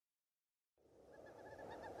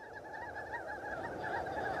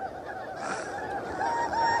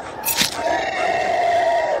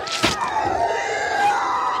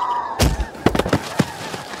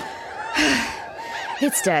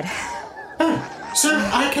instead. So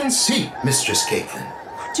I can see, Mistress Caitlin.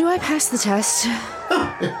 Do I pass the test?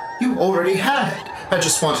 You already had. I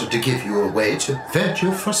just wanted to give you a way to vent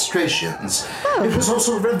your frustrations. It was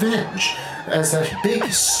also revenge, as that big,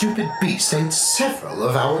 stupid beast ate several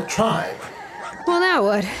of our tribe. Well, now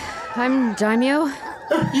what? I'm Daimyo?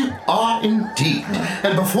 You are indeed.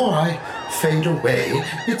 And before I fade away,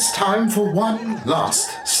 it's time for one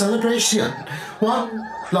last celebration. One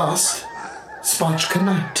last Spotchka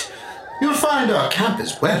night. You'll find our camp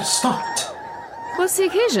is well stocked. What's the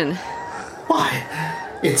occasion? Why,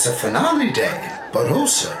 it's a finale day, but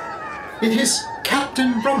also it is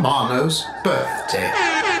Captain Romano's birthday.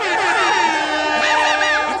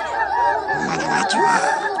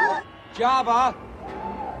 Jabba,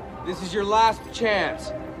 this is your last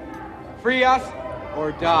chance. Free us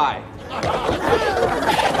or die.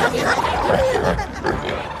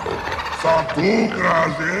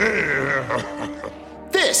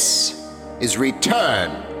 This is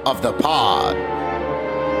Return of the Pod.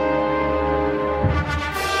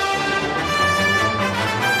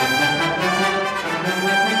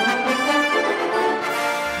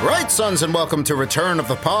 Right, sons, and welcome to Return of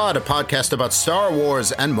the Pod, a podcast about Star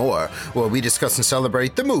Wars and more, where we discuss and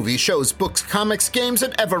celebrate the movies, shows, books, comics, games,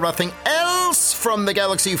 and everything else from the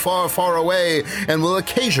galaxy far, far away, and will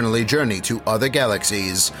occasionally journey to other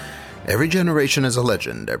galaxies. Every generation is a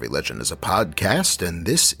legend, every legend is a podcast, and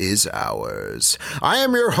this is ours. I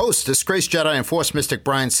am your host, disgraced Jedi and Force Mystic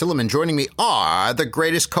Brian Silliman. Joining me are the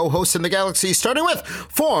greatest co-hosts in the galaxy, starting with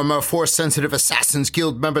former Force-sensitive Assassin's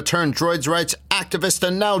Guild member turned droids' rights activist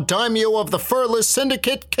and now daimyo of the Furless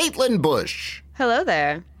Syndicate, Caitlin Bush. Hello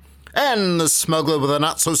there. And the smuggler with a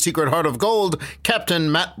not-so-secret heart of gold, Captain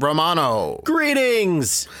Matt Romano.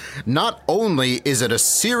 Greetings! Not only is it a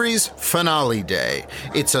series finale day,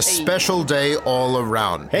 it's a special day all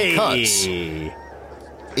around. Because it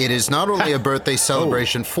is not only a birthday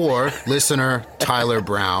celebration for listener Tyler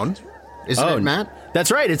Brown. Isn't it, Matt? That's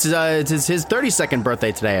right. It's his 32nd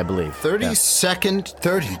birthday today, I believe. 32nd,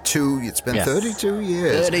 32. It's been 32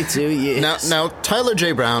 years. 32 years. Now, Tyler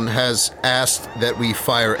J. Brown has asked that we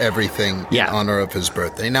fire everything in honor of his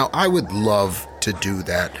birthday. Now, I would love to do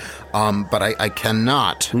that, but I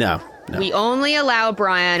cannot. No. We only allow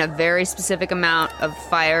Brian a very specific amount of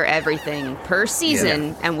fire everything per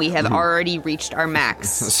season, and we have already reached our max.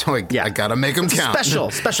 So I gotta make them count. Special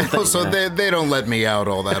thing. So they don't let me out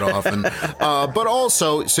all that often. But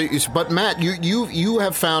also, but Matt, you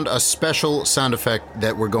have found a special sound effect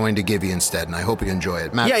that we're going to give you instead, and I hope you enjoy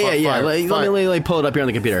it. Matt, Let me pull it up here on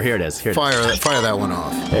the computer. Here it is. Fire that one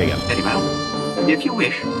off. There you go. Very well, if you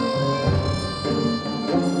wish.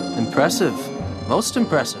 Impressive. Most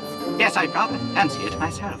impressive. Yes, I'd rather fancy it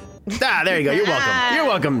myself. There you go. You're welcome. You're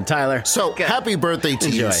welcome, Tyler. So, happy birthday to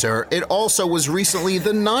you, sir. It also was recently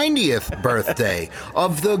the 90th birthday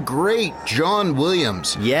of the great John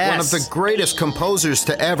Williams. Yes. One of the greatest composers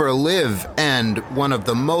to ever live and one of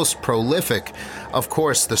the most prolific. Of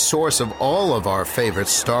course, the source of all of our favorite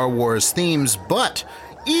Star Wars themes, but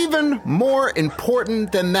even more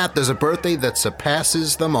important than that, there's a birthday that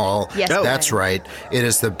surpasses them all. Yes, that's right. It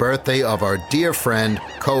is the birthday of our dear friend,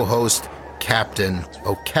 co-host, Captain,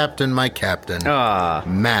 my Captain,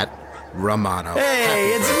 Matt Romano.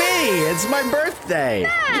 Hey, it's me. It's my birthday.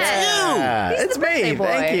 It's me. Boy.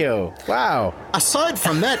 Thank you. Wow. Aside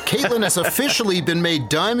from that, Caitlin has officially been made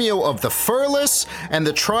daimyo of the Furless, and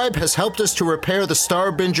the tribe has helped us to repair the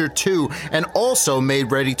Starbinger 2, and also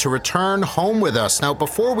made ready to return home with us. Now,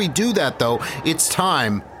 before we do that, though, it's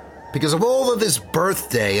time, because of all of this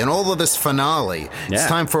birthday and all of this finale, it's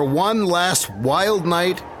time for one last wild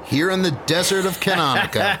night here in the desert of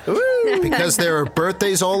Canonica. Because there are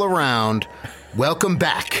birthdays all around. Welcome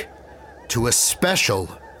back to a special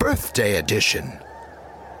birthday edition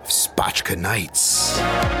of Spotchka Nights.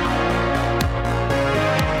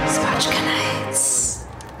 Spotchka Nights.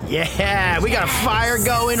 Yeah, we got a fire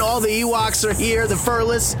going. All the Ewoks are here. The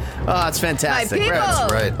Furless. Oh, it's fantastic. My people.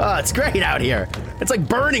 That's right. Oh, it's great out here. It's like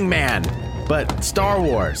Burning Man, but Star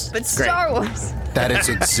Wars. But Star Wars. That is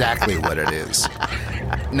exactly what it is.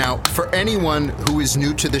 Now, for anyone who is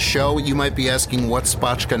new to the show, you might be asking, what's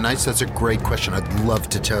Spotchka Nights? That's a great question. I'd love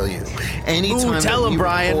to tell you. Anytime tell that him, we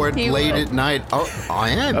Brian. record He late will. at night... Oh, I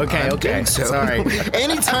am. I'm doing so. Sorry.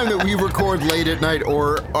 Anytime that we record late at night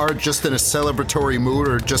or are just in a celebratory mood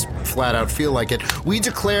or just flat out feel like it, we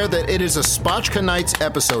declare that it is a Spotchka Nights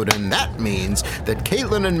episode, and that means that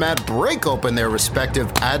Caitlin and Matt break open their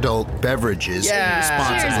respective adult beverages Yeah.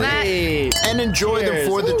 responsibly Cheers, Matt. and enjoy enjoy them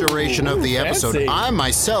for the duration of the episode. fancy. I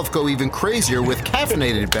myself go even crazier with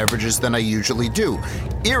caffeinated beverages than I usually do.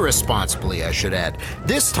 Irresponsibly, I should add.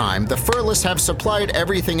 This time, the Furless have supplied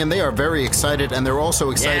everything, and they are very excited, and they're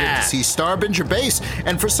also excited to see Starbinger Base.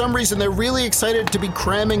 And for some reason, they're really excited to be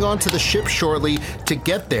cramming onto the ship shortly to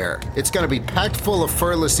get there. It's going to be packed full of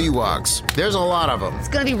Furless Ewoks. There's a lot of them. It's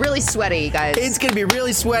gonna be really sweaty, guys. It's gonna be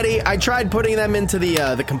really sweaty. I tried putting them into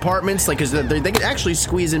the compartments, like, cause they can actually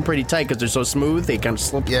squeeze in pretty tight because they're so smooth. They kind of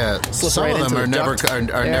slip. Yeah, slip some right of them into are the never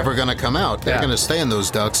duct. never going to come out. They're Yeah. going to stay in those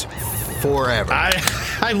ducts forever.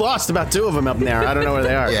 I lost about 2 of them up in there. I don't know where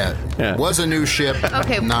they are. Yeah. Was a new ship.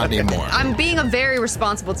 Okay. Not anymore. I'm being a very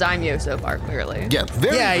responsible daimyo so far, clearly. Yeah,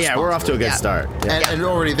 very Yeah, we're off to a good Yeah. start. Yeah. And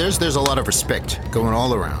already there's a lot of respect going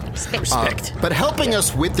all around. Respect. But helping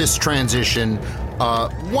us with this transition,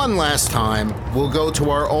 one last time, we'll go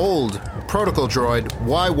to our old protocol droid,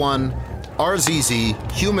 Y1 RZZ,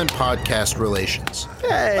 Human Podcast Relations.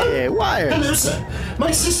 Hey, wires. Hello, sir.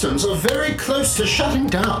 My systems are very close to shutting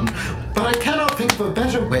down, but I cannot think of a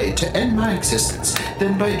better way to end my existence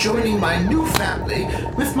than by joining my new family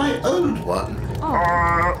with my old one.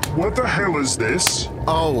 What the hell is this?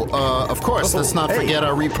 Of course, let's not forget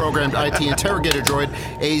our reprogrammed IT interrogator droid,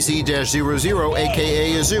 AZ-00,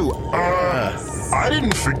 aka Azu. I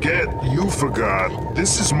didn't forget, you forgot.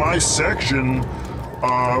 This is my section.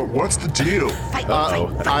 What's the deal?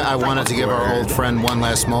 I wanted to give our old friend one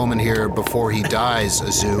last moment here before he dies,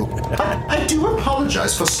 Azu. I do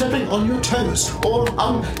apologize for stepping on your toes or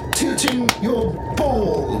tilting your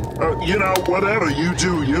ball. Whatever, you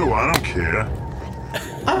do you, I don't care.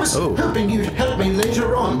 I was hoping you'd help me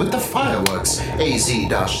later on with the fireworks,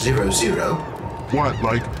 AZ-00. What,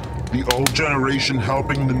 like the old generation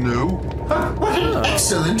helping the new? What an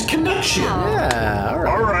excellent connection. Yeah,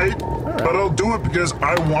 all right. All right, but I'll do it because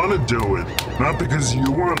I want to do it, not because you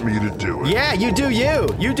want me to do it. Yeah, you do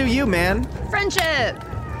you. You do you, man. Friendship!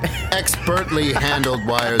 Expertly handled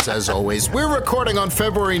wires, as always. We're recording on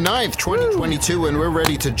February 9th, 2022, and we're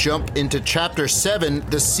ready to jump into Chapter 7,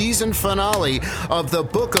 the season finale of the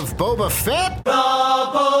Book of Boba Fett.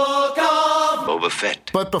 Boba Fett.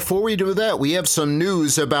 But before we do that, we have some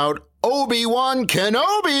news about Obi-Wan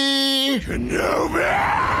Kenobi.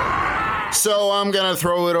 So I'm going to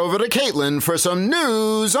throw it over to Caitlin for some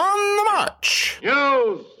news on the march.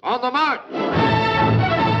 News on the march!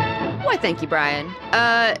 Why, thank you, Brian.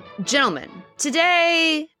 Gentlemen,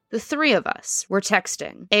 today the three of us were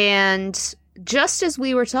texting, and just as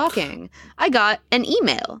we were talking, I got an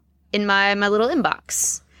email in my little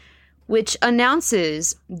inbox, which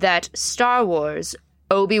announces that Star Wars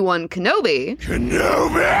Obi-Wan Kenobi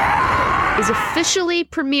is officially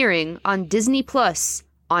premiering on Disney Plus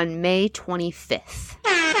on May 25th.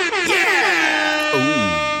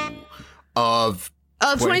 Of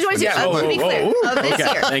 2022, Yeah, to be clear, of this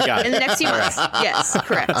Okay, year. thank God. In the next few months. Yes,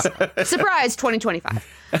 correct. Surprise, 2025.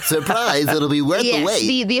 surprise, it'll be worth the Yes,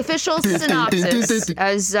 wait. the official synopsis,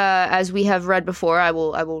 as we have read before, I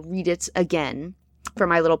will read it again from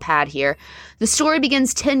my little pad here. The story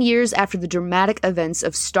begins 10 years after the dramatic events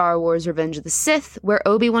of Star Wars Revenge of the Sith, where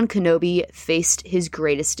Obi-Wan Kenobi faced his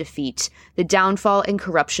greatest defeat, the downfall and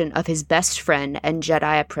corruption of his best friend and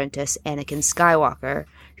Jedi apprentice Anakin Skywalker,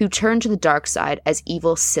 who turned to the dark side as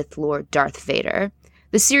evil Sith Lord Darth Vader.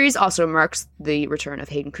 The series also marks the return of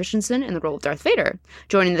Hayden Christensen in the role of Darth Vader.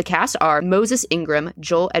 Joining the cast are Moses Ingram,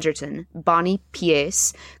 Joel Edgerton, Bonnie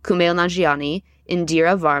Piesse, Kumail Nanjiani,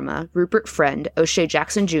 Indira Varma, Rupert Friend, O'Shea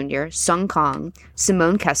Jackson Jr., Sung Kong,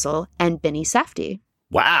 Simone Kessel, and Benny Safdie.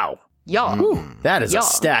 Wow. Y'all. That is Y'all. a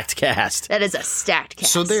stacked cast. That is a stacked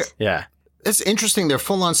cast. So Yeah. it's interesting. They're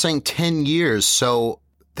full on saying 10 years, so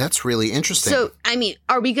that's really interesting. So, I mean,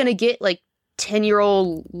 are we going to get,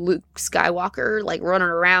 10-year-old Luke Skywalker, running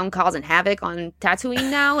around causing havoc on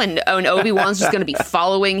Tatooine now? And Obi-Wan's just going to be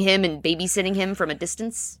following him and babysitting him from a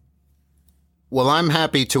distance? Well, I'm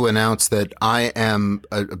happy to announce that I am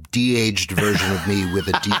a de-aged version of me with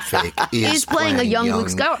a deepfake. He's playing a young Luke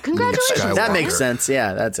Skywalker. Congratulations. That makes sense.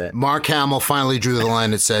 Yeah, that's it. Mark Hamill finally drew the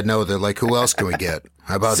line and said, no, they're like, who else can we get?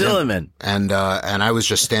 How about him? Silliman. And I was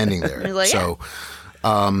just standing there. He's like, so,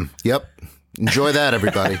 yep. Enjoy that,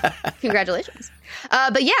 everybody. Congratulations.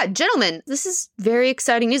 But yeah, gentlemen, this is very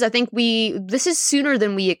exciting news. I think this is sooner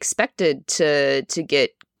than we expected to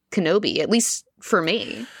get Kenobi, at least for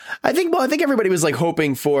me. I think everybody was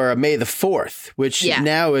hoping for May the 4th, which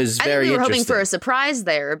now is very I think we were hoping interesting. for a surprise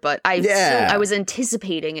there, but I was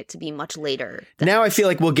anticipating it to be much later. Now I feel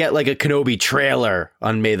like we'll get a Kenobi trailer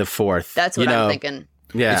on May the 4th. That's what I'm thinking.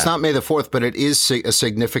 Yeah. It's not May the 4th, but it is a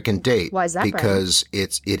significant date. Why is that, Because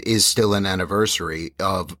it is still an anniversary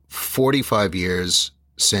of 45 years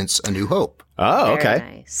since A New Hope. Oh, okay.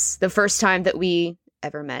 Very nice. The first time that we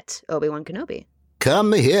ever met Obi-Wan Kenobi.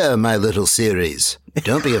 Come here, my little series.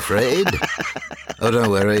 Don't be afraid. Oh,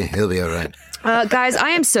 don't worry. He'll be all right. Guys, I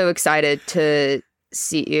am so excited to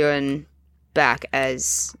see Ewan back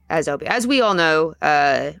as Obi. As we all know,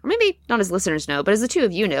 or maybe not as listeners know, but as the two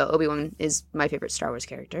of you know, Obi-Wan is my favorite Star Wars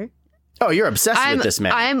character. Oh, you're obsessed with this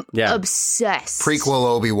man. I'm obsessed. Prequel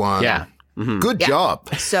Obi-Wan. Yeah. Mm-hmm. Good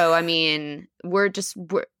job. So, I mean,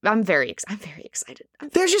 I'm very excited.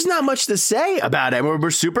 There's just not much to say about it.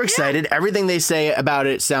 We're super excited. Everything they say about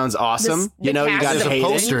it sounds awesome. The you got There's to a hate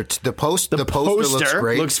poster. it. The poster looks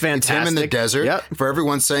great. Looks fantastic. It's him in the desert. Yep. For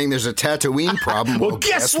everyone saying there's a Tatooine problem. Well,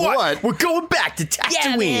 guess what? We're going back to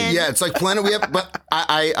Tatooine. Yeah, it's like Planet. But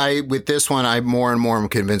I with this one, I more and more am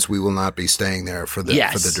convinced we will not be staying there for the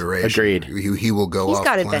duration. Agreed. He will go. He's off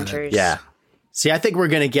got planet. adventures. Yeah. See, I think we're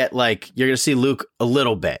going to get you're going to see Luke a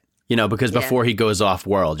little bit, because before he goes off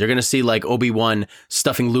world, you're going to see Obi-Wan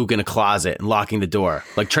stuffing Luke in a closet and locking the door,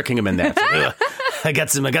 tricking him in there. I got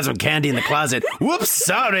some candy in the closet. Whoops,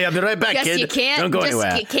 sorry, I'll be right back, kid. You can't, don't go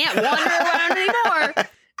anywhere. You can't wander around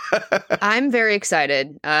anymore. I'm very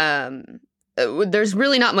excited. There's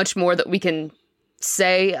really not much more that we can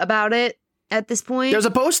say about it at this point. There's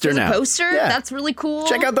a poster now. A poster? Yeah. That's really cool.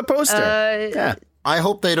 Check out the poster. Yeah. I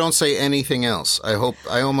hope they don't say anything else. I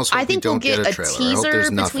almost hope we don't get a trailer.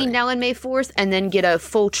 Teaser between now and May 4th, and then get a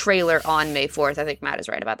full trailer on May 4th. I think Matt is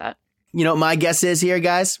right about that. You know what my guess is here,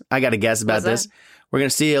 guys? I got a guess about this. We're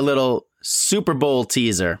going to see a little Super Bowl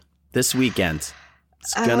teaser this weekend.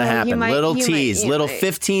 It's going to happen. Little tease, little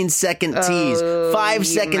 15-second tease,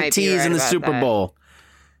 5-second tease in the Super Bowl.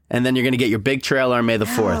 And then you're going to get your big trailer on May the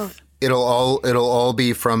 4th. It'll all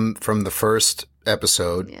be from the first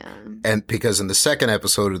episode, and because in the second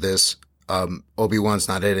episode of this, Obi-Wan's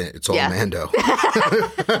not in it. It's all Mando.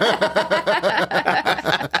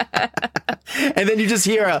 And then you just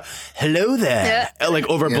hear a "hello there,"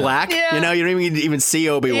 over black. You don't even see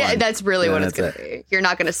Obi-Wan. Yeah, that's really what it's going to be. You're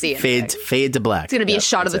not going to see it. Fade to black. It's going to be a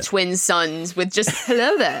shot of the twin suns with just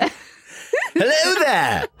 "hello there." Hello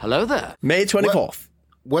there. Hello there. May 24th.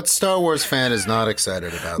 What Star Wars fan is not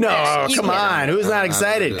excited about this? No, come on. Who's not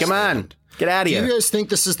excited? Come on. Get out of here. Do you guys think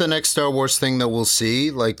this is the next Star Wars thing that we'll see?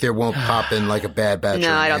 There won't pop in a Bad Batch.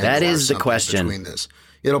 No, I don't think that is the question. Between this,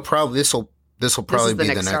 it'll probably this will probably be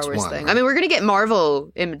the next Star Wars one. thing. I mean, we're gonna get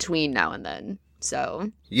Marvel in between now and then. So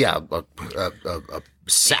yeah, a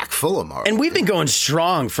sack full of Marvel. And we've been going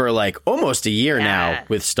strong for almost a year now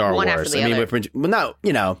with Star One Wars. After the other.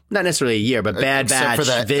 Not necessarily a year, but Bad Batch,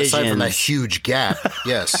 Visions. Aside from that huge gap,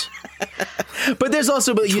 yes. But there's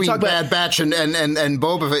also you talk about Bad Batch and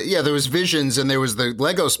Boba Fett. Yeah, there was Visions and there was the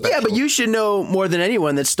Lego special. Yeah, but you should know more than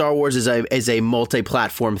anyone that Star Wars is a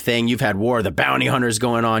multi-platform thing. You've had War of the Bounty Hunters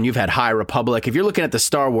going on. You've had High Republic. If you're looking at the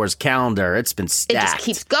Star Wars calendar, it's been stacked. It just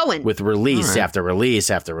keeps going with release after release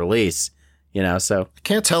after release. So I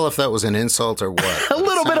can't tell if that was an insult or what. A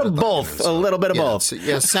little bit of both. A little bit of both.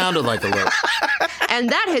 Yeah, it sounded like a little. And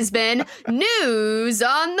that has been News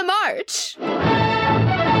on the March.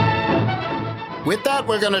 With that,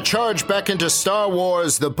 we're going to charge back into Star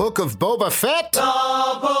Wars, The Book of Boba Fett. The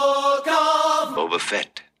Book of Boba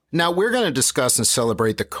Fett. Now, we're going to discuss and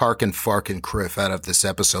celebrate the Kark and Fark and Criff out of this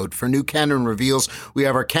episode. For new canon reveals, we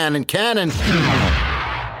have our canon.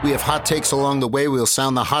 We have hot takes along the way. We'll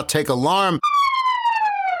sound the hot take alarm.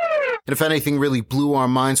 And if anything really blew our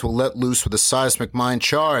minds, we'll let loose with a seismic mind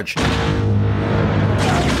charge.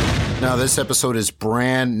 Now, this episode is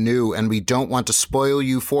brand new, and we don't want to spoil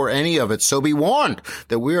you for any of it, so be warned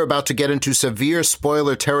that we're about to get into severe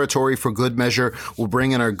spoiler territory for good measure. We'll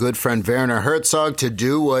bring in our good friend Werner Herzog to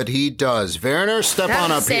do what he does. Werner, step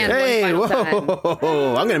on up here. Hey,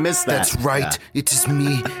 whoa, I'm going to miss that. That's right. Yeah. It is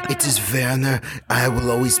me. It is Werner. I will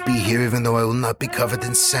always be here, even though I will not be covered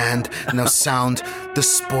in sand. Now sound the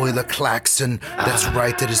spoiler klaxon. That's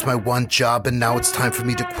right. That is my one job, and now it's time for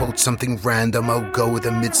me to quote something random. I'll go with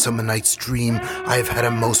A Midsummer Night's Dream. I have had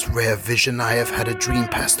a most rare vision. I have had a dream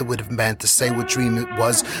past the wit of man to say what dream it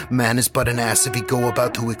was. Man is but an ass if he go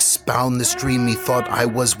about to expound this dream. He thought I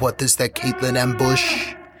was, what is that, Caitlin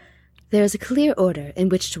Ambush? There is a clear order in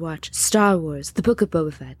which to watch Star Wars, The Book of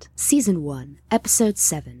Boba Fett, Season 1, Episode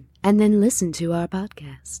 7, and then listen to our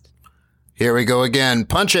podcast. Here we go again.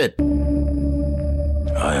 Punch it.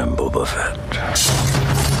 I am Boba Fett.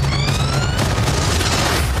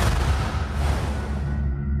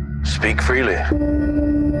 Speak freely.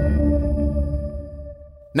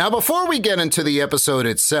 Now, before we get into the episode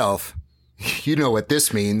itself, you know what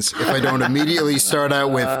this means. If I don't immediately start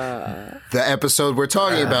out with the episode we're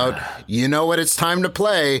talking about, you know what it's time to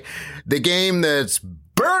play. The game that's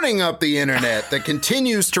burning up the internet that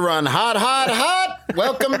continues to run hot, hot, hot.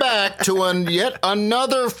 Welcome back to yet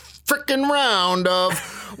another frickin' round of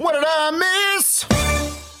What Did I Miss?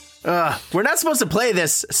 We're not supposed to play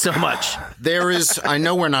this so much. I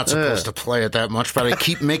know we're not supposed to play it that much, but I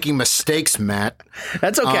keep making mistakes, Matt.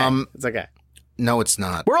 That's okay. It's okay. No, it's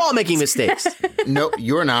not. We're all making mistakes. No,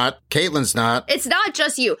 you're not. Caitlin's not. It's not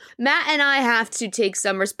just you. Matt and I have to take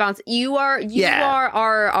some responsibility. You are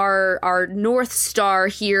our North Star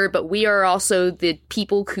here, but we are also the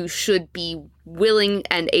people who should be willing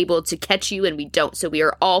and able to catch you, and we don't. So we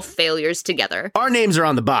are all failures together. Our names are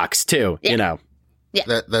on the box too. You know.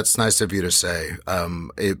 Yeah. That's nice of you to say.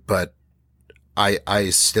 But I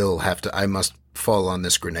still have to. I must fall on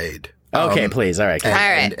this grenade. Okay, please. All right. All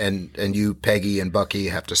right. And you, Peggy and Bucky,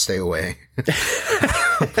 have to stay away.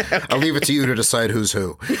 I'll leave it to you to decide who's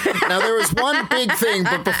who. Now, there was one big thing,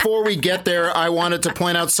 but before we get there, I wanted to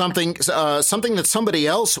point out something that somebody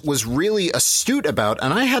else was really astute about,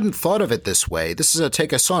 and I hadn't thought of it this way. This is a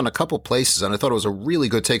take I saw in a couple places, and I thought it was a really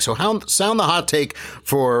good take. So sound the hot take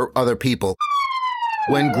for other people.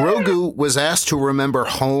 When Grogu was asked to remember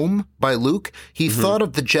home by Luke, he thought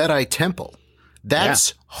of the Jedi Temple.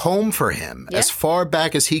 That's home for him as far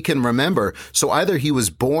back as he can remember. So either he was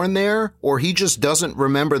born there or he just doesn't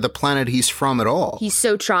remember the planet he's from at all. He's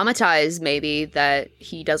so traumatized maybe that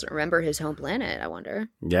he doesn't remember his home planet, I wonder.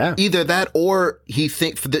 Yeah. Either that or he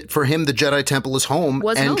for him the Jedi Temple is home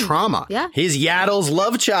trauma. Yeah. He's Yaddle's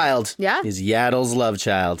love child. Yeah. He's Yaddle's love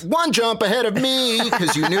child. One jump ahead of me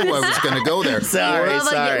because you knew I was going to go there.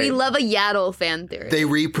 Sorry. We love a Yaddle fan theory. They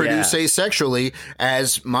reproduce asexually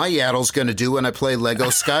as my Yaddle's going to do when I play Lego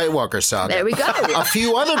Skywalker Saga. There we go. A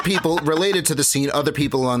few other people related to the scene, other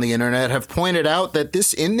people on the internet have pointed out that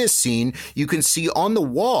in this scene, you can see on the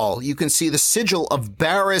wall, you can see the sigil of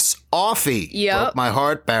Barriss Offee. Yep. Broke my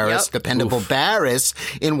heart, Barriss, dependable Barriss,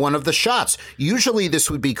 in one of the shots. Usually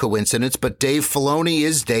this would be coincidence, but Dave Filoni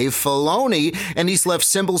is Dave Filoni, and he's left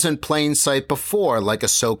symbols in plain sight before, like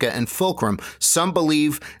Ahsoka and Fulcrum. Some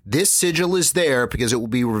believe this sigil is there because it will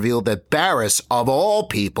be revealed that Barriss, of all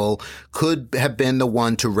people, could have been the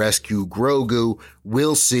one to rescue Grogu.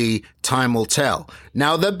 We'll see. Time will tell.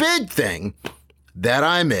 Now, the big thing that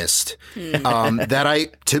I missed,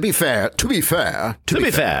 to be fair. Thank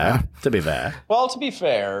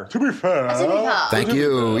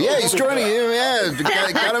you. Yeah, he's joining you. Yeah,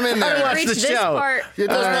 got him in there. Watch the show. It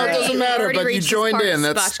doesn't matter, but you joined in.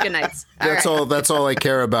 That's all I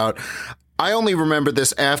care about. I only remember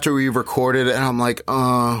this after we recorded it, and I'm like,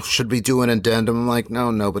 oh, should we do an addendum? I'm like, no,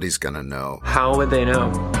 nobody's going to know. How would they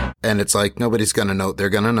know? And it's like, nobody's going to know. They're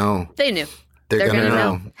going to know. They knew. They're going to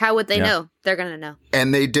know. How would they know? They're going to know.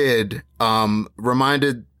 And they did.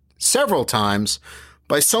 Reminded several times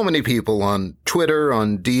by so many people on Twitter,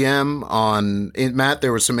 on DM, Matt,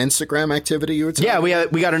 there was some Instagram activity you were talking about? Yeah,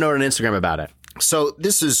 we got a note on Instagram about it. So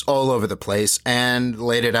this is all over the place and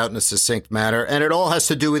laid it out in a succinct manner. And it all has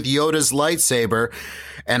to do with Yoda's lightsaber.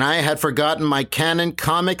 And I had forgotten my canon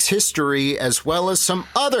comics history as well as some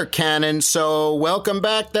other canon. So welcome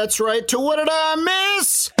back. That's right. To What Did I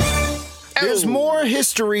Miss? There's more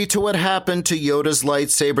history to what happened to Yoda's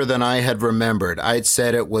lightsaber than I had remembered. I'd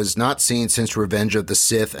said it was not seen since Revenge of the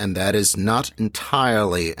Sith, and that is not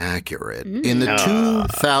entirely accurate. In the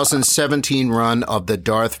 2017 run of the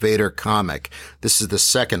Darth Vader comic, this is the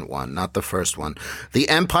second one, not the first one, the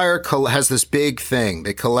Empire has this big thing.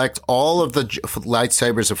 They collect all of the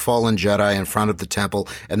lightsabers of fallen Jedi in front of the temple,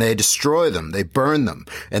 and they destroy them. They burn them.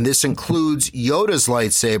 And this includes Yoda's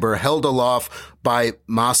lightsaber held aloft by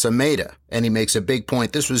Mas Amedda. And he makes a big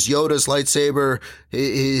point. This was Yoda's lightsaber,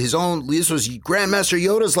 this was Grandmaster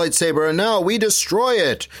Yoda's lightsaber, and now we destroy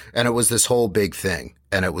it. And it was this whole big thing.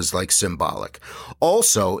 And it was like symbolic.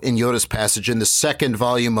 Also, in Yoda's passage in the second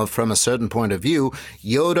volume of From a Certain Point of View,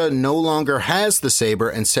 Yoda no longer has the saber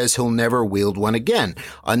and says he'll never wield one again.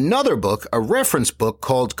 Another book, a reference book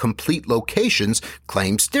called Complete Locations,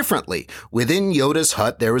 claims differently. Within Yoda's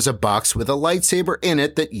hut, there is a box with a lightsaber in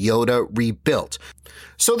it that Yoda rebuilt.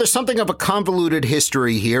 So there's something of a convoluted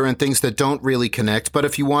history here and things that don't really connect. But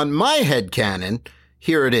if you want my headcanon,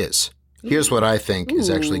 here it is. Here's what I think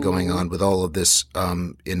is actually going on with all of this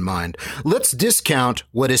in mind. Let's discount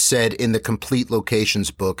what is said in the Complete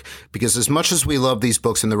Locations book, because as much as we love these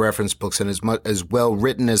books and the reference books and as well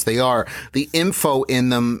written as they are, the info in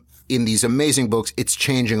them, in these amazing books, it's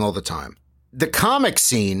changing all the time. The comic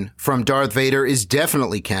scene from Darth Vader is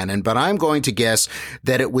definitely canon, but I'm going to guess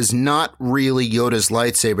that it was not really Yoda's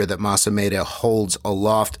lightsaber that Mas Amedda holds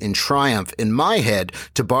aloft in triumph. In my head,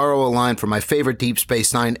 to borrow a line from my favorite Deep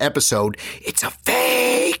Space Nine episode, it's a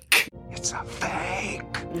fake! It's a fake.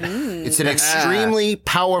 It's an extremely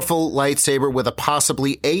powerful lightsaber with a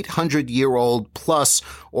possibly 800-year-old plus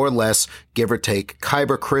or less, give or take,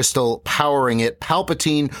 kyber crystal powering it.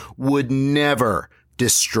 Palpatine would never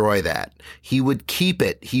destroy that. He would keep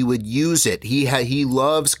it. He would use it. He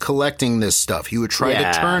loves collecting this stuff. He would try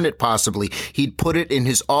to turn it possibly. He'd put it in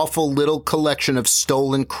his awful little collection of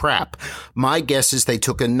stolen crap. My guess is they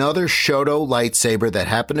took another Shoto lightsaber that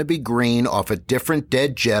happened to be green off a different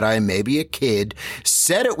dead Jedi, maybe a kid,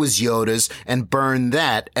 said it was Yoda's and burned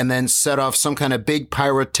that, and then set off some kind of big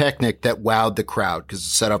pyrotechnic that wowed the crowd because it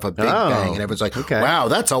set off a big bang, and everyone's like, wow,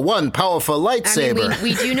 that's a one powerful lightsaber. I mean,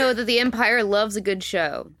 we do know that the Empire loves a good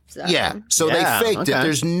show. So. Yeah, so they faked it.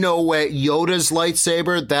 There's no way Yoda's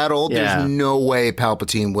lightsaber that old. There's no way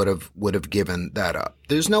Palpatine would have given that up.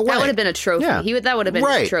 There's no way. That would have been a trophy. Yeah. That would have been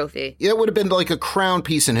a trophy. It would have been like a crown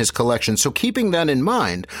piece in his collection. So keeping that in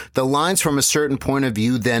mind, the lines from a certain point of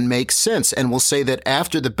view then make sense. And we'll say that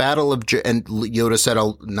after the Battle of and Yoda said,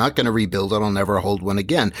 "I'm not going to rebuild it. I'll never hold one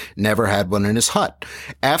again." Never had one in his hut.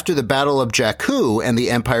 After the Battle of Jakku and the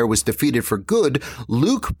Empire was defeated for good,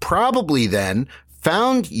 Luke probably then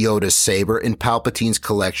found Yoda's saber in Palpatine's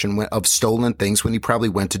collection of stolen things when he probably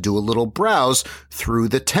went to do a little browse through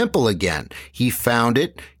the temple again. He found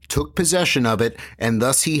it, took possession of it, and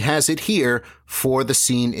thus he has it here for the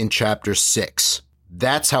scene in Chapter 6.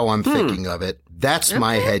 That's how I'm thinking of it. That's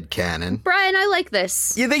my headcanon. Brian, I like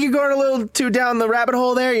this. You think you're going a little too down the rabbit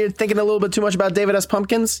hole there? You're thinking a little bit too much about David S.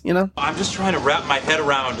 Pumpkins, you know? I'm just trying to wrap my head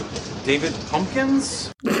around David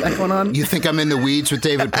Pumpkins? Is that going on? You think I'm in the weeds with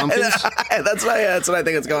David Pumpkins? That's what I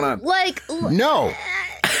think is going on. No.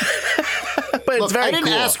 But Look, it's very I didn't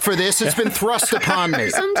ask for this. It's been thrust upon me.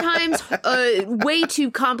 Sometimes way too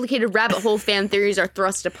complicated rabbit hole fan theories are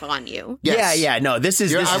thrust upon you. Yes. Yeah. No, this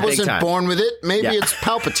is I wasn't big time. born with it. Maybe it's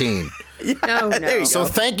Palpatine. No. So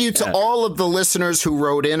thank you to all of the listeners who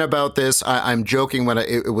wrote in about this. I'm joking when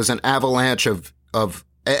it was an avalanche of,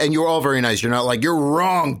 and you're all very nice. You're not like, you're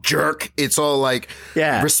wrong, jerk. It's all like,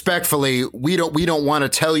 respectfully, we don't want to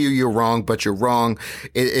tell you you're wrong, but you're wrong.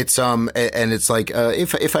 It's and it's like,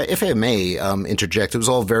 if I may interject, it was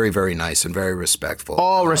all very, very nice and very respectful.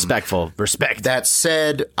 All respectful. Respect. That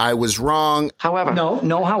said, I was wrong. However,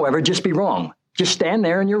 however, just be wrong. Just stand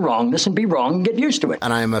there in your wrongness and be wrong and get used to it.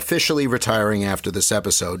 And I am officially retiring after this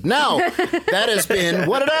episode. Now, that has been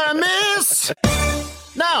What Did I Miss?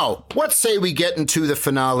 Now, what say we get into the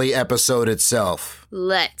finale episode itself?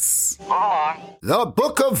 Let's. The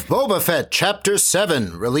Book of Boba Fett, Chapter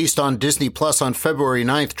 7, released on Disney Plus on February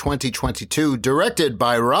 9th, 2022, directed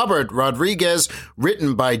by Robert Rodriguez,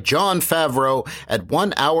 written by Jon Favreau, at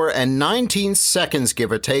 1 hour and 19 seconds,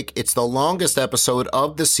 give or take. It's the longest episode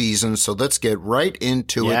of the season, so let's get right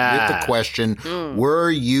into it with the question,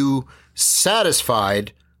 were you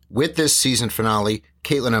satisfied with this season finale?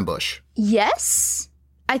 Caitlin and Bush. Yes,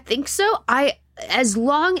 I think so. As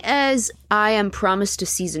long as I am promised a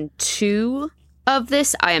season 2 of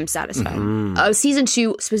this, I am satisfied. Season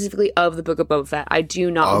 2, specifically of the Book of Boba Fett. I do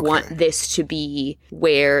not want this to be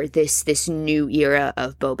where this new era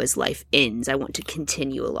of Boba's life ends. I want to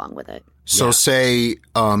continue along with it. So say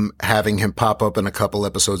having him pop up in a couple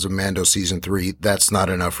episodes of Mando season 3, that's not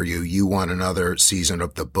enough for you. You want another season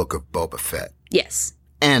of the Book of Boba Fett. Yes.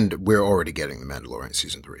 And we're already getting The Mandalorian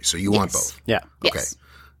season 3, so you want both. Yeah. Okay. Yes.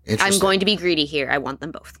 I'm going to be greedy here. I want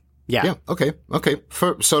them both. Yeah. Okay.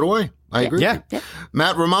 So do I. I agree. Yeah.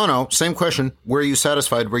 Matt Romano, same question. Were you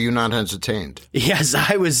satisfied? Were you not entertained? Yes,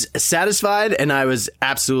 I was satisfied and I was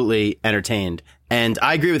absolutely entertained. And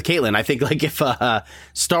I agree with Caitlin. I think like if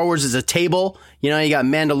Star Wars is a table, you know, you got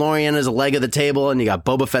Mandalorian as a leg of the table, and you got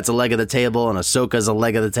Boba Fett's a leg of the table, and Ahsoka's a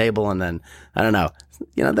leg of the table, and then I don't know.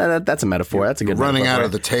 You know, that's a metaphor. That's a good running metaphor. Out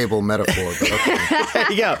of the table metaphor. But okay.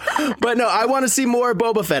 There you go. But no, I want to see more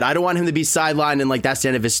Boba Fett. I don't want him to be sidelined and like that's the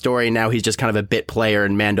end of his story. Now he's just kind of a bit player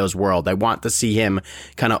in Mando's world. I want to see him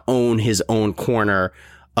kind of own his own corner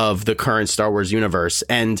of the current Star Wars universe.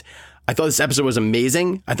 And I thought this episode was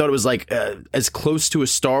amazing. I thought it was like as close to a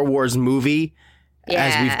Star Wars movie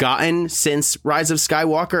as we've gotten since Rise of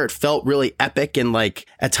Skywalker. It felt really epic, and like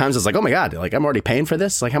at times I was like, oh my god, like I'm already paying for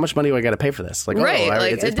this. Like how much money do I got to pay for this? Like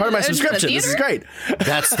it's part of my subscription. This is great.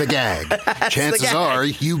 That's the gag. Chances are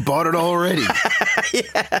you bought it already.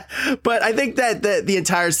 Yeah, but I think that the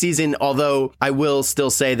entire season, although I will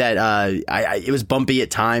still say that it was bumpy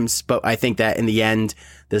at times, but I think that in the end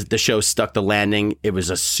the show stuck the landing. It was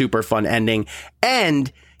a super fun ending, and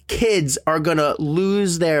kids are gonna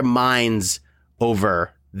lose their minds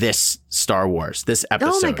over this Star Wars, this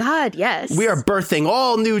episode. Oh my God, yes. We are birthing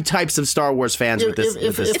all new types of Star Wars fans with this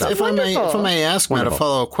stuff. If I may ask, Matt, a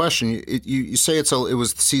follow-up question. You say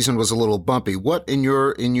the season was a little bumpy. What, in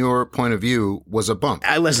your point of view, was a bump?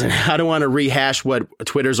 Listen, I don't want to rehash what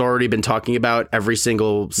Twitter's already been talking about every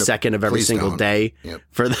single second of every single day. Yep.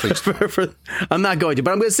 I'm not going to,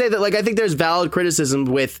 but I'm going to say that, like, I think there's valid criticism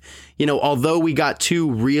with, although we got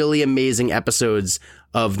 2 really amazing episodes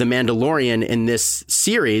of The Mandalorian in this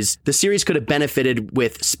series, the series could have benefited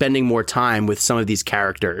with spending more time with some of these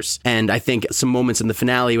characters. And I think some moments in the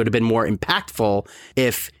finale would have been more impactful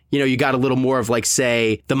if, you got a little more of, like,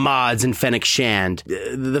 say, the Mods and Fennec Shand,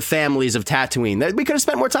 the families of Tatooine. We could have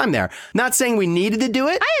spent more time there. Not saying we needed to do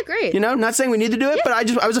it. I agree. Not saying we need to do it, but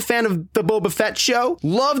I was a fan of the Boba Fett show.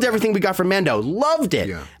 Loved everything we got from Mando. Loved it.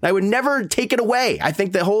 Yeah. I would never take it away. I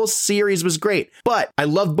think the whole series was great. But I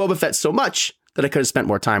loved Boba Fett so much that I could have spent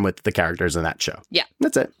more time with the characters in that show. Yeah.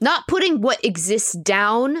 That's it. Not putting what exists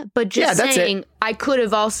down, but just saying I could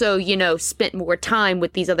have also, spent more time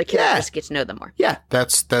with these other characters to get to know them more. Yeah.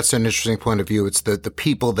 That's an interesting point of view. It's the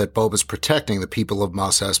people that Boba's protecting, the people of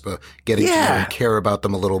Mos Espa, getting to know and care about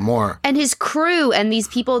them a little more. And his crew and these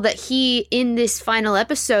people that he, in this final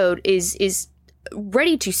episode, is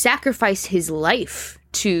ready to sacrifice his life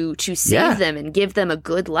to save them and give them a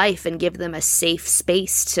good life and give them a safe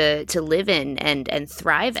space to live in and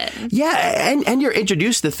thrive in. Yeah, and you're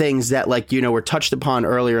introduced to things that, like, were touched upon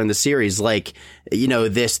earlier in the series, like,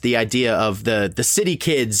 the idea of the city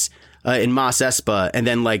kids in Mos Espa, and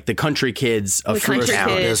then, like, the country kids of Fruitown.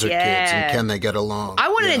 Desert kids, and can they get along? I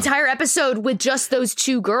want an entire episode with just those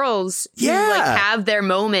 2 girls who, like, have their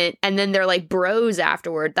moment, and then they're, like, bros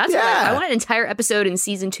afterward. That's what I want an entire episode in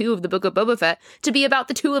season 2 of the Book of Boba Fett to be about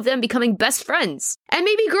the 2 of them becoming best friends and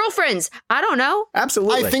maybe girlfriends. I don't know.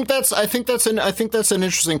 Absolutely. I think that's an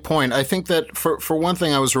interesting point. I think that for one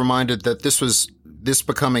thing, I was reminded that this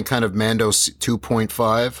becoming kind of Mando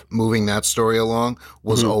 2.5, moving that story along,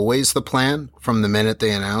 was always the plan from the minute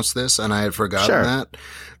they announced this, and I had forgotten that.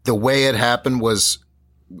 The way it happened was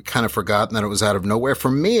kind of forgotten that it was out of nowhere. For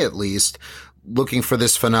me, at least, looking for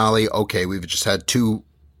this finale, okay, we've just had 2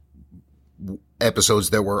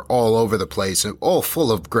 episodes that were all over the place and all full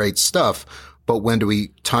of great stuff, but when do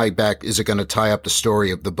we tie back? Is it going to tie up the story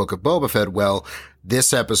of the Book of Boba Fett? Well,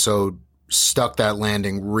 this episode stuck that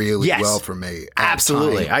landing really well for me.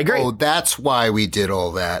 Absolutely. I agree. Oh, that's why we did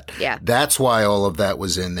all that. Yeah. That's why all of that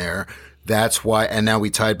was in there. That's why, and now we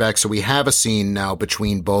tied back. So we have a scene now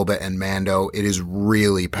between Boba and Mando. It is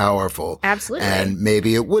really powerful. Absolutely. And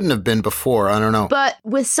maybe it wouldn't have been before. I don't know. But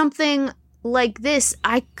with something like this,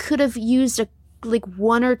 I could have used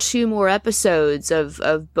 1 or 2 more episodes of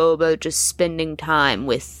Boba just spending time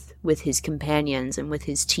with his companions and with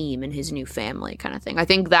his team and his new family kind of thing. I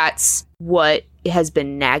think that's what has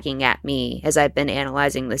been nagging at me as I've been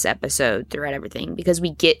analyzing this episode throughout everything, because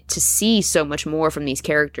we get to see so much more from these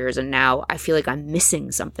characters, and now I feel like I'm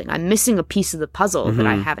missing something. I'm missing a piece of the puzzle that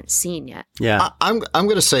I haven't seen yet. Yeah. I'm going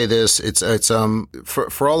to say this. It's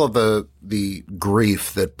for all of the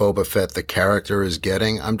grief that Boba Fett, the character, is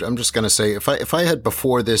getting, I'm just going to say, if I had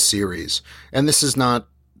before this series, and this is not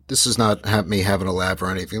me having a laugh or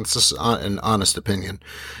anything. This is an honest opinion.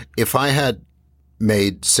 If I had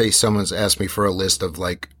someone's asked me for a list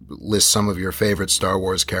some of your favorite Star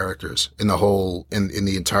Wars characters in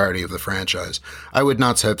the entirety of the franchise, I would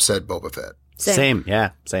not have said Boba Fett. Same.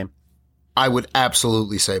 Yeah. Same. I would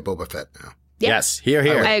absolutely say Boba Fett now. Yep. Yes. Here.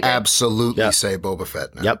 I would absolutely say Boba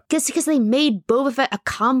Fett now. Yep. Because they made Boba Fett a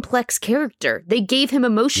complex character. They gave him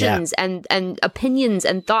emotions and opinions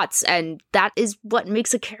and thoughts, and that is what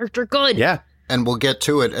makes a character good. Yeah. And we'll get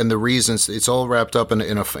to it, and the reasons. It's all wrapped up in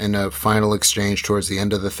a final exchange towards the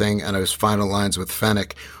end of the thing, and his final lines with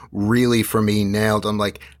Fennec really, for me, nailed. I'm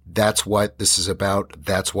like, that's what this is about.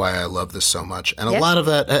 That's why I love this so much. And a lot of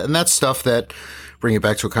that, and that's stuff that, bring it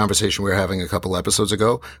back to a conversation we were having a couple episodes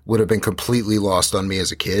ago, would have been completely lost on me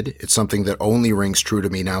as a kid. It's something that only rings true to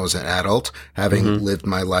me now as an adult, having lived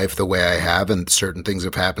my life the way I have, and certain things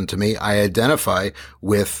have happened to me. I identify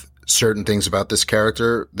with certain things about this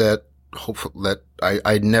character that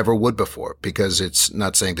I never would before, because it's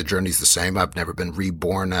not saying the journey's the same. I've never been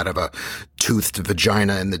reborn out of a toothed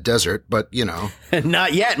vagina in the desert, but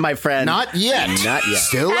Not yet, my friend. Not yet. Not yet.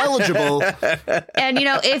 Still eligible. And,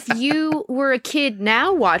 if you were a kid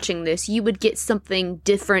now watching this, you would get something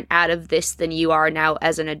different out of this than you are now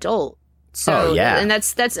as an adult. So, and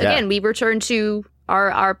that's again, we return to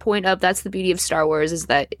our point of that's the beauty of Star Wars is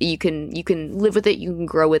that you can live with it, you can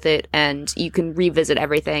grow with it, and you can revisit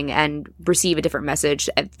everything and receive a different message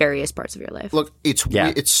at various parts of your life. Look,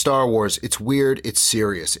 it's Star Wars. It's weird. It's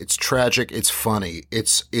serious. It's tragic. It's funny.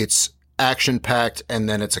 It's action packed, and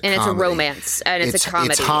then it's a comedy. It's a romance, and it's a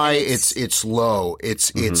comedy. It's high. It's low.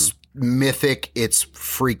 It's mythic. It's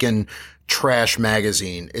freaking trash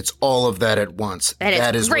magazine. It's all of that at once. And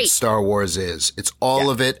that is great. What Star Wars is. It's all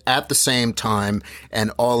of it at the same time,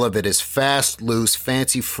 and all of it is fast, loose,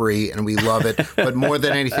 fancy free, and we love it. But more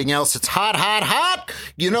than anything else, it's hot, hot, hot.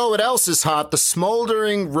 You know what else is hot? The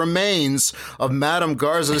smoldering remains of Madame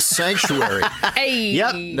Garza's sanctuary. Hey.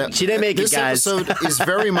 Yep. Now, she didn't make it, guys. This episode is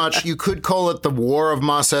very much, you could call it the War of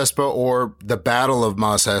Mos Espa, or the Battle of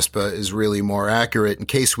Mos Espa is really more accurate. In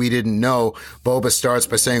case we didn't know, Boba starts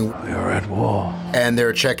by saying, We are at war. And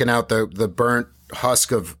they're checking out the burnt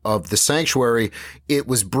husk of the sanctuary. It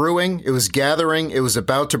was brewing, it was gathering, it was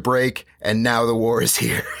about to break, and now the war is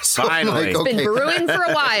here. So finally. It's been brewing for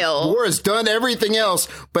a while. The war has done everything else,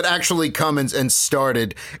 but actually come and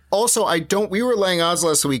started. Also, we were laying odds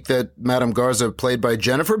last week that Madame Garza, played by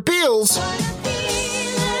Jennifer Beals,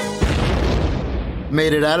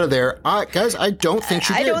 made it out of there. Guys, I don't think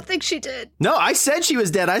she did. I don't think she did. No, I said she was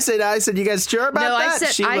dead. I said, you guys sure about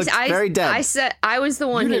that? She looked very dead. I said, I was the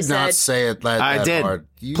one who said. You did not say it that I did. hard.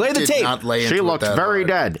 You Play the did tape. Not lay she into looked it that very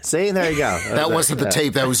hard. dead. See, there you go. That wasn't the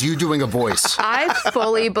tape. That was you doing a voice. I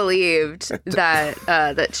fully believed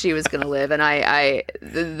that she was going to live, and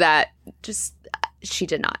she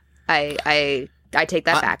did not. I take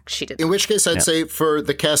that back. She did. In which case, I'd say for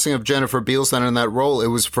the casting of Jennifer Beals then in that role, it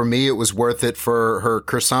was worth it for her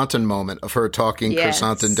Kersantin moment of her talking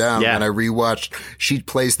Kersantin down. Yeah. And I rewatched, she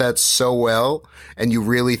plays that so well, and you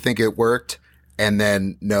really think it worked. And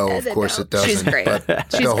then, of course it doesn't. She's great. But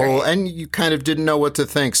She's great. and you kind of didn't know what to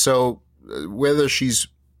think. So whether she's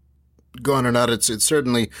gone or not, it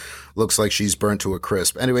certainly looks like she's burnt to a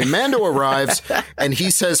crisp. Anyway, Mando arrives, and he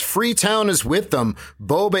says Freetown is with them.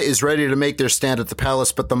 Boba is ready to make their stand at the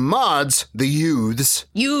palace, but the mods, the youths,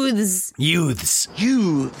 the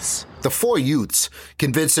 4 youths,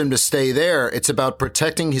 convince him to stay there. It's about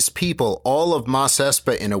protecting his people. All of Mos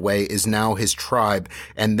Espa, in a way, is now his tribe,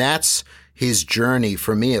 and that's his journey,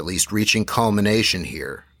 for me at least, reaching culmination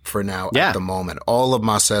here. For now, at the moment. All of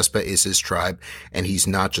Mos Espa is his tribe, and he's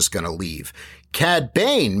not just going to leave. Cad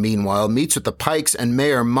Bane, meanwhile, meets with the Pikes and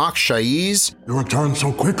Mayor Mok Shaiz. You returned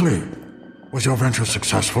so quickly. Was your venture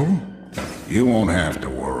successful? You won't have to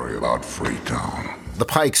worry about Freetown. The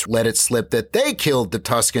Pikes let it slip that they killed the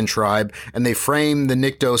Tusken tribe, and they framed the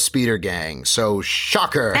Nikto Speeder gang. So,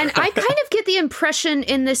 shocker. And I kind of get the impression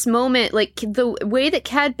in this moment, like, the way that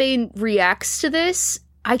Cad Bane reacts to this,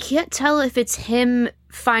 I can't tell if it's him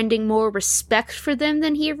finding more respect for them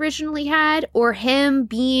than he originally had, or him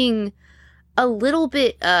being a little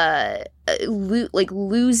bit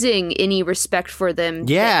losing any respect for them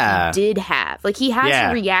that he did have. Like, he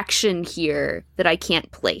has a reaction here that I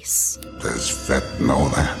can't place. Does Fett know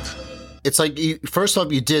that? It's like, first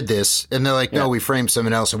off, you did this, and they're like, no, we framed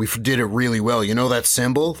someone else, and we did it really well. You know that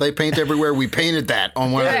symbol they paint everywhere? We painted that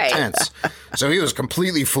on one of the tents. So he was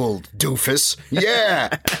completely fooled, doofus.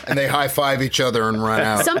 Yeah! And they high-five each other and run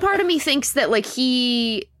out. Some part of me thinks that, like,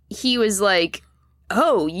 he was like,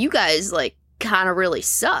 oh, you guys, like, kind of really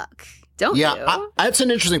suck, don't you? Yeah, that's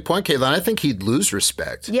an interesting point, Caitlin. I think he'd lose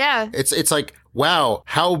respect. Yeah. It's like, wow,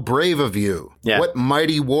 how brave of you. Yeah. What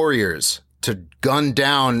mighty warriors to gun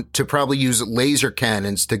down, to probably use laser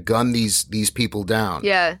cannons to gun these people down.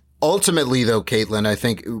 Yeah. Ultimately, though, Caitlin, I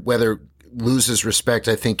think whether loses respect,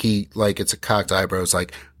 I think it's a cocked eyebrow. It's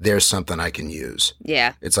like, there's something I can use.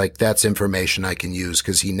 Yeah. It's like, that's information I can use,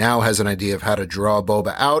 because he now has an idea of how to draw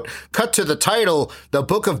Boba out. Cut to the title, The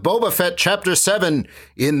Book of Boba Fett, Chapter 7,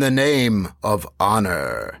 In the Name of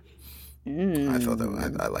Honor. I thought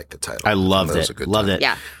I liked the title. I loved it. Loved it.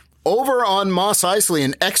 Yeah. Over on Mos Eisley,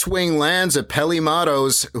 an X-Wing lands at Peli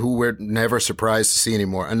Motto's, who we're never surprised to see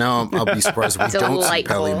anymore. And now I'll be surprised if we don't see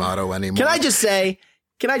Peli Motto anymore. Can I just say?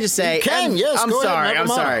 You can, yes. I'm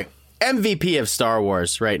sorry. MVP of Star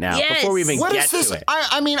Wars right now. Yes. Before we even What get is this? to it.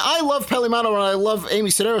 I mean, I love Peli Motto and I love Amy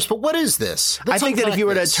Sedaris, but what is this? I think that if you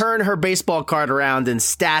were to turn her baseball card around in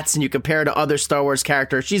stats and you compare to other Star Wars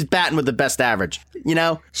characters, she's batting with the best average. You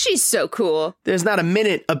know? She's so cool. There's not a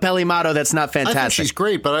minute of Peli Motto that's not fantastic. I think she's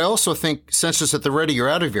great, but I also think Census at the Ready, you're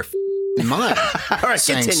out of your mind. All right,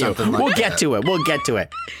 continue. We'll get to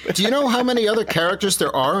it. Do you know how many other characters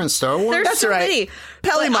there are in Star Wars? There's so many.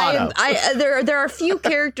 Peli Motto. There are a few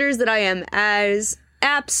characters that I am as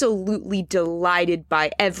absolutely delighted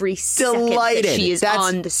by every second that she is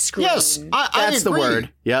on the screen. Yes, that's the word.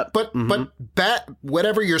 Yep. But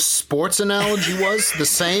whatever your sports analogy was, the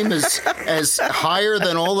same as higher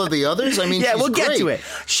than all of the others. I mean, we'll get to it.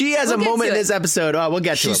 She has a moment in this episode. Oh, we'll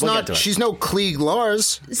get to it. She's no Klieg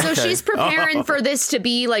Lars. So she's preparing for this to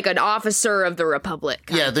be like an officer of the Republic.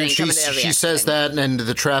 Then she says that, and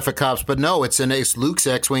the traffic cops. But no, it's Luke's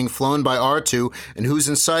X-wing flown by R2, and who's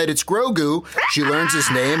inside? It's Grogu. She learns his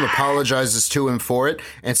name, apologizes to him for it,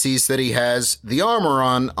 and sees that he has the armor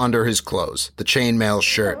on under his clothes, the chainmail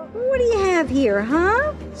shirt. What do you have here,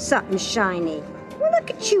 huh? Something shiny. Well, look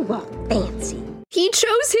at you all fancy. He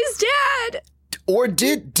chose his dad. Or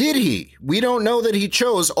did he? We don't know that he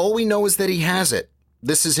chose. All we know is that he has it.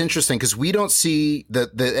 This is interesting because we don't see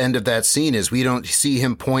the end of that scene is we don't see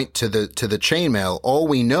him point to the chainmail. All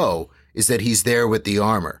we know is that he's there with the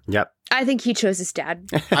armor. Yep. I think he chose his dad.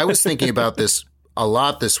 I was thinking about this a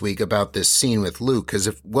lot this week about this scene with Luke because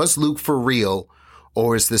was Luke for real?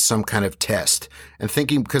 Or is this some kind of test? And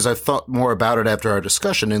thinking, because I've thought more about it after our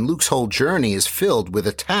discussion, and Luke's whole journey is filled with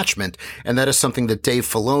attachment, and that is something that Dave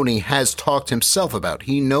Filoni has talked himself about.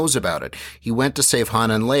 He knows about it. He went to save Han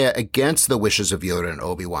and Leia against the wishes of Yoda and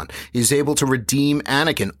Obi-Wan. He's able to redeem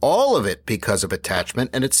Anakin, all of it because of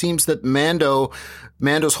attachment, and it seems that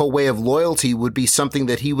Mando's whole way of loyalty would be something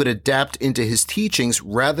that he would adapt into his teachings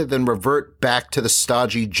rather than revert back to the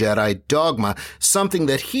stodgy Jedi dogma, something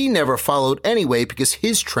that he never followed anyway because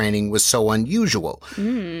his training was so unusual.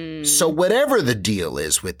 So whatever the deal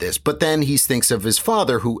is with this, but then he thinks of his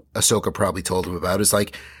father, who Ahsoka probably told him about, is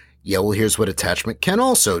like, yeah, well, here's what attachment can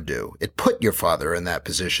also do. It put your father in that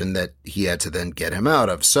position that he had to then get him out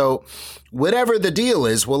of. So whatever the deal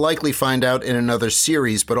is, we'll likely find out in another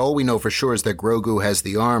series, but all we know for sure is that Grogu has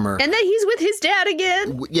the armor. And that he's with his dad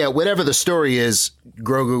again. Yeah, whatever the story is,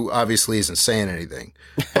 Grogu obviously isn't saying anything.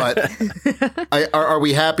 But are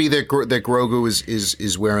we happy that Grogu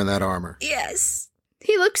is wearing that armor? Yes.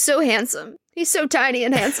 He looks so handsome. He's so tiny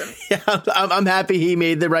and handsome. Yeah, I'm happy he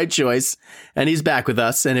made the right choice, and he's back with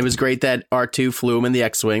us, and it was great that R2 flew him in the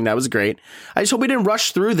X-Wing. That was great. I just hope we didn't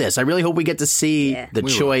rush through this. I really hope we get to see the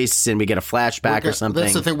choice and we get a flashback or something.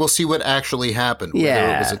 That's the thing. We'll see what actually happened.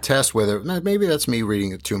 Whether it was a test, maybe that's me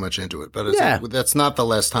reading too much into it, but that's not the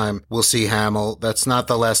last time we'll see Hamill. That's not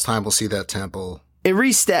the last time we'll see that temple. It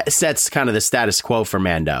resets kind of the status quo for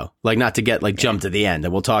Mando, like not to get jump to the end,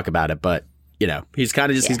 and we'll talk about it, but you know, he's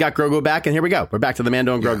kind of just, he's got Grogu back, and here we go. We're back to the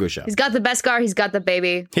Mando and Grogu show. He's got the Beskar, he's got the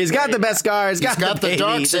baby. He's got the Beskar, he's got the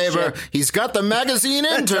Darksaber, he's got the magazine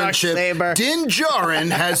internship. Din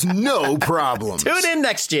Djarin has no problems. Tune in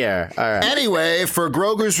next year. All right. Anyway, for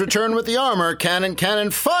Grogu's return with the armor,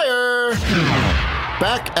 cannon, fire!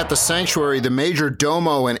 Back at the sanctuary, the Major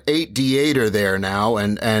Domo and 8D8 are there now,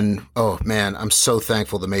 and oh man, I'm so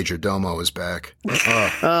thankful the Major Domo is back.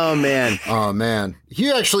 Oh man.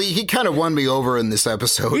 He kind of won me over in this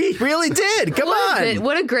episode. He really did. Come on.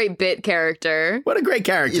 What a great bit character. What a great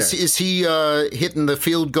character. Is he hitting the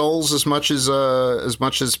field goals as much as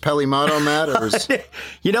Peli Motto, Matt? Or is...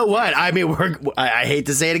 You know what? I mean, I hate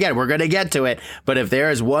to say it again. We're going to get to it, but if there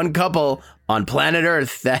is one couple on planet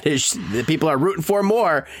Earth that people are rooting for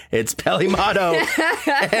more, it's Peli Motto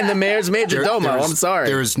and the Mayor's Major Domo. I'm sorry.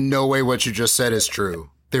 There is no way what you just said is true.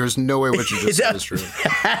 There's no way what you just said is true.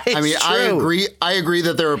 I mean, true. I agree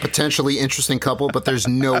that they're a potentially interesting couple, but there's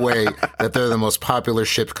no way that they're the most popular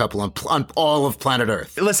shipped couple on all of planet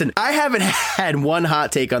Earth. Listen, I haven't had one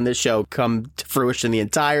hot take on this show come to fruition the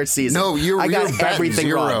entire season. No, I got everything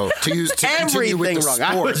zero wrong. To everything wrong. Sports.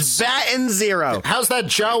 I was batting zero. How's that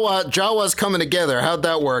Jawas coming together? How'd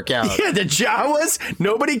that work out? Yeah, the Jawas.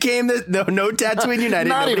 Nobody came. No Tatooine United.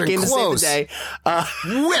 Not Nobody even came close. to save the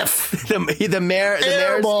day. Whiff. The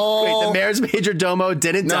Mayor's Major Domo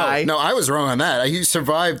didn't die. No, I was wrong on that. He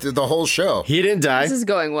survived the whole show. He didn't die. This is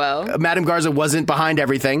going well. Madame Garza wasn't behind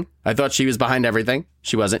everything. I thought she was behind everything.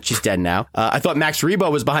 She wasn't. She's dead now. I thought Max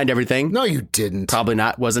Rebo was behind everything. No, you didn't. Probably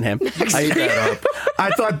not. Wasn't him.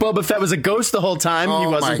 I thought Boba Fett was a ghost the whole time. He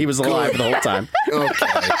wasn't. He was alive the whole time. Okay.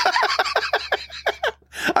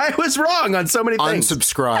 I was wrong on so many things.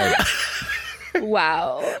 Unsubscribe.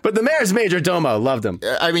 Wow. But the Mayor's Major Domo, loved him.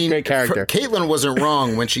 I mean, great character. Caitlin wasn't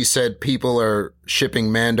wrong when she said people are shipping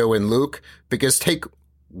Mando and Luke, because take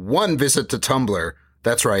one visit to Tumblr.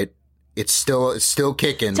 That's right. It's still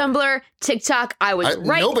kicking. Tumblr, TikTok, I was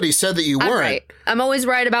right. Nobody said that you weren't. Right. I'm always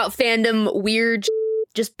right about fandom, weird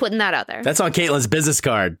just putting that out there. That's on Caitlin's business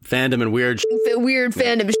card. Fandom and weird weird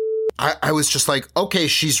fandom I was just like, okay,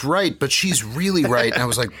 she's right, but she's really right. And I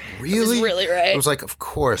was like, really? She's really right. I was like, of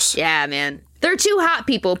course. Yeah, man. They're two hot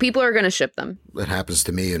people. People are going to ship them. That happens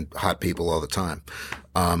to me and hot people all the time.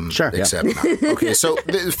 Sure. Except not. Okay, so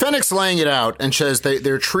Fennec's laying it out and says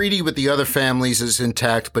their treaty with the other families is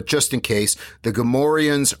intact, but just in case, the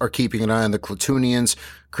Gamorreans are keeping an eye on the Klatooinians.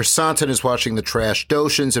 Chrysanthemum is watching the trash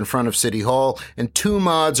Doshans in front of City Hall, and 2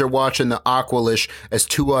 mods are watching the Aqualish as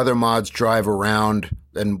 2 other mods drive around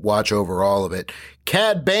and watch over all of it.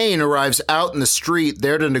 Cad Bane arrives out in the street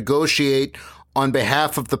there to negotiate on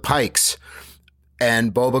behalf of the Pikes.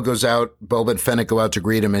 And Boba and Fennec go out to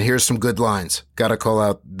greet him, and here's some good lines. Gotta call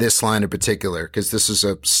out this line in particular, because this is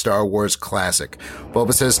a Star Wars classic.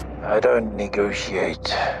 Boba says, I don't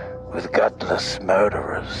negotiate with gutless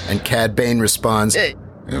murderers. And Cad Bane responds,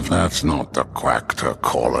 If that's not the Quactor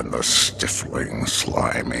calling the stifling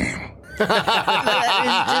slimy. They're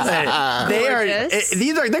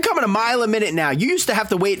coming a mile a minute now. You used to have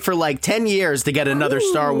to wait for like 10 years to get another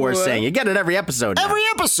Star Wars saying. You get it every episode now. Every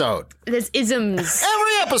episode. There's isms.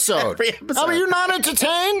 Every episode. Are you not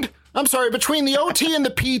entertained? I'm sorry, between the OT and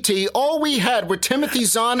the PT, all we had were Timothy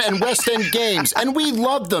Zahn and West End Games, and we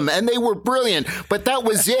loved them, and they were brilliant, but that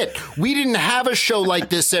was it. We didn't have a show like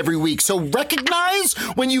this every week, so recognize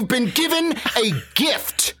when you've been given a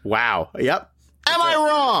gift. Wow. Yep. Am I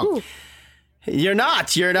wrong? Ooh. You're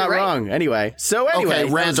not wrong. Anyway. Okay,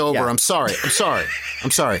 rant over. Yeah. I'm sorry.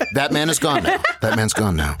 That man is gone now. That man's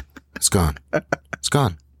gone now. It's gone.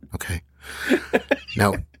 Okay.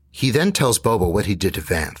 Now, he then tells Boba what he did to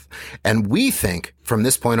Vanth. And we think, from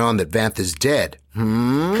this point on, that Vanth is dead.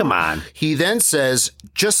 Come on. He then says,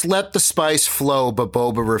 just let the spice flow, but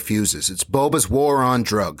Boba refuses. It's Boba's war on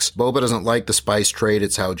drugs. Boba doesn't like the spice trade.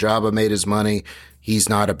 It's how Jabba made his money. He's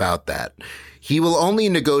not about that. He will only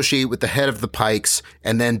negotiate with the head of the Pikes,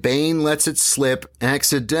 and then Bane lets it slip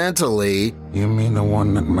accidentally. You mean the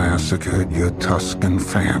one that massacred your Tusken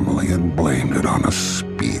family and blamed it on a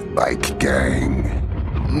speedbike gang?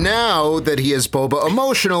 Now that he has Boba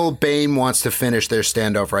emotional, Bane wants to finish their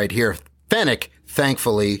standoff right here. Fennec,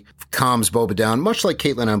 thankfully, calms Boba down, much like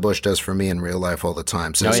Caitlin Ambush does for me in real life all the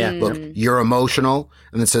time. Says, look, you're emotional,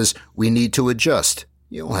 and then says, we need to adjust.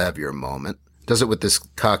 You'll have your moment. Does it with this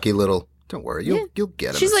cocky little... Don't worry, you'll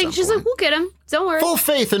get him. She's like, we'll get him. Don't worry. Full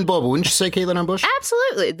faith in Boba, wouldn't you say, Caitlin Ambush?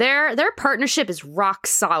 Absolutely. Their partnership is rock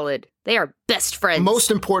solid. They are best friends. Most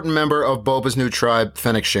important member of Boba's new tribe,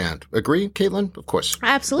 Fennec Shand. Agree, Caitlin? Of course.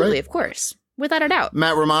 Absolutely, right? Of course. Without a doubt.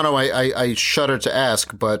 Matt Romano, I shudder to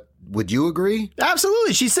ask, but would you agree?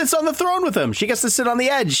 Absolutely. She sits on the throne with him. She gets to sit on the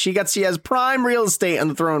edge. She has prime real estate in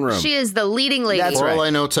the throne room. She is the leading lady. That's right. For all I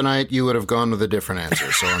know tonight, you would have gone with a different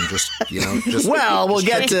answer. So I'm just, well, we'll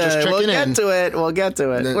get to it. We'll get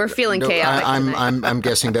to it. We're feeling chaotic. I'm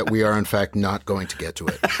guessing that we are in fact not going to get to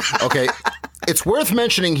it. Okay. It's worth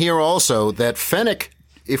mentioning here also that Fennec,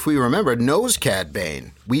 if we remember, knows Cad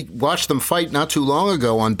Bane. We watched them fight not too long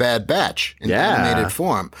ago on Bad Batch in animated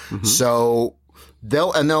form. Mm-hmm. So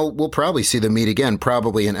we'll probably see them meet again,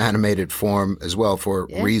 probably in animated form as well for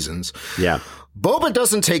reasons. Yeah. Boba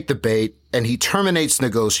doesn't take the bait, and he terminates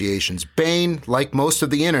negotiations. Bane, like most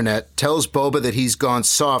of the internet, tells Boba that he's gone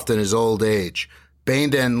soft in his old age.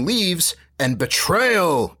 Bane then leaves, and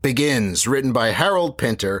Betrayal begins, written by Harold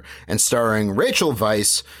Pinter and starring Rachel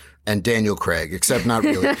Weisz and Daniel Craig, except not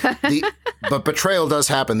really. But betrayal does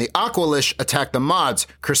happen. The Aqualish attack the mods.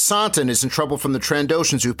 Chrysanthemum is in trouble from the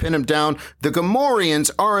Trandoshans who pin him down. The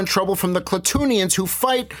Gamorreans are in trouble from the Klatooinians who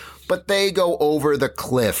fight, but they go over the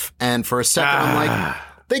cliff. And for a second, I'm like,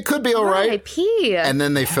 they could be all right. And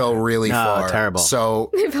then they fell really far. Terrible.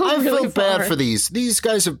 So I feel bad for these. These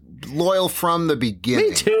guys are loyal from the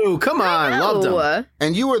beginning. Me too. Come on. Loved them.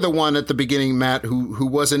 And you were the one at the beginning, Matt, who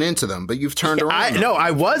wasn't into them, but you've turned around.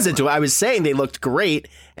 I was into it. I was saying they looked great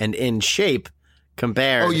and in shape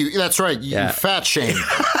compared. Oh, that's right. You fat shame.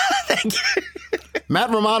 Thank you. Matt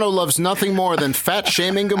Romano loves nothing more than fat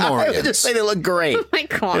shaming Gamorreans. I would just say they look great. Oh my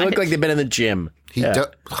God. They look like they've been in the gym.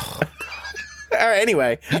 All right,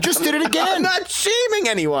 anyway. You just did it again. I'm not shaming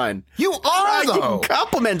anyone. You are, though. You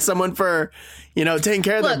compliment someone for, taking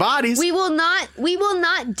care of their bodies. We will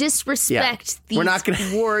not disrespect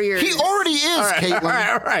these warriors. He already is, Caitlin.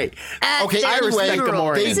 All right. Okay, anyway,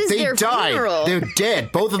 they died. Funeral. They're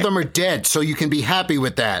dead. Both of them are dead, so you can be happy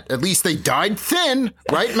with that. At least they died thin,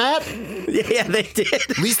 right, Matt? Yeah, they did.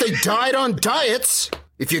 At least they died on diets.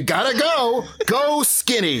 If you gotta go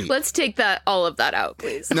skinny. Let's take all of that out,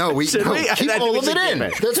 please. No, keep all of it in.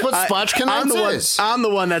 That's what Spotchkanites is. I'm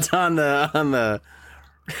the one that's on the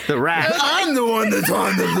The rat. I'm the one that's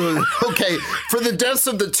on the... Okay, for the deaths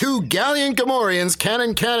of the 2 Galleon Gamorreans,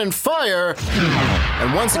 cannon, fire.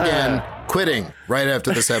 And once again, quitting right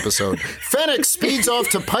after this episode. Fennec speeds off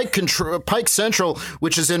to Pike Central,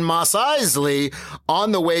 which is in Mos Eisley.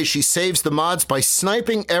 On the way, she saves the mods by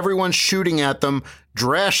sniping everyone shooting at them.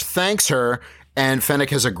 Drash thanks her, and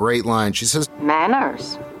Fennec has a great line. She says,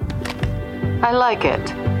 "Manners. I like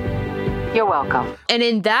it. You're welcome." And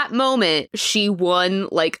in that moment, she won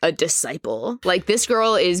like a disciple. Like, this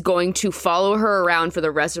girl is going to follow her around for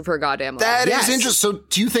the rest of her goddamn life. That is interesting. So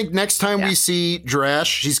do you think next time we see Drash,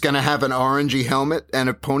 she's going to have an orangey helmet and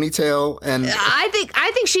a ponytail? And I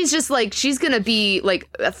think she's just like, she's going to be like,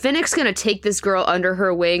 Fennec's going to take this girl under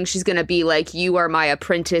her wing. She's going to be like, you are my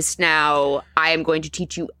apprentice now. I am going to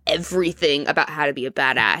teach you everything about how to be a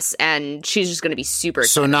badass. And she's just going to be super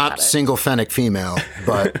excited. So not single Fennec female,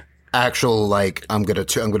 but... actual, like, I'm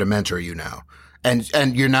gonna mentor you now, and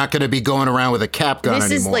you're not gonna be going around with a cap gun anymore.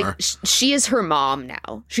 This is like she is her mom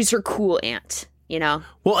now. She's her cool aunt, you know.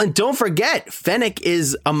 Well, and don't forget, Fennec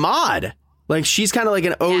is a mod. Like, she's kind of like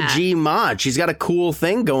an OG mod. She's got a cool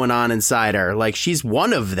thing going on inside her. Like, she's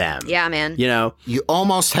one of them. Yeah, man. You know? You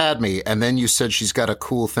almost had me, and then you said she's got a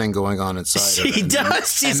cool thing going on inside her. She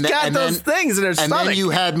does. She's got those things in her stomach. And then you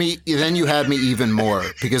had me even more,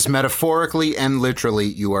 because metaphorically and literally,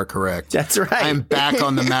 you are correct. That's right. I'm back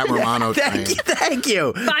on the Matt Romano train. Thank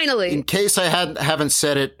you. Finally. In case I haven't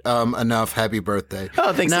said it enough, happy birthday.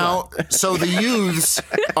 Oh, thanks now, a lot. So the youths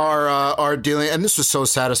are dealing, and this was so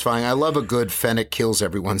satisfying. I love a good Fennec kills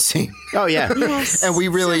everyone scene. Oh yeah, yes. And we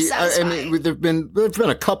really, so I mean, there've been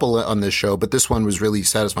a couple on this show, but this one was really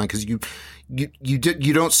satisfying because you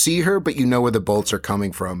don't see her, but you know where the bolts are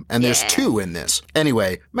coming from, and there's 2 in this.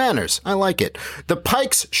 Anyway, manners, I like it. The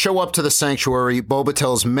Pikes show up to the sanctuary. Boba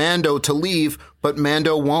tells Mando to leave, but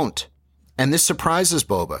Mando won't, and this surprises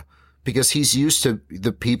Boba, because he's used to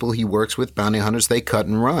the people he works with, bounty hunters, they cut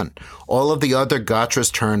and run. All of the other Gotras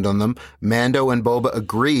turned on them. Mando and Boba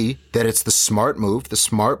agree that it's the smart move. The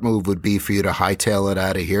smart move would be for you to hightail it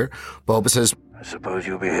out of here. Boba says, "I suppose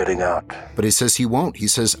you'll be heading out." But he says he won't. He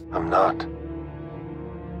says, "I'm not.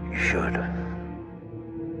 You should.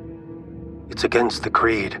 It's against the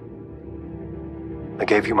creed. I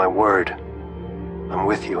gave you my word. I'm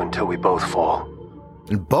with you until we both fall."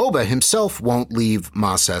 And Boba himself won't leave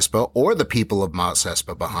Mos Espa or the people of Mos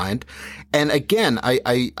Espa behind. And again,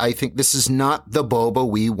 I think this is not the Boba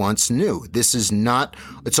we once knew.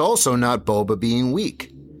 It's also not Boba being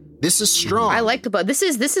weak. This is strong. I like the Boba. This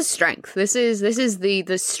is strength. This is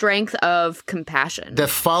the strength of compassion. That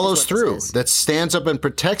follows through, that stands up and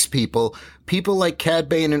protects people like Cad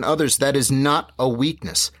Bane and others. That is not a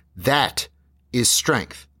weakness. That is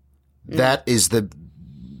strength. That is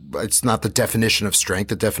it's not the definition of strength.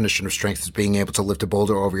 The definition of strength is being able to lift a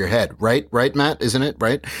boulder over your head. Right, Matt? Isn't it?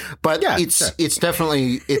 Right? But yeah, it's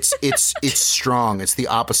definitely, it's strong. It's the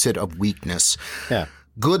opposite of weakness. Yeah.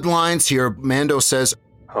 Good lines here. Mando says,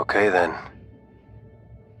 "Okay, then.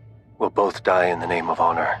 We'll both die in the name of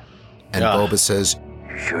honor." And Boba says,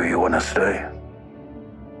 "You sure you want to stay?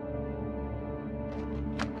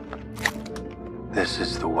 This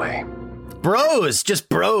is the way." Bros, just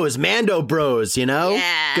bros, Mando bros, you know?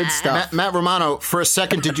 Yeah. Good stuff. Matt Romano, for a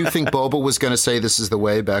second, did you think Boba was going to say this is the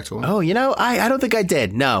way back to him? Oh, you know, I don't think I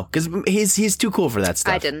did. No, because he's too cool for that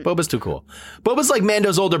stuff. I didn't. Boba's too cool. Boba's like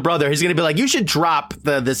Mando's older brother. He's going to be like, you should drop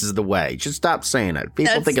the "this is the way." You should stop saying it.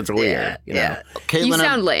 People think it's weird. You know? You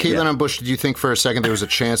sound lame. Caitlin on Bush, did you think for a second there was a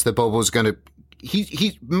chance that Boba was going to...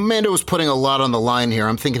 Mando was putting a lot on the line here.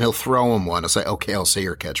 I'm thinking he'll throw him one. I'll say, okay, I'll say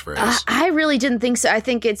your catchphrase. I really didn't think so. I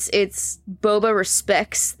think it's Boba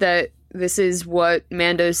respects that this is what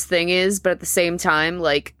Mando's thing is, but at the same time,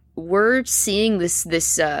 like, we're seeing this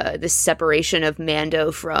separation of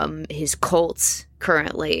Mando from his cult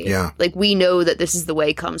currently. Yeah. Like, we know that this is the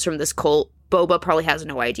way comes from this cult. Boba probably has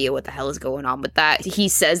no idea what the hell is going on with that. He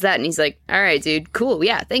says that and he's like, all right, dude, cool.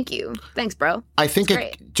 Yeah, thank you. Thanks, bro. I think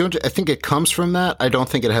it comes from that. I don't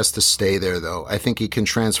think it has to stay there, though. I think he can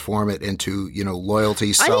transform it into,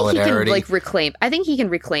 loyalty, solidarity. I think he can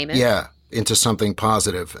reclaim it. Yeah, into something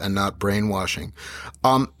positive and not brainwashing.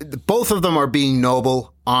 Both of them are being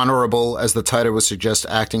noble, honorable, as the title would suggest,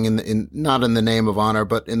 acting in not in the name of honor,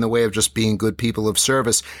 but in the way of just being good people of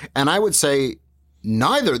service. And I would say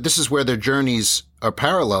this is where their journeys are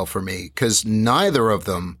parallel for me, because neither of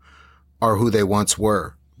them are who they once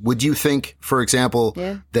were. Would you think, for example,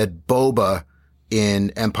 that Boba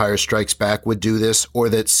in Empire Strikes Back would do this, or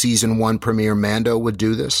that season 1 premiere Mando would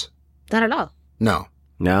do this? Not at all. No.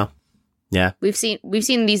 Yeah. We've seen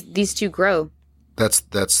these two grow.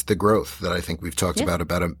 that's the growth that I think we've talked about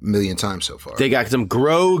a million times so far. They got some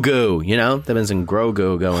Grogu, There's been some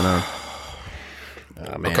Grogu going on.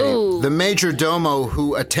 Oh, man. Okay. The major domo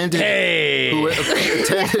who attended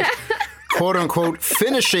quote unquote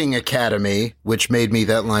finishing academy, which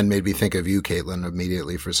that line made me think of you, Caitlin,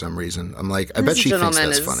 immediately for some reason. I'm like, I bet she thinks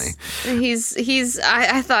that's funny.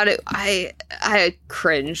 I thought I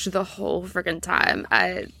cringed the whole freaking time.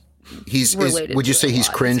 Would you say he's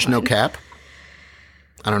cringe, no cap?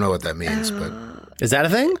 I don't know what that means, but is that a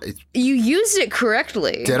thing? You used it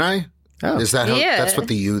correctly. Did I? Oh. Is that how? That's what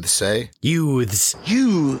the youths say? Youths.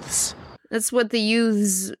 That's what the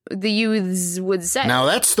youths would say. Now,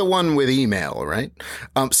 that's the one with email, right?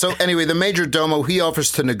 So anyway, the major domo, he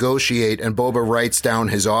offers to negotiate, and Boba writes down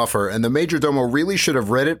his offer. And the major domo really should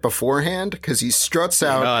have read it beforehand, because he struts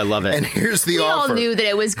out. Oh, I love it. And here's the offer. We all knew that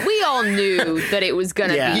it was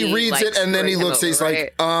going to be. He reads it, and then he looks, he's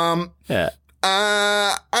like, I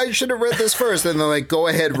should have read this first. And they're like, go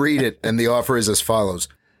ahead, read it. And the offer is as follows.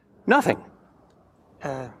 Nothing.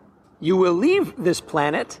 You will leave this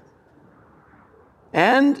planet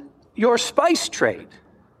and your spice trade.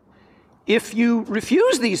 If you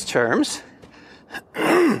refuse these terms,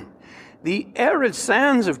 the arid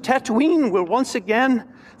sands of Tatooine will once again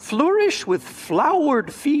flourish with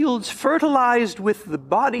flowered fields fertilized with the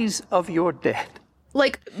bodies of your dead.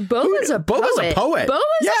 Like, Boba's a poet. Poet.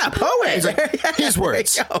 His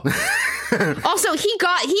words. Also, he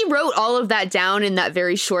wrote all of that down in that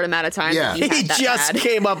very short amount of time. Yeah, he just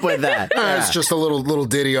came up with that. It's just a little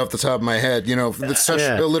ditty off the top of my head. Such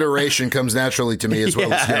alliteration comes naturally to me as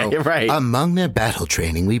well as you're right. Among their battle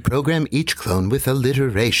training, we program each clone with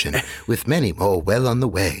alliteration, with many more well on the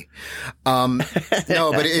way. No,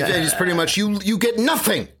 but it is pretty much you get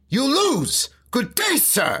nothing. You lose. Good day,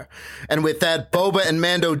 sir. And with that, Boba and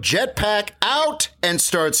Mando jetpack out and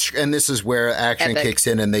this is where action kicks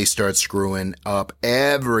in and they start screwing up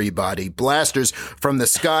everybody. Blasters from the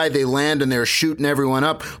sky, they land and they're shooting everyone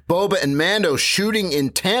up. Boba and Mando shooting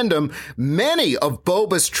in tandem. Many of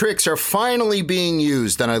Boba's tricks are finally being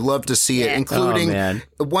used, and I love to see it, including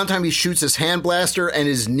one time he shoots his hand blaster and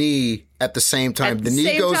his knee at the same time. The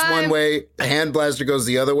knee goes one way, the hand blaster goes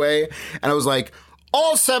the other way, and I was like,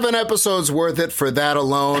 all 7 episodes worth it for that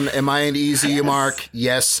alone. Am I an easy mark?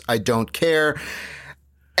 Yes, I don't care.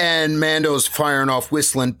 And Mando's firing off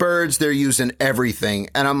whistling birds. They're using everything.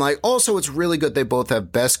 And I'm like, also, it's really good they both have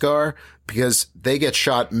Beskar, because they get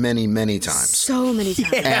shot many, many times. So many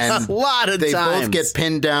times. And a lot of they times. both get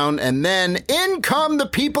pinned down. And then in come the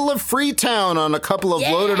people of Freetown on a couple of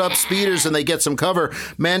loaded up speeders, and they get some cover.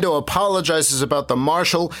 Mando apologizes about the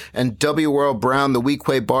marshal, and W. Earl Brown, the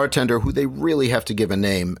Weequay bartender, who they really have to give a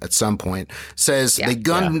name at some point, says they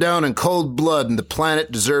gunned him down in cold blood and the planet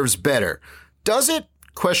deserves better. Does it?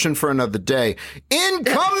 Question for another day. In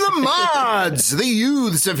come the mods! The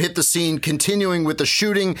youths have hit the scene, continuing with the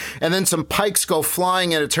shooting, and then some pikes go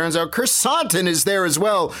flying, and it turns out Kersantin is there as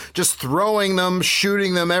well, just throwing them,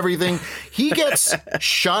 shooting them, everything. He gets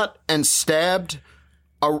shot and stabbed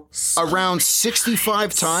around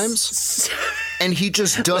 65 times, and he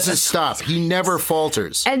just doesn't stop. He never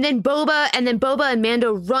falters. And then Boba and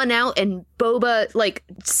Mando run out, and Boba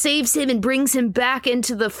saves him and brings him back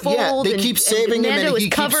into the fold. Yeah, they keep saving him, and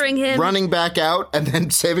he keeps running back out and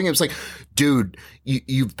then saving him. It's like, dude,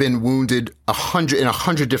 you've been wounded in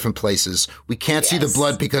 100 different places. We can't see the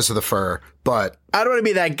blood because of the fur, but I don't want to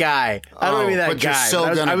be that guy.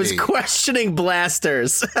 I was questioning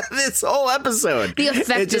blasters this whole episode. The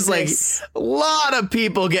effectiveness. It's just a lot of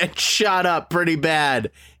people get shot up pretty bad,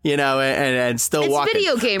 and still walking.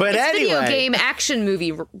 Video game. But video game action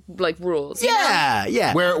movie rules.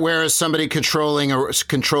 Yeah. Whereas somebody controlling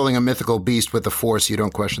a mythical beast with the Force, you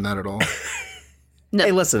don't question that at all. No.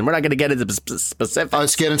 Hey, listen, we're not going to get into specifics.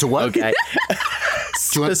 Let's get into what? Okay.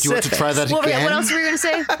 Do you want to try that again? What else were you going to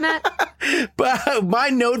say, Matt? But my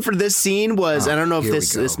note for this scene was, I don't know if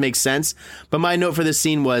this makes sense, but my note for this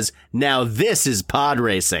scene was, now this is pod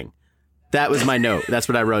racing. That was my note. That's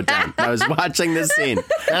what I wrote down. I was watching this scene.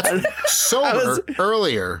 That's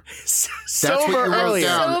earlier. That's what you wrote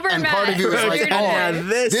down. Sober and Matt. part of you was like,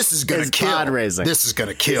 this is going to kill. Pod racing. This is going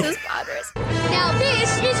to kill. This is pod racing. Now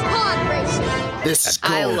this is pod racing. This is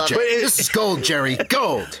gold, Jerry. This is gold, Jerry.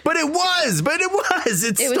 Gold. But it was.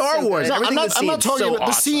 It's Star Wars. No, I'm not talking about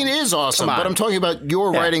the scene is awesome, but I'm talking about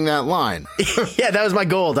your writing that line. Yeah, that was my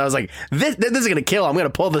goal. I was like, this is going to kill. I'm going to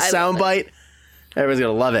pull the soundbite. Everybody's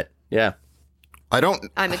going to love it. Yeah.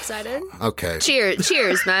 I'm excited. Okay.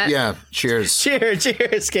 Cheers, Matt. Yeah, cheers. Cheers,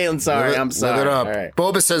 Caitlin. Sorry, I'm sorry. Live it up. All right.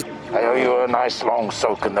 Boba says, I owe you a nice long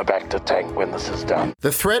soak in the Bacta tank when this is done.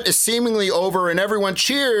 The threat is seemingly over and everyone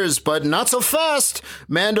cheers, but not so fast.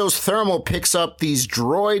 Mando's thermal picks up these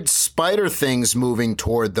droid spider things moving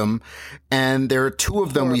toward them, and there are two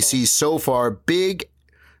of them we see so far.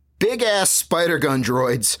 Big-ass spider gun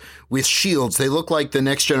droids with shields. They look like the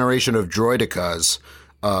next generation of droidicas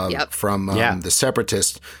from the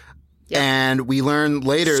Separatist. Yep. And we learn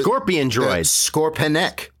later... Scorpion droids.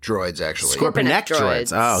 Scorpinek droids, actually. Scorpinek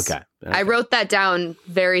droids. Oh, okay. I wrote that down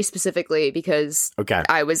very specifically because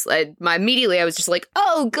I was immediately I was just like,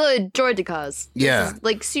 oh, good, droidicas. Yeah.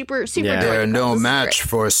 Like super They're no match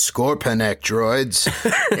for Scorpinek droids.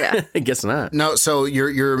 Yeah. I guess not. No, so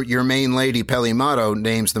your main lady, Peli Motto,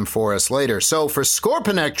 names them for us later. So for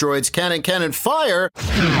Scorpinek droids, cannon, fire.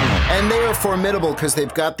 And they are formidable because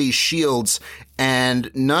they've got these shields and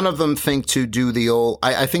none of them think to do the old...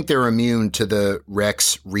 I think they're immune to the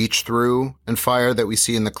Rex reach through and fire that we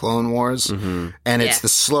see in the Clone Wars. Mm-hmm. And it's the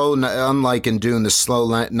slow, unlike in Dune, the slow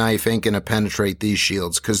knife ain't going to penetrate these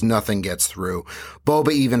shields because nothing gets through.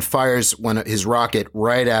 Boba even fires his rocket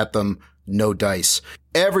right at them. No dice.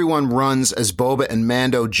 Everyone runs as Boba and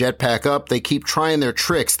Mando jetpack up. They keep trying their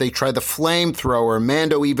tricks. They try the flamethrower.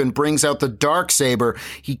 Mando even brings out the Darksaber.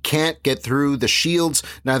 He can't get through the shields.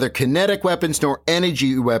 Neither kinetic weapons nor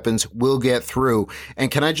energy weapons will get through.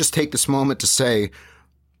 And can I just take this moment to say,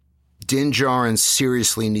 Din Djarin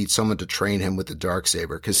seriously needs someone to train him with the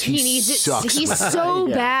Darksaber because he sucks. He's so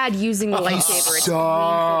bad using the lightsaber. He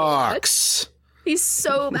sucks. He's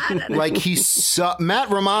so bad at it. Like Matt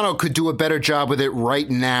Romano could do a better job with it right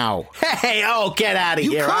now. Hey, get out of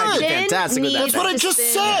here. I'm fantastic with that. That's what I just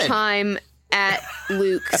said. Time at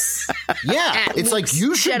Luke's. Yeah, it's like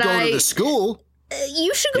you should go to the school.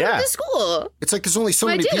 You should go to the school. It's like there's only so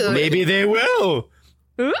many people. Maybe they will.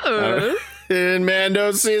 Ooh. In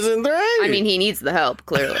Mando season 3. I mean, he needs the help,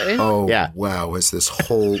 clearly. Oh, yeah. Wow. Has this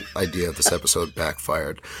whole idea of this episode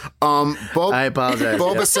backfired? I apologize.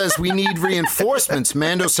 Boba says we need reinforcements.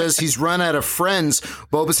 Mando says he's run out of friends.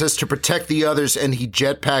 Boba says to protect the others, and he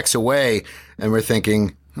jetpacks away. And we're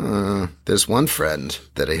thinking, there's one friend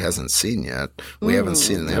that he hasn't seen yet. We haven't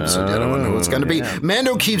seen in the episode yet. I don't know who it's going to be.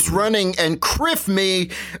 Mando keeps running, and Criff me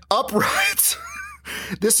upright.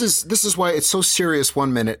 This is why it's so serious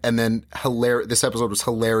 1 minute and then hilarious. This episode was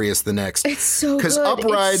hilarious the next. It's so good. Because up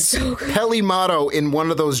rides Peli Motto in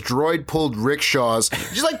one of those droid-pulled rickshaws.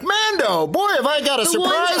 She's like, Mando, boy, have I got a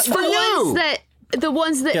surprise for you. The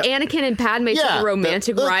ones that Anakin and Padme took a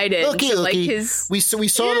romantic ride in. We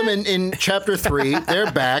saw them in Chapter 3.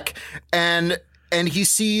 They're back. And she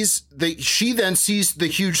then sees the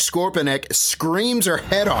huge Scorpinek, screams her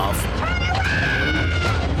head off.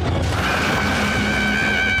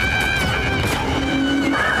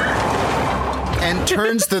 And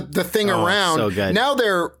turns the thing around. So good. Now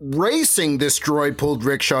they're racing this droid-pulled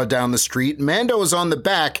rickshaw down the street. Mando is on the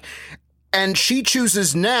back, and she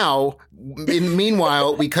chooses now.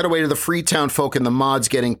 Meanwhile, we cut away to the Freetown folk and the mods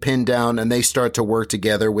getting pinned down, and they start to work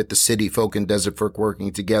together with the city folk and desert folk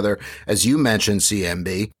working together, as you mentioned,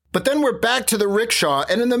 CMB. But then we're back to the rickshaw,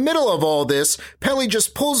 and in the middle of all this, Peli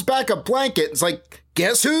just pulls back a blanket. It's like,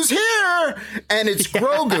 guess who's here? And it's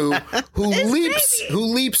Grogu who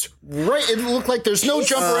leaps right. It looked like there's no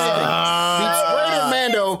jump or anything. Leaps right at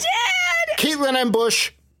Mando. Caitlin M.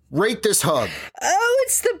 Bush, rate this hug. Oh,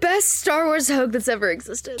 it's the best Star Wars hug that's ever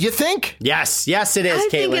existed. You think? Yes, it is. I Caitlin.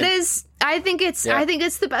 think it is. I think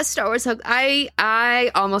it's the best Star Wars hug.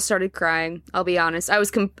 I almost started crying. I'll be honest. I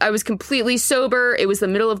was completely sober. It was the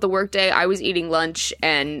middle of the workday. I was eating lunch,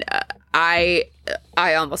 and I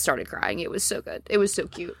almost started crying. It was so good. It was so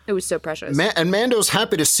cute. It was so precious. And Mando's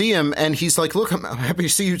happy to see him, and he's like, "Look, I'm happy to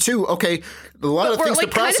see you too." Okay, a lot of things to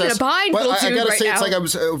process. Kind of in a bind, but I gotta say, now. it's like I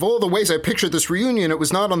was of all the ways I pictured this reunion, it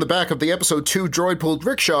was not on the back of the episode 2 droid pulled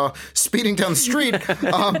rickshaw speeding down the street.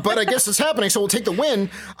 But I guess it's happening, so we'll take the win.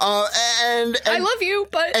 And I love you,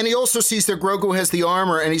 but and he also sees that Grogu has the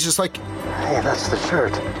armor, and he's just like, "Hey, that's the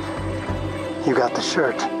shirt. You got the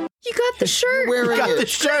shirt." You got the shirt. You got the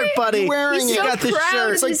shirt, buddy. He's so got the proud.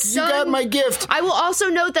 shirt. It's like, you got my gift. I will also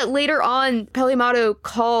note that later on, Peli Motto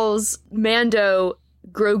calls Mando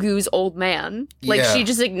Grogu's old man. Like, she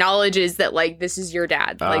just acknowledges that, like, this is your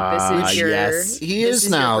dad. Like, this is your... Yes. He is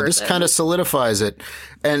now. This kind of solidifies it.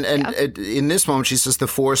 And in this moment, she says the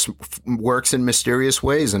Force works in mysterious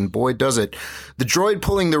ways, and boy, does it. The droid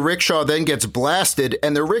pulling the rickshaw then gets blasted,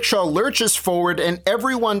 and the rickshaw lurches forward, and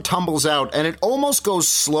everyone tumbles out, and it almost goes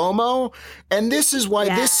slow-mo. And this is why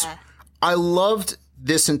I loved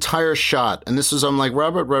this entire shot, and this was, I'm like,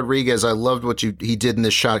 Robert Rodriguez, I loved what he did in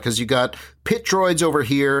this shot, because you got pit droids over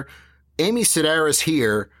here, Amy Sedaris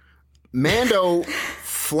here, Mando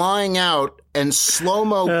flying out and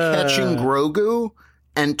slow-mo catching Grogu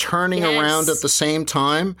and turning around at the same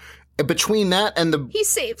time. Between that and he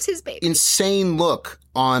saves his baby. Insane look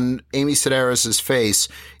on Amy Sedaris' face,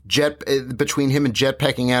 between him and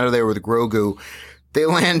jetpacking out of there with Grogu, they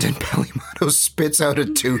land and Peli Motto spits out a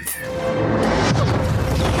tooth.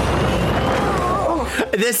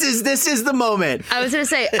 This is the moment. I was going to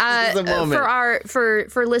say,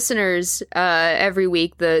 for listeners, every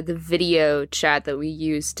week, the video chat that we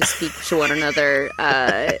use to speak to one another,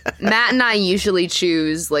 Matt and I usually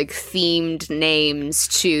choose like themed names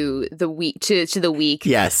to the week. To the week.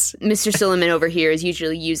 Yes. Mr. Silliman over here is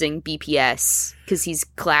usually using BPS because he's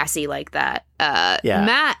classy like that.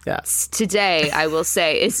 Matt's today, I will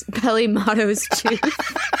say, is Peli Motto's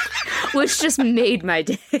tooth, which just made my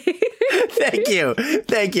day. Thank you.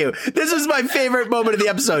 This was my favorite moment of the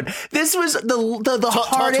episode. This was the hardest.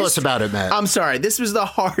 Talk to us about it, Matt. I'm sorry. This was the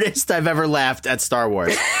hardest I've ever laughed at Star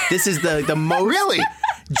Wars. This is the most really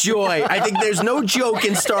joy. I think there's no joke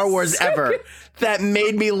in Star Wars ever that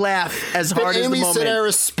made me laugh as hard as the moment. Amy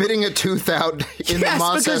Sedaris spitting a tooth out in the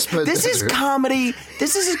Mos Espa. This is comedy.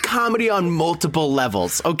 This is comedy on multiple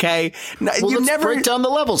levels, okay? Let's break down the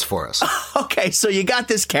levels for us. Okay, so you got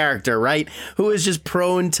this character, right, who is just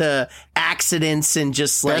prone to accidents and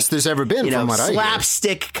just like... Best there's ever been, from what I hear.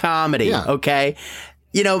 Slapstick comedy, okay?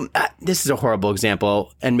 You know, this is a horrible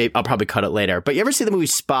example, and maybe I'll probably cut it later. But you ever see the movie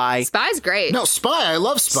Spy? Spy's great. No, Spy. I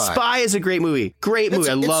love Spy. Spy is a great movie. Great movie.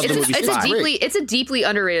 I love the movie Spy. It's a deeply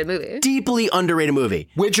underrated movie. Deeply underrated movie.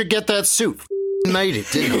 Where'd you get that suit? Made it,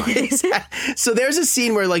 didn't I? So there's a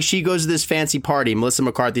scene where like she goes to this fancy party, Melissa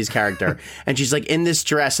McCarthy's character, and she's like in this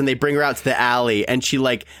dress, and they bring her out to the alley, and she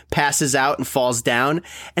like passes out and falls down.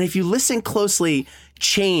 And if you listen closely,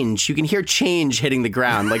 you can hear change hitting the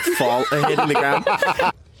ground, like hitting the ground.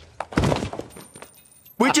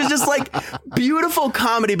 Which is just like beautiful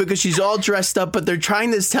comedy because she's all dressed up, but they're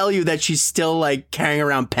trying to tell you that she's still like carrying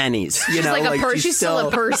around pennies. You know, she's still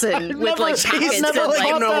a person with like she's never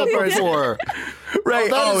like normal before.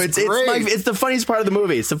 Right. It's the funniest part of the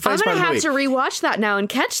movie. It's the funniest part of the movie. I'm going to have to rewatch that now and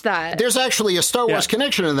catch that. There's actually a Star Wars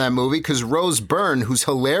connection in that movie because Rose Byrne, who's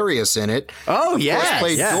hilarious in it,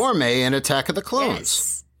 played Dorme in Attack of the Clones.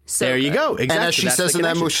 Yes. So there you go. Exactly. And as she says in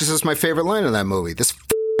that movie, she says my favorite line in that movie. This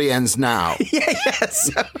ends now. Yes.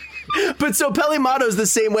 But so Peli Motto's the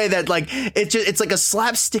same way that like it's like a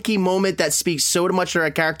slapsticky moment that speaks so much to her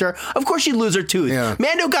character. Of course she'd lose her tooth. Yeah.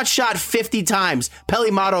 Mando got shot 50 times. Peli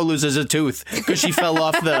Motto loses a tooth because she fell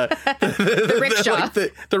off the rickshaw.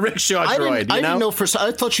 The rickshaw droid. I didn't know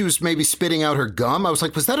I thought she was maybe spitting out her gum. I was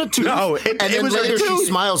like, was that a tooth? No, and then was later a tooth. She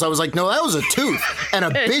smiles. I was like, no, that was a tooth and a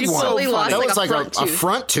big one. That was like a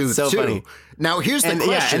front tooth so too. Funny. Now, here's the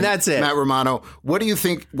question, and that's it. Matt Romano. What do you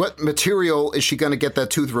think, what material is she going to get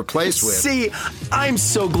that tooth replaced with? See, I'm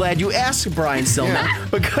so glad you asked Brian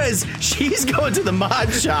Silman because she's going to the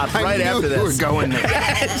mod shop right after this. We're going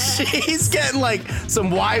there. She's getting like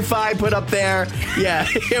some Wi-Fi put up there. Yeah,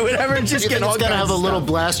 whatever. Just getting all kinds of stuff. It's going to have a little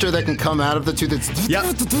blaster that can come out of the tooth.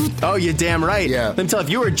 Yep. Oh, you're damn right. Yeah. Let me tell you,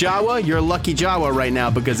 if you were Jawa, you're a lucky Jawa right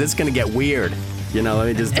now because it's going to get weird. You know, let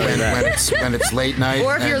me just tell you that. When it's late night.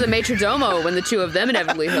 Or if you're the Maitre Domo when the two of them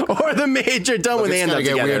inevitably hook. Or the Maitre Domo when they end up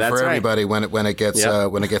together. It's going to get weird for everybody right.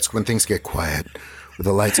 when things get quiet, when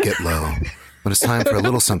the lights get low, when it's time for a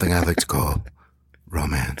little something I like to call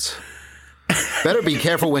romance. Better be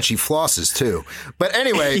careful when she flosses, too. But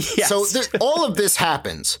anyway, so all of this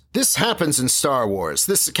happens. This happens in Star Wars.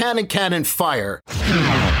 This cannon, fire.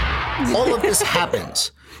 All of this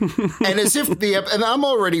happens. And as if and I'm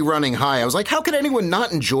already running high. I was like, how could anyone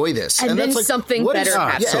not enjoy this? And then that's like, something better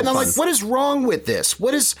happens. Yeah, and I'm like, what is wrong with this?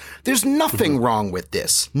 There's nothing wrong with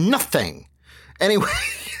this. Nothing. Anyway,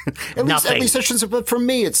 at least sessions, but for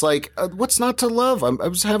me, it's like, what's not to love? I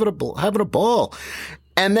was having a ball.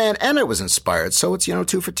 And I was inspired. So it's,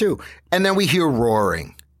 2 for 2. And then we hear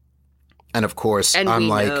roaring. And of course, I'm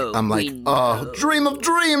like, oh, dream of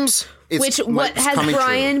dreams. What has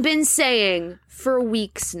Brian been saying for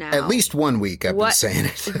weeks now? At least 1 week I've been saying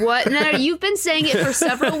it. What? No, you've been saying it for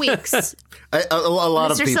several weeks. A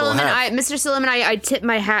lot of people have. Mr. Silliman, I tip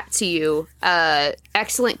my hat to you.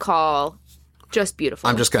 Excellent call. Just beautiful.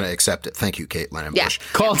 I'm just going to accept it. Thank you, Kate Lennon Bush.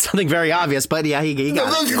 Called something very obvious, but he got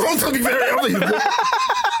it. You called something very obvious.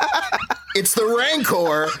 It's the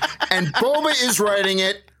Rancor, and Boba is writing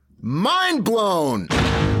it. Mind blown.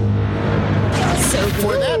 So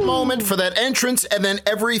for that moment, for that entrance, and then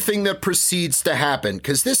everything that proceeds to happen.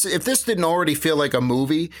 Because if this didn't already feel like a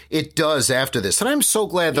movie, it does after this. And I'm so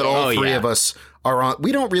glad that all three of us are on.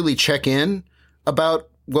 We don't really check in about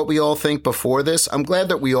what we all think before this. I'm glad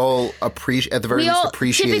that we all appreciate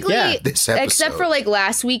this episode. Except for like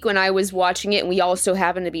last week when I was watching it and we also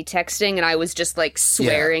happened to be texting and I was just like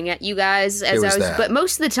swearing at you guys as I was. But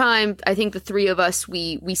most of the time, I think the three of us,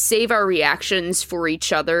 we save our reactions for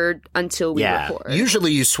each other until we record.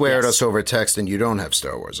 Usually you swear at us over text and you don't have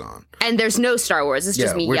Star Wars on. And there's no Star Wars. It's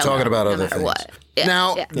just me we're yelling talking about no other matter things. What.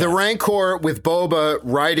 Now, the Rancor with Boba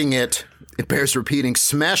riding it bears repeating,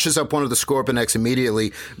 smashes up one of the Scorponeks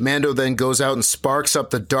immediately. Mando then goes out and sparks up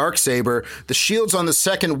the Darksaber. The shields on the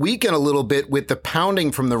second weaken a little bit with the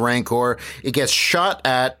pounding from the Rancor. It gets shot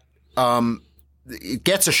at, it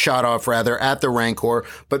gets a shot off, rather, at the Rancor,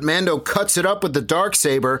 but Mando cuts it up with the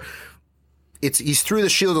Darksaber. He's through the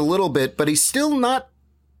shield a little bit, but he's still not.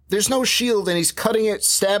 There's no shield, and he's cutting it,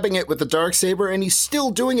 stabbing it with the Darksaber, and he's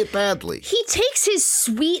still doing it badly. He takes his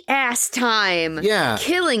sweet-ass time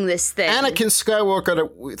killing this thing. Anakin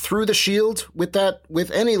Skywalker through the shield with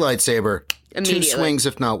any lightsaber. Two swings,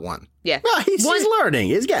 if not one. Yeah. Well, he's learning.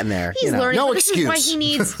 He's getting there. He's learning. No this excuse. Is why he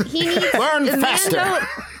needs learn faster. Mando,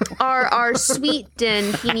 our sweet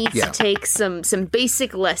Din, he needs to take some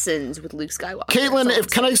basic lessons with Luke Skywalker.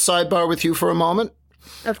 Caitlin, can I sidebar with you for a moment?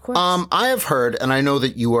 Of course. I have heard, and I know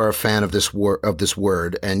that you are a fan of this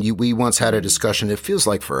word, and we once had a discussion, it feels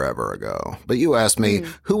like forever ago, but you asked me,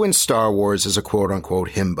 who in Star Wars is a quote-unquote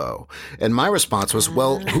himbo? And my response was,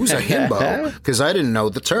 well, who's a himbo? Because I didn't know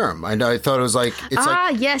the term. I thought it was like,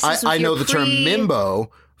 yes, I know the term mimbo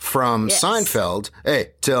from Seinfeld.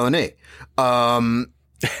 Hey, Tony.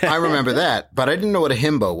 I remember that, but I didn't know what a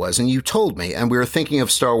himbo was, and you told me, and we were thinking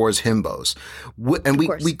of Star Wars himbos, and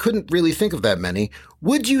we couldn't really think of that many.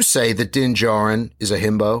 Would you say that Din Djarin is a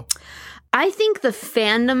himbo? I think the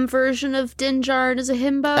fandom version of Din Djarin is a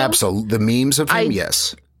himbo. Absolutely. The memes of him,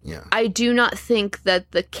 yes. Yeah. I do not think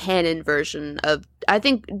that the canon version of... I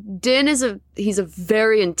think Din he's a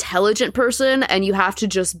very intelligent person, and you have to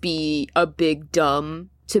just be a big dumb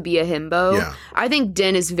to be a himbo. Yeah. I think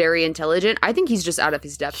Din is very intelligent. I think he's just out of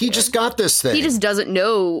his depth. He just got this thing. He just doesn't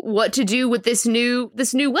know what to do with this new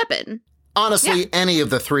weapon. Honestly, any of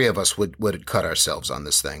the three of us would cut ourselves on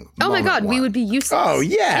this thing. Oh my God, we would be useless. Oh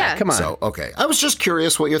yeah, come on. So, okay. I was just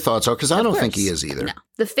curious what your thoughts are, because I don't think he is either. No.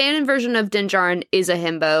 The fanon version of Din Djarin is a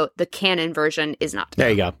himbo. The canon version is not. There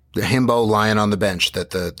you go. The himbo lying on the bench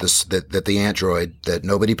that the android that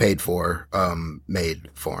nobody paid for made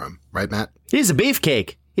for him. Right, Matt? He's a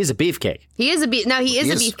beefcake. He's a beefcake. He is a beefcake. No, he is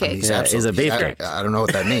a beefcake. He's a beefcake. I don't know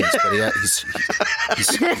what that means, but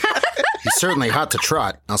he's certainly hot to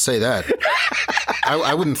trot. I'll say that.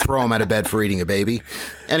 I wouldn't throw him out of bed for eating a baby.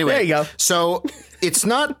 Anyway, there you go. So it's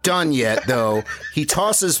not done yet, though. He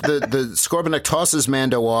tosses the Scorponek tosses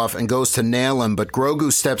Mando off and goes to nail him, but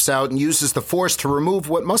Grogu steps out and uses the Force to remove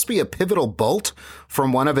what must be a pivotal bolt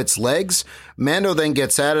from one of its legs. Mando then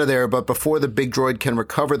gets out of there, but before the big droid can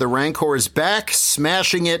recover, the Rancor is back,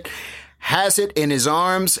 smashing it, has it in his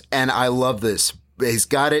arms, and I love this. He's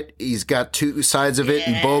got it. He's got two sides of it,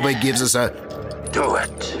 and Boba gives us a do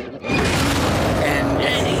it.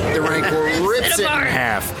 And the Rancor rips it in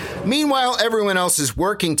half. Meanwhile, everyone else is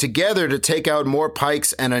working together to take out more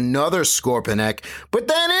Pikes and another Scorponek, but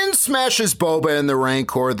then in smashes Boba and the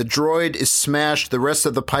Rancor. The droid is smashed. The rest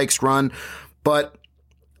of the Pikes run, but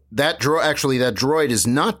that droid is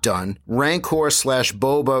not done.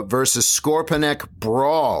 Rancor/Boba versus Scorponek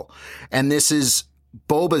brawl, and this is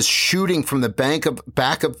Boba's shooting from the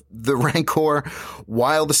back of the Rancor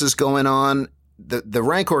while this is going on. The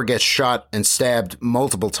Rancor gets shot and stabbed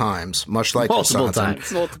multiple times, much like multiple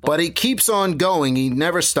times. But he keeps on going. He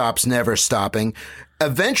never stops, never stopping.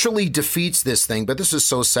 Eventually defeats this thing, but this is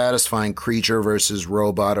so satisfying. Creature versus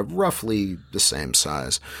robot of roughly the same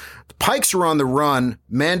size. The Pikes are on the run.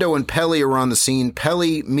 Mando and Peli are on the scene.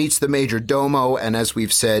 Peli meets the Major Domo, and as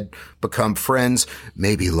we've said, become friends,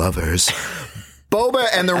 maybe lovers. Boba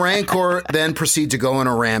and the Rancor then proceed to go on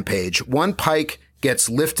a rampage. One Pike gets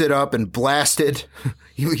lifted up and blasted.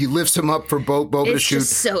 He lifts him up for Boba to shoot.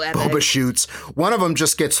 Just so epic. Boba shoots. One of them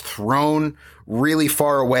just gets thrown really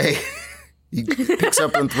far away. He picks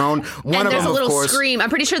up and thrown. One of them, of course. And there's a little scream. I'm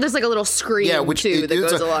pretty sure there's like a little scream, too, that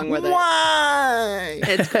goes along with it. Why?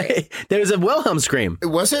 It's great. There's a Wilhelm scream.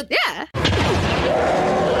 Was it? Yeah.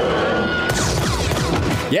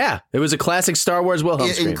 Yeah, it was a classic Star Wars Wilhelm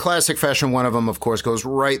scream. In classic fashion, one of them, of course, goes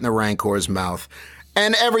right in the Rancor's mouth.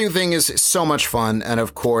 And everything is so much fun. And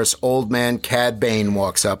of course, old man Cad Bane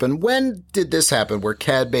walks up. And when did this happen where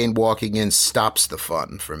Cad Bane walking in stops the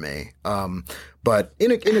fun for me? But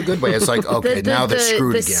in a good way, it's like, okay, now they're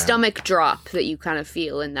screwed again. The stomach drop that you kind of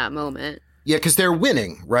feel in that moment. Yeah, because they're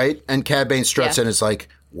winning, right? And Cad Bane struts in and is like,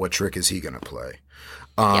 what trick is he going to play?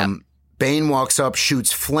 Bane walks up,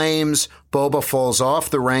 shoots flames. Boba falls off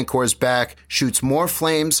the Rancor's back, shoots more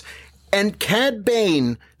flames. And Cad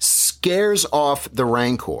Bane scares off the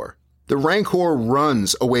Rancor. The Rancor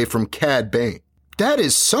runs away from Cad Bane. That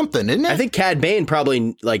is something, isn't it? I think Cad Bane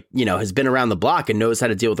probably, has been around the block and knows how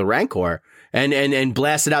to deal with the Rancor. And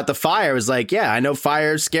blasted out the fire. Was like, yeah, I know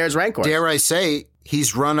fire scares Rancor. Dare I say,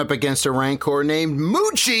 he's run up against a Rancor named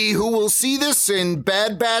Moochie, who will see this in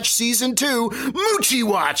Bad Batch Season 2. Moochie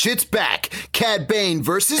Watch, it's back. Cad Bane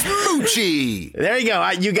versus Moochie. There you go.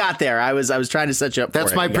 You got there. I was trying to set you up.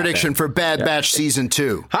 That's my prediction for Bad Batch Season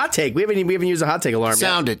 2. Hot take. We haven't used a hot take alarm.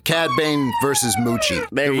 Sound it. Cad Bane versus Moochie.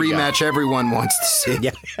 The rematch everyone wants to see.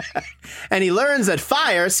 Yeah. And he learns that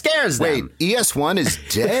fire scares them. Wait, ES1 is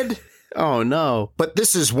dead? Oh, no. But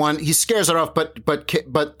this is one, he scares it off, but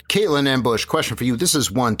Caitlin Ambush, question for you. This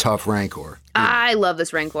is one tough Rancor. I love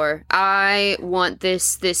this Rancor. I want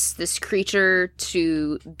this creature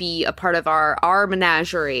to be a part of our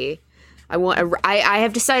menagerie. I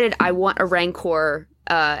have decided I want a Rancor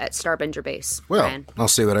at Starbinger Base. Well, Ryan. I'll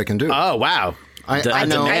see what I can do. Oh, wow. I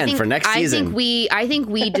know. Demand for next season. I think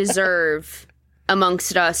we deserve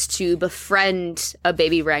amongst us to befriend a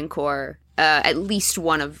baby Rancor. At least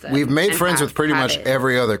one of them. We've made friends with pretty much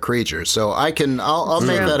every other creature, so I'll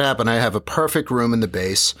make that happen. I have a perfect room in the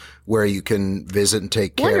base where you can visit and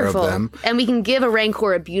take care of them. And we can give a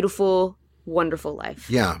Rancor a beautiful, wonderful life.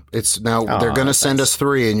 Yeah, it's now they're going to send us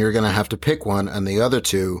 3, and you're going to have to pick one, and the other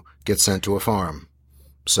 2 get sent to a farm.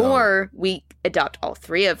 So, or we adopt all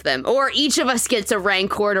 3 of them, or each of us gets a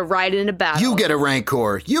Rancor to ride in a battle. You get a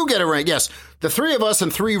Rancor. Yes, the 3 of us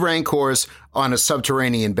and 3 Rancors on a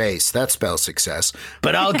subterranean base. That spells success.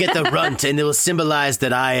 But I'll get the runt, and it will symbolize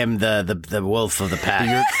that I am the wolf of the pack.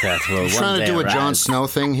 You're trying to do a Jon Snow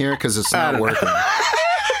thing here because it's not working.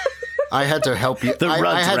 I had to help you.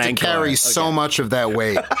 I had to carry so much of that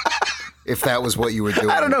weight. If that was what you were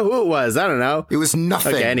doing. I don't know who it was. I don't know. It was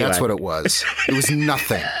nothing. Okay, anyway. That's what it was. It was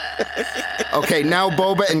nothing. Okay, now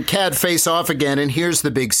Boba and Cad face off again, and here's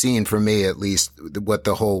the big scene for me, at least, what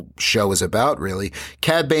the whole show is about, really.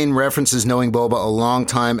 Cad Bane references knowing Boba a long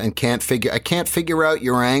time and I can't figure out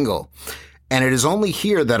your angle. And it is only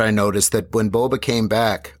here that I noticed that when Boba came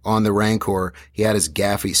back on the Rancor, he had his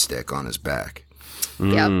gaffy stick on his back.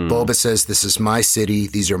 Yep. Boba says, "This is my city.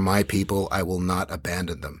 These are my people. I will not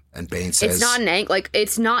abandon them." And Bane says, "It's not an angle.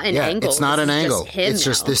 It's not an angle. It's not an angle. It's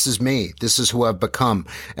just this is me. This is who I've become."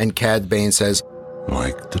 And Cad Bane says,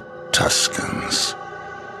 "Like the Tuskens."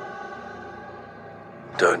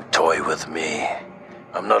 Don't toy with me.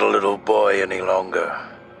 I'm not a little boy any longer,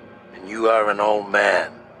 and you are an old man.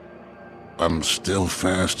 I'm still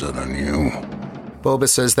faster than you. Boba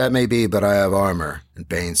says, "That may be, but I have armor." And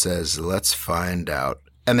Bane says, "Let's find out."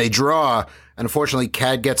 And they draw, and unfortunately,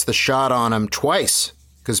 Cad gets the shot on him twice,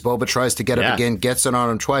 because Boba tries to get up again, gets it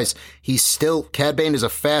on him twice. Cad Bane is a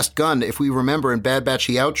fast gun. If we remember, in Bad Batch,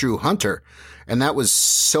 he outdrew Hunter, and that was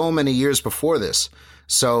so many years before this.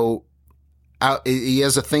 So he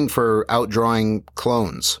has a thing for outdrawing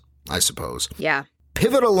clones, I suppose. Yeah.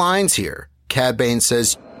 Pivotal lines here. Cad Bane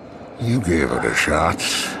says, "You gave it a shot.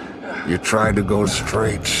 You tried to go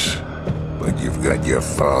straight, but you've got your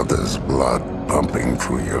father's blood pumping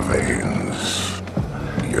through your veins.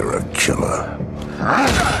 You're a killer.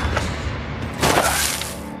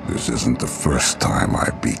 This isn't the first time I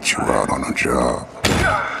beat you out on a job.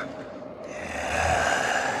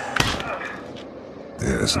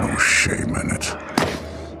 There's no shame in it."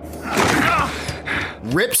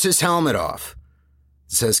 Rips his helmet off.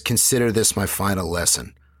 Says, "Consider this my final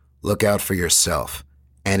lesson. Look out for yourself.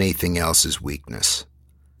 Anything else is weakness."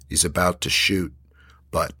 He's about to shoot,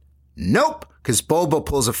 but nope, because Boba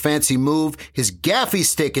pulls a fancy move. His gaffy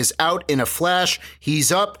stick is out in a flash.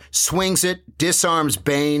 He's up, swings it, disarms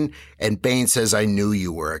Bane, and Bane says, "I knew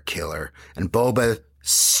you were a killer." And Boba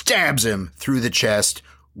stabs him through the chest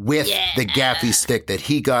with the gaffy stick that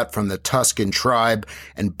he got from the Tusken tribe,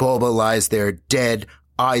 and Boba lies there dead,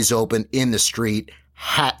 eyes open in the street,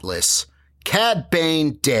 hatless. Cad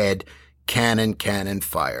Bane dead. Cannon,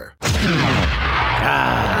 fire.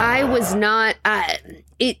 I was not.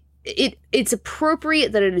 It's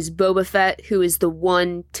appropriate that it is Boba Fett who is the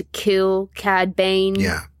one to kill Cad Bane.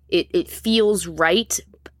 Yeah. It feels right.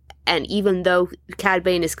 And even though Cad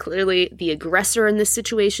Bane is clearly the aggressor in this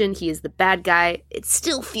situation, he is the bad guy, it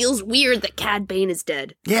still feels weird that Cad Bane is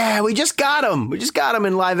dead. Yeah, we just got him. We just got him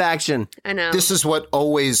in live action. I know. This is what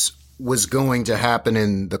always was going to happen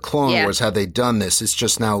in the Clone Wars, had they done this. It's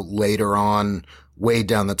just now later on, way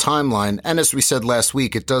down the timeline. And as we said last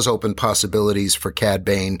week, it does open possibilities for Cad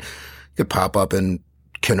Bane. It could pop up in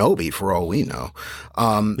Kenobi for all we know.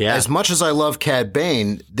 As much as I love Cad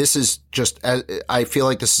Bane, this is just, I feel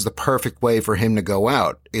like this is the perfect way for him to go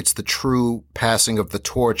out. It's the true passing of the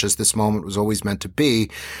torch as this moment was always meant to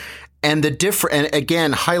be. And and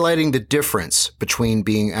again, highlighting the difference between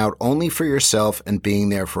being out only for yourself and being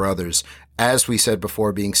there for others. As we said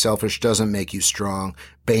before, being selfish doesn't make you strong.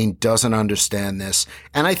 Bane doesn't understand this.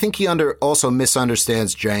 And I think he also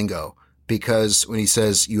misunderstands Jango, because when he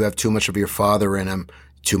says you have too much of your father in him,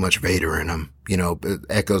 too much Vader in him,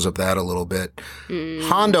 echoes of that a little bit.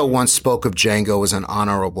 Hondo once spoke of Jango as an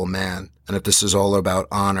honorable man. And if this is all about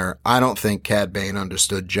honor, I don't think Cad Bane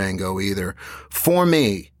understood Jango either. For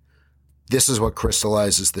me, this is what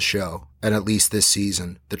crystallizes the show, and at least this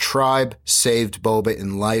season. The tribe saved Boba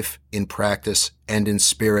in life, in practice, and in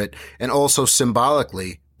spirit, and also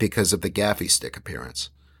symbolically because of the gaffy stick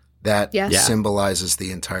appearance. That symbolizes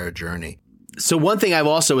the entire journey. So one thing I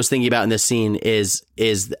also was thinking about in this scene is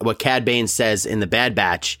what Cad Bane says in the Bad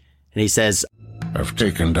Batch, and he says, I've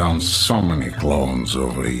taken down so many clones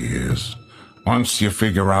over the years. Once you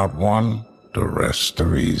figure out one, the rest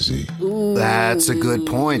are easy. Ooh. That's a good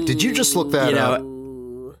point. Did you just look that up?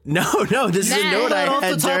 No, this is a note I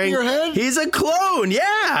had during. Your head? He's a clone. Yeah,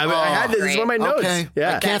 I had this. This is one of my notes. Okay.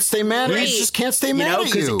 Yeah, I can't stay mad at you. Just can't stay mad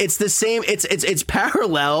at you. It's the same. It's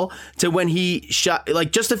parallel to when he shot,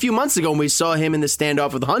 like just a few months ago when we saw him in the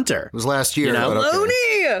standoff with Hunter. It was last year. Looney.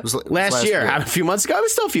 It was last year. A few months ago. It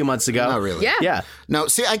was still a few months ago. Not really. Yeah. No,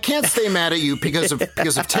 see, I can't stay mad at you because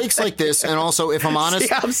of takes like this, and also, if I'm honest,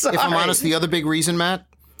 the other big reason, Matt,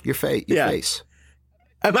 your face.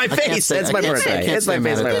 My face. That's my birthday. It's my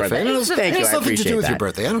face. My birthday. Thank you. It has nothing to do with your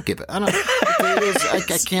birthday. I don't give it.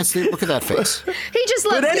 I can't see. Look at that face. He just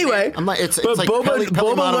loves it. But anyway, I'm like, it's like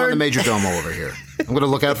Boba on the Major Domo over here. I'm going to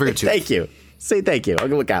look out for your tooth. Thank you. Say thank you.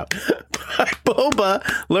 I'm going to look out. Boba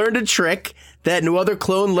learned a trick that no other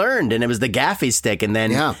clone learned, and it was the gaffy stick. And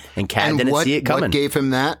then, and Cad didn't see it coming. What gave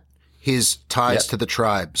him that? His ties to the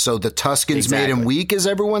tribe. So the Tuskens made him weak, as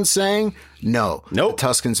everyone's saying? No. Nope. The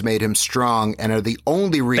Tuskens made him strong and are the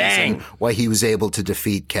only reason why he was able to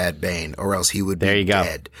defeat Cad Bane, or else he would be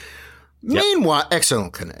dead. Yep. Meanwhile,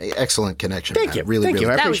 excellent connection. Thank you. Really, Thank you.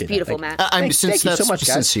 I that appreciate was beautiful, that. Matt. Since thank that's you so much,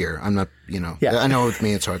 guys. sincere, I'm not, I know with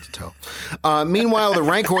me it's hard to tell. Meanwhile, the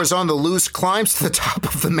Rancor is on the loose, climbs to the top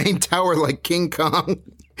of the main tower like King Kong.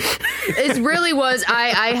 It really was.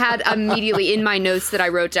 I had immediately in my notes that I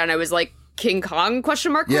wrote down, I was like, King Kong,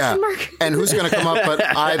 question mark? And who's going to come up but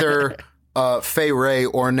either Fay Wray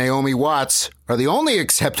or Naomi Watts are the only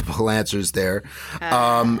acceptable answers there.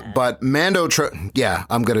 But Mando,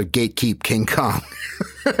 I'm going to gatekeep King Kong.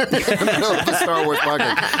 The Star Wars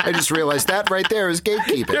podcast. I just realized that right there is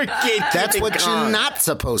gatekeeping. That's what you're not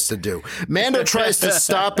supposed to do. Mando tries to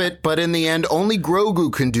stop it, but in the end, only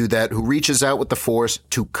Grogu can do that, who reaches out with the Force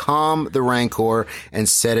to calm the Rancor and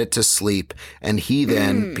set it to sleep. And he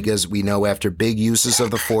then, because we know after big uses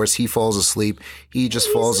of the Force, he falls asleep. He just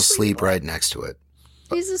falls asleep right next to it.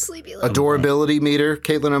 He's a sleepy little Adorability meter,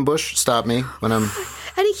 Caitlin and Bush, stop me when I'm...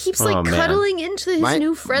 And he keeps cuddling into his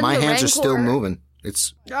new friend, my the hands Rancor. Are still moving.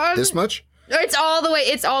 It's this much? It's all the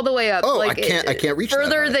way up. Oh, like, I can't reach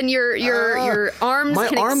further than your arms. My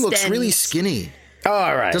can arm extend. looks really skinny. Oh,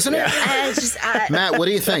 all right. Doesn't it? Matt, what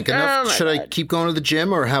do you think? Should I keep going to the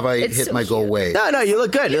gym, or have I hit my goal weight? No, you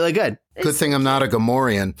look good. You look good. Good thing I'm not a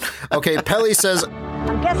Gamorrean. Okay, Pelly says...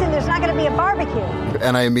 I'm guessing there's not going to be a barbecue.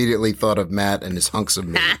 And I immediately thought of Matt and his hunks of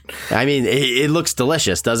meat. I mean, it looks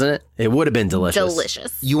delicious, doesn't it? It would have been delicious.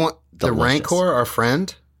 Delicious. You want the Rancor, our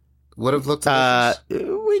friend? Would have looked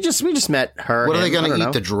delicious. We just met her. What are they going to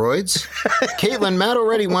eat? The droids? Caitlin, Matt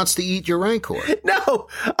already wants to eat your Rancor. No,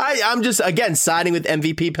 I'm just, again, siding with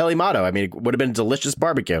MVP Pelimato. I mean, it would have been a delicious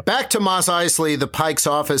barbecue. Back to Mos Eisley, the Pike's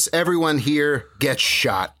office. Everyone here gets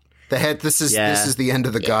shot. This is the end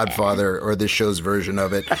of The Godfather, or this show's version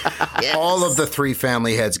of it. Yes. All of the three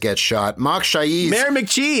family heads get shot. Mok Shaiz. Mayor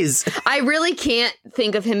McCheese. I really can't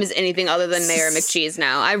think of him as anything other than Mayor McCheese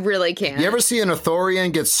now. I really can't. You ever see an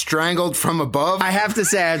Ithorian get strangled from above? I have to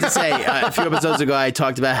say, a few episodes ago, I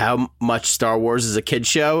talked about how much Star Wars is a kid's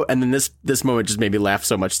show, and then this moment just made me laugh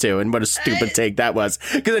so much too, and what a stupid take that was.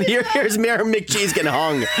 Because then here's Mayor McCheese getting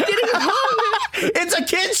hung. It's a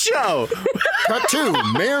kid's show. Cut 2,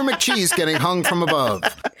 Mayor McCheese getting hung from above.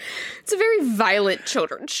 It's a very violent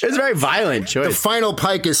children's show. It's a very violent choice. The final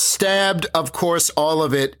Pike is stabbed. Of course, all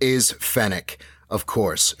of it is Fennec. Of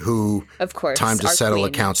course, time to settle queen.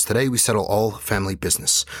 Accounts. Today we settle all family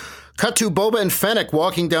business. Cut to Boba and Fennec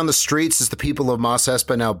walking down the streets as the people of Mos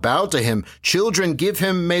Espa now bow to him. Children give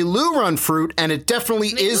him Meiloorun fruit, and it definitely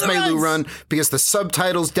is Meiloorun because the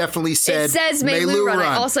subtitles definitely said it says Meiloorun.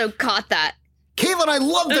 I also caught that. Caitlin, I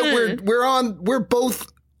love that we're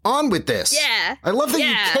both on with this. Yeah. I love that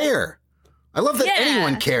you care. I love that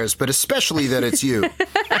anyone cares, but especially that it's you.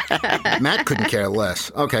 Matt couldn't care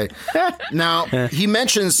less. Okay. Now, he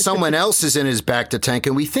mentions someone else is in his bacta tank,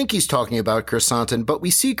 and we think he's talking about Krrsantan, but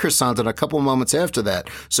we see Krrsantan a couple moments after that.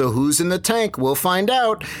 So who's in the tank? We'll find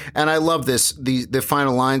out. And I love this. The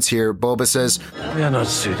final lines here. Boba says, "We are not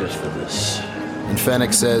suited for this." And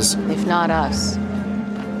Fennec says, "If not us,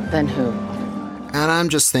 then who?" And I'm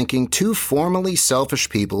just thinking, two formerly selfish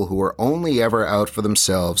people who are only ever out for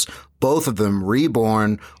themselves, both of them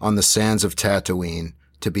reborn on the sands of Tatooine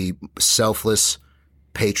to be selfless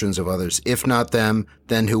patrons of others. If not them,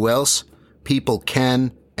 then who else? People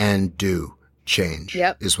can and do change.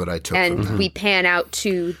 Yep. Is what I took and from that. We pan out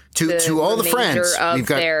to all the friends. We've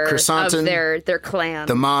got Krrsantan, their clan,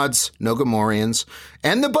 the Mods, Nogamorians,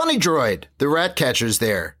 and the bunny droid, the rat catcher's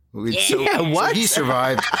there. What? So he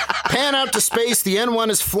survived. Pan out to space. The N1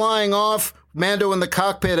 is flying off. Mando in the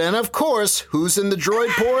cockpit. And of course, who's in the droid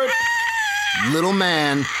port? Little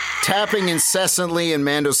man tapping incessantly. And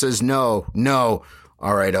Mando says, no.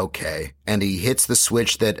 All right, okay. And he hits the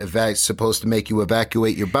switch that is supposed to make you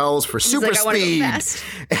evacuate your bowels for super speed.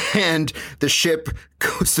 And the ship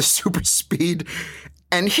goes to super speed.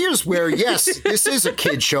 And here's where, yes, this is a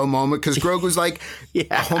kid show moment because Grogu's like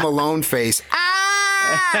Home Alone face.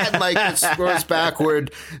 And like it scrolls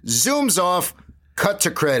backward, zooms off, cut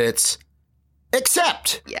to credits.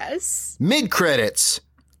 Except, mid-credits,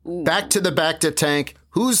 back to the bacta tank.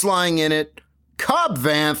 Who's lying in it? Cobb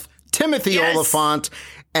Vanth, Timothy Oliphant,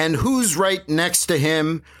 and who's right next to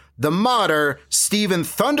him? The modder, Stephen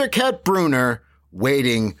Thundercat Bruner,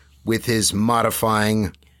 waiting with his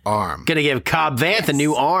modifying arm. Gonna give Cobb Vanth a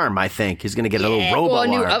new arm, I think. He's gonna get a little robo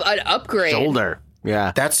arm. An upgrade. Shoulder.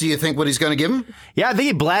 Yeah. Do you think what he's going to give him? Yeah, I think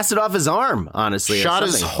he blasted off his arm, honestly. Shot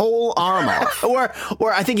his whole arm off.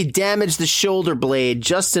 or I think he damaged the shoulder blade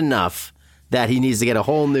just enough that he needs to get a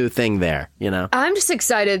whole new thing there, you know? I'm just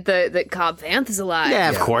excited that Cobb Vanth is alive.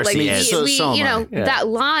 Yeah, of course he is. That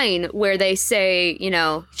line where they say,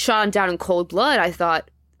 shot him down in cold blood, I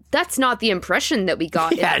thought, that's not the impression that we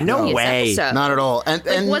got. Yeah, no way. Episode. Not at all.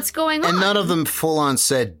 And what's going on? And none of them full on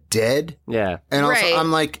said dead. Yeah. And also,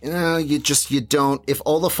 I'm like, you don't. If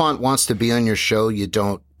Oliphant wants to be on your show, you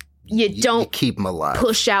don't keep him alive.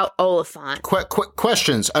 Push out Oliphant.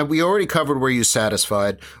 Questions. We already covered Were You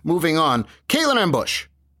Satisfied? Moving on. Caitlin Ambush.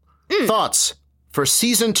 Thoughts for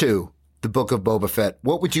season 2, The Book of Boba Fett.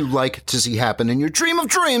 What would you like to see happen in your dream of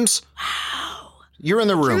dreams? Wow. You're in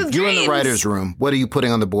the room. You're in the writer's room. What are you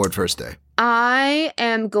putting on the board first day? I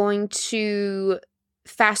am going to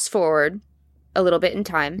fast forward a little bit in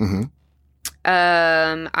time.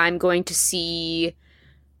 Mm-hmm. I'm going to see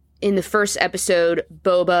in the first episode,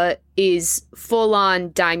 Boba is full on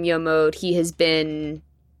daimyo mode. He has been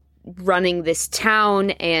running this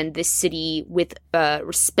town and this city with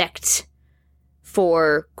respect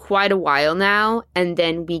for quite a while now, and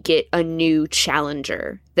then we get a new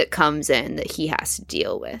challenger that comes in that he has to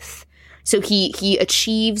deal with. So he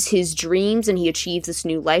achieves his dreams and he achieves this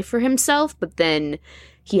new life for himself, but then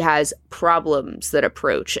he has problems that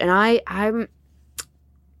approach. And I'm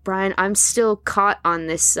Brian, I'm still caught on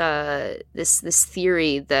this this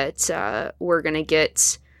theory that we're gonna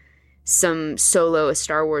get some solo A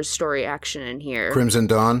Star Wars story action in here. Crimson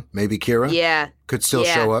Dawn, maybe Kira. Yeah, could still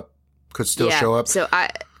show up. Show up. So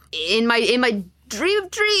in my dream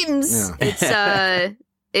of dreams,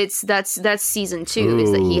 that's season 2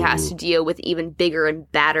 is that he has to deal with even bigger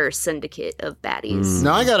and badder syndicate of baddies.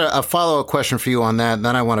 Now I got a follow-up question for you on that, and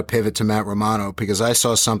then I want to pivot to Matt Romano because I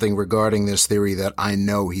saw something regarding this theory that I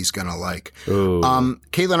know he's going to like.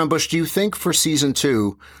 Caitlin Ambush, do you think for season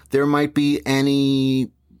 2 there might be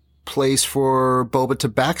any place for Boba to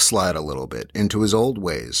backslide a little bit into his old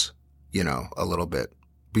ways? A little bit.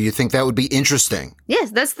 Do you think that would be interesting?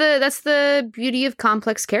 Yes, that's the beauty of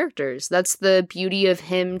complex characters. That's the beauty of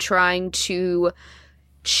him trying to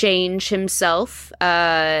change himself.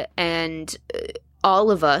 And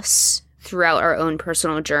all of us, throughout our own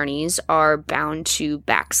personal journeys, are bound to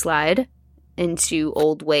backslide into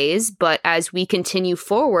old ways. But as we continue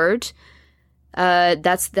forward,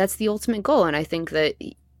 that's the ultimate goal. And I think that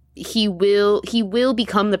he will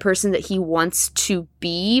become the person that he wants to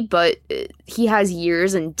be, but he has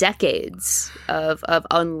years and decades of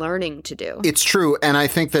unlearning to do. It's true, and I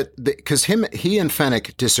think that because he and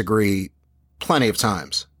Fennec disagree plenty of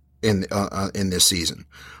times in this season,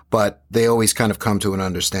 but they always kind of come to an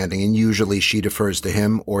understanding, and usually she defers to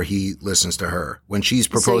him or he listens to her when she's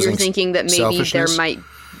proposing. So you're thinking that maybe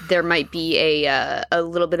there might be a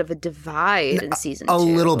little bit of a divide in season 2. A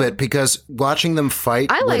little bit, because watching them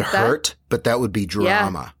fight would hurt, but that would be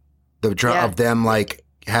drama. Yeah. Of them like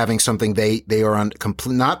having something they are on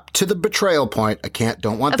complete, not to the betrayal point.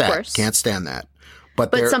 Don't want that. Course. Can't stand that.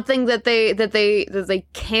 But something that they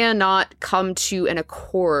cannot come to an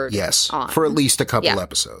accord. Yes, on. For at least a couple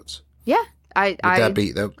episodes. Yeah, that like could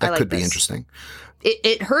be this. Interesting.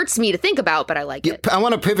 It hurts me to think about, but I like it. I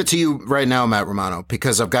want to pivot to you right now, Matt Romano,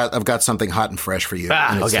 because I've got something hot and fresh for you,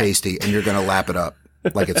 and it's tasty, and you're gonna lap it up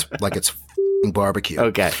like it's barbecue.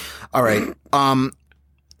 Okay. All right.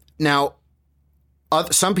 Now,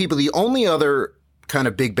 some people, the only other kind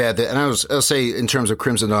of big bad that, and I'll say in terms of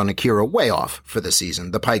Crimson Dawn and Kira, way off for this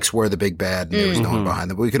season. The Pikes were the big bad, and there was no one behind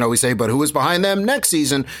them. But we can always say, but who was behind them next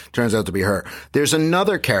season? Turns out to be her. There's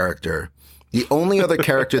another character. The only other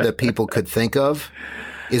character that people could think of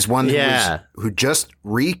is one who just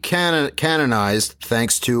canonized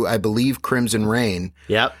thanks to, I believe, Crimson Reign.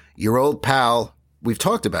 Yep. Your old pal, we've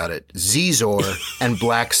talked about it, Zizor and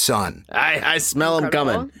Black Sun. I smell them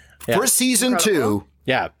coming. Yeah. For season 2,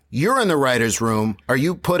 you're in the writer's room. Are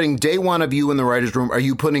you putting, day one of you in the writer's room, are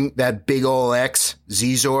you putting that big ol' X,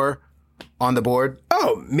 Zizor, on the board?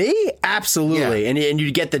 Oh, me? Absolutely. Yeah. And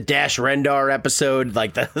you get the Dash Rendar episode,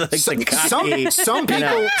 like the some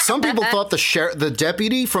people thought the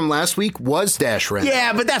deputy from last week was Dash Rendar.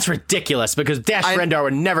 Yeah, but that's ridiculous because Dash Rendar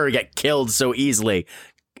would never get killed so easily.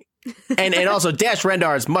 And also Dash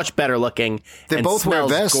Rendar is much better looking. They both wear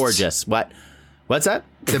vests. Gorgeous. What's that?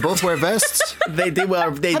 They both wear vests? They do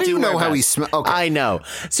how vests. he smells? Okay. I know.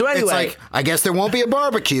 So anyway. It's like, I guess there won't be a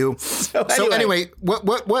barbecue. So anyway, what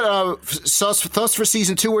thoughts for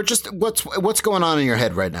season 2, or just what's going on in your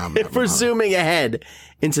head right now, Matt? If we're zooming ahead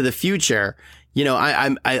into the future,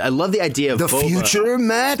 I love the idea of the Boba. Future,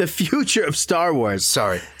 Matt? The future of Star Wars.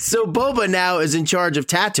 Sorry. So Boba now is in charge of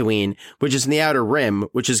Tatooine, which is in the Outer Rim,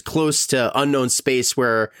 which is close to unknown space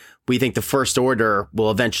where we think the First Order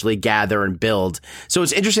will eventually gather and build. So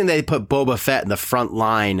it's interesting that they put Boba Fett in the front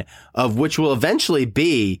line of which will eventually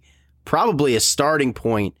be probably a starting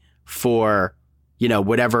point for,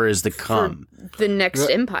 whatever is to come. For the next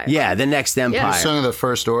empire. Yeah, the next empire. You're saying the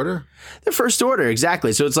First Order? The First Order,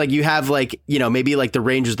 exactly. So it's like you have maybe like the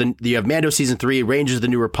Rangers, you have Mando season 3, Rangers of the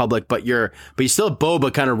New Republic, but you still have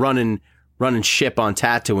Boba kind of running ship on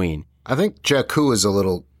Tatooine. I think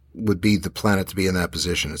Jakku would be the planet to be in that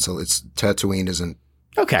position. It's Tatooine isn't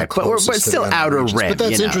okay, but we're still Outer Rim. But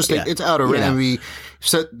that's interesting. Yeah. It's Outer Rim.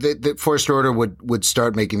 The First Order would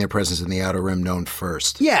start making their presence in the Outer Rim known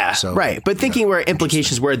first. Yeah, right. But thinking where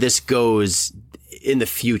implications where this goes in the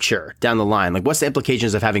future down the line, like what's the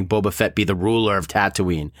implications of having Boba Fett be the ruler of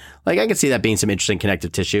Tatooine? Like I could see that being some interesting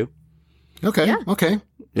connective tissue. Okay. Yeah. Okay.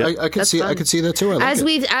 Yep. I could see that too.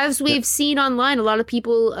 As we've seen online, a lot of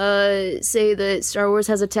people say that Star Wars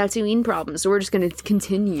has a Tatooine problem, so we're just going to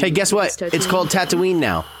continue. Hey, guess what? It's called Tatooine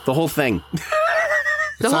now. The whole thing.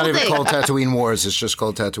 It's not even called Tatooine Wars. It's just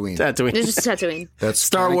called Tatooine. It's just Tatooine. That's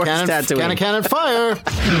Star Wars Tatooine. Cannon fire.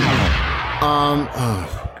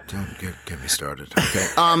 Don't get me started. Okay.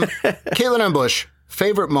 Caitlin M. Bush,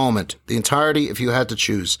 favorite moment, the entirety, if you had to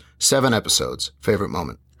choose, 7 episodes, favorite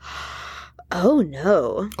moment. Oh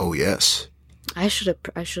no. Oh yes. I should have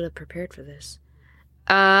prepared for this.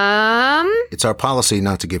 It's our policy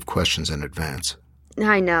not to give questions in advance.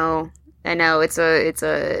 I know. It's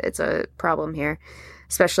a problem here,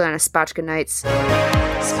 especially on a Spotchka Nights.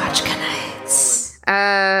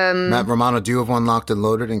 Matt Romano, do you have one locked and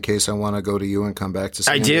loaded in case I want to go to you and come back to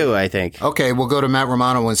CMB? I do, I think. Okay, we'll go to Matt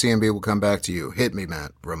Romano when CMB will come back to you. Hit me,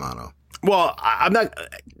 Matt Romano. Well, I'm not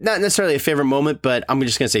necessarily a favorite moment, but I'm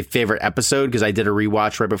just going to say favorite episode because I did a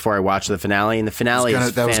rewatch right before I watched the finale, and the finale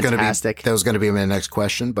is fantastic. That was going to be my next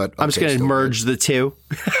question, but I'm just going to merge the two.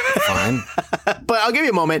 Fine. But I'll give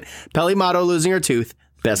you a moment. Peli Motto losing her tooth,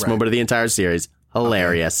 best moment of the entire series.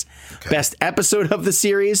 Hilarious. Okay. Best episode of the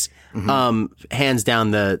series, hands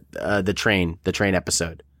down the train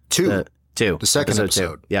episode. 2. The second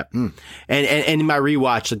episode. 2. Yep. And in my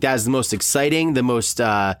rewatch, like that is the most exciting, the most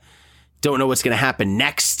don't know what's going to happen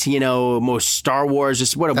next, most Star Wars.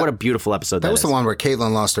 Just what a beautiful episode that was. The one where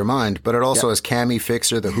Caitlin lost her mind, but it also has Cammy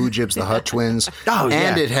Fixer, the Hoojibs, the Hutt twins.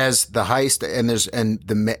 And it has the heist,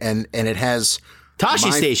 and it has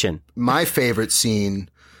Tashi Station. My favorite scene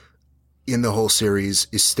in the whole series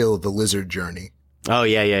is still the lizard journey. Oh,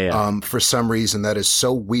 yeah. For some reason, that is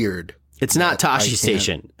so weird. It's not Tashi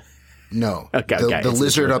Station. No. Okay. The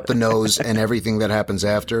lizard up the nose and everything that happens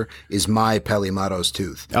after is my Pelimato's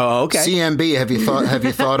tooth. Oh, okay. CMB, have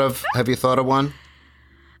you thought of one?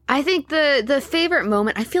 I think the favorite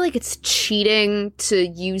moment, I feel like it's cheating to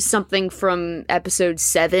use something from episode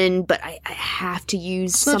 7, but I have to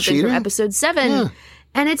use something from episode 7. Yeah.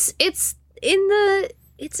 And it's in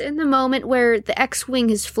the moment where the X-Wing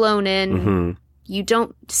has flown in. Mm-hmm. You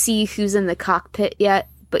don't see who's in the cockpit yet,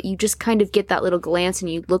 but you just kind of get that little glance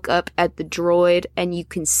and you look up at the droid and you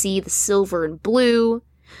can see the silver and blue.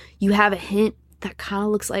 You have a hint that kind of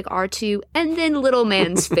looks like R2, and then little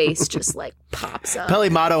man's face just like pops up.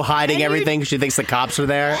 Pelimato hiding everything. She thinks the cops are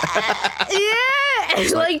there.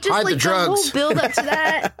 Yeah, like just hide like the drugs. whole build up to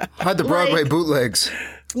that. Hide the Broadway bootlegs.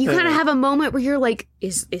 You kind of have a moment where you're like,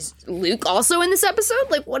 is Luke also in this episode?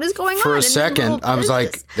 Like, what is going on? For a second, I was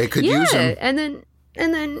like, they could use him. And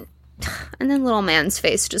then little man's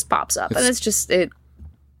face just pops up, and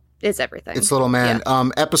it's everything. It's little man. Yeah.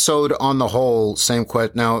 Episode on the whole, same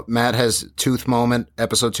question. Now, Matt has tooth moment.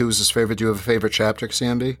 Episode 2 is his favorite. Do you have a favorite chapter,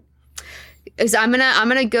 CMB? I'm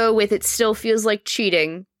gonna go with it. Still feels like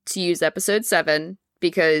cheating to use episode 7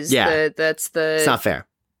 because it's not fair.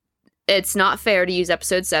 It's not fair to use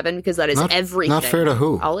episode 7 because that is everything. Not fair to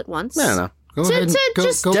who? All at once. No. Go ahead and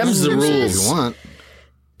go dims the rules if you want.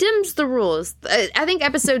 Dims the rules. I think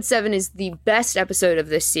episode 7 is the best episode of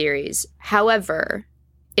this series. However,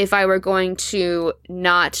 if I were going to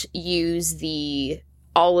not use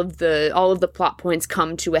all of the plot points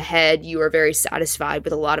come to a head, you are very satisfied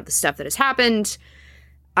with a lot of the stuff that has happened,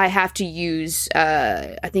 I have to use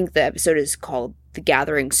I think the episode is called The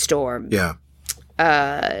Gathering Storm. Yeah.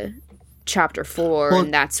 Chapter 4,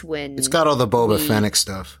 and that's when it's got all the Boba Fennec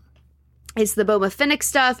stuff. It's the Boba Fennec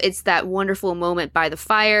stuff. It's that wonderful moment by the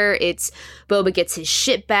fire. It's Boba gets his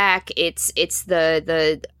shit back. It's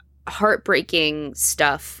the heartbreaking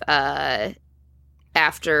stuff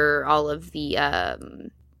after all of the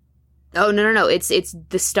it's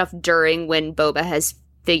the stuff during when Boba has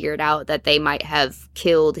figured out that they might have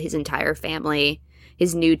killed his entire family,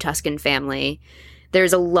 his new Tusken family.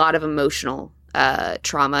 There's a lot of emotional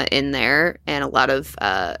trauma in there and a lot of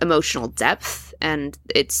emotional depth, and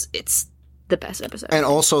it's the best episode. And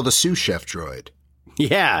also the sous chef droid.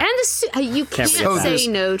 Yeah. And you can't say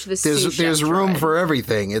no to the sous chef There's room for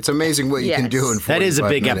everything. It's amazing what you can do in 45 minutes. That is a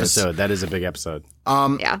big episode. That is a big episode.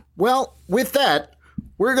 Yeah. Well, with that,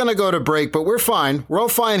 we're going to go to break, but we're fine. We're all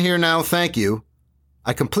fine here now. Thank you.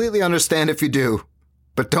 I completely understand if you do,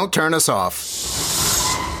 but don't turn us off.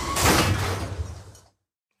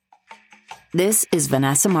 This is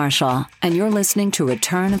Vanessa Marshall, and you're listening to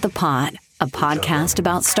Return of the Pod, a podcast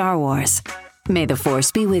about Star Wars. May the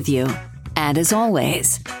Force be with you. And as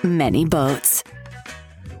always, many boats.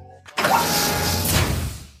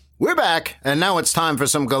 We're back, and now it's time for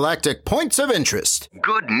some galactic points of interest.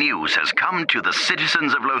 Good news has come to the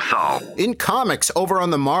citizens of Lothal. In comics, over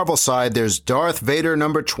on the Marvel side, there's Darth Vader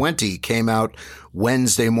number 20 came out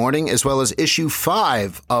Wednesday morning, as well as issue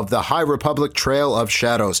 5 of the High Republic Trail of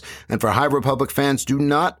Shadows. And for High Republic fans, do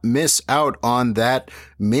not miss out on that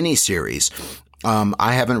miniseries.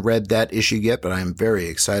 I haven't read that issue yet, but I am very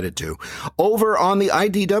excited to. Over on the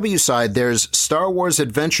IDW side, there's Star Wars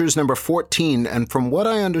Adventures number 14, and from what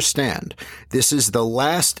I understand, this is the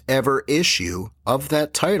last ever issue of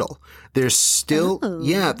that title. There's still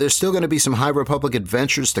going to be some High Republic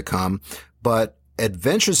adventures to come, but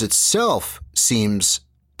Adventures itself seems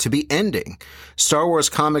to be ending. Star Wars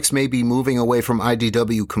comics may be moving away from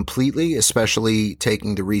IDW completely, especially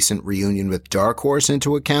taking the recent reunion with Dark Horse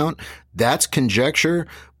into account. That's conjecture,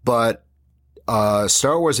 but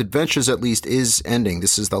Star Wars Adventures at least is ending.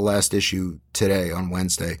 This is the last issue today on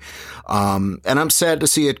Wednesday. And I'm sad to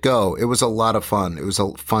see it go. It was a lot of fun. It was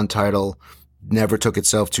a fun title, never took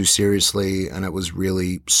itself too seriously, and it was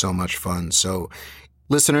really so much fun. So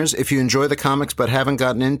listeners, if you enjoy the comics but haven't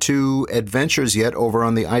gotten into Adventures yet over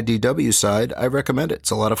on the IDW side, I recommend it.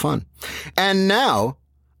 It's a lot of fun. And now,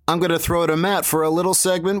 I'm going to throw it to Matt for a little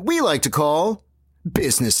segment we like to call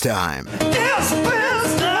Business Time. It's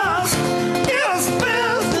business! It's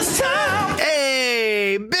business time!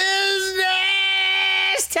 Hey,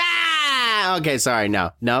 business time! Okay, sorry.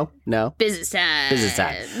 No. Business time.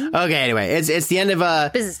 Okay, anyway, it's the end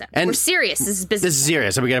of business time. We're serious. This is business. This is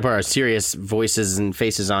serious. So we got to put our serious voices and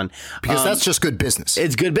faces on. Because that's just good business.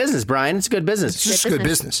 It's good business, Brian. It's good business. It's just good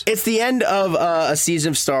business. It's the end of a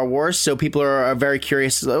season of Star Wars, so people are very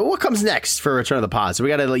curious. What comes next for Return of the Pod? So we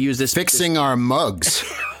got to use this. Fixing our mugs.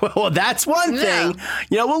 Well, that's one thing.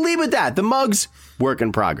 You know, we'll leave with that. The mugs, work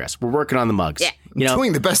in progress. We're working on the mugs. Yeah. I'm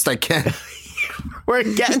doing the best I can. We're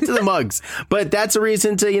getting to the mugs. But that's a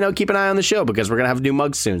reason to, keep an eye on the show because we're going to have new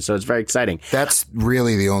mugs soon. So it's very exciting. That's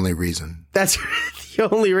really the only reason. That's the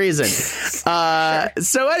only reason.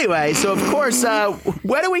 So anyway, so of course,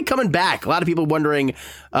 when are we coming back? A lot of people wondering,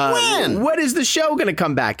 when? When is the show going to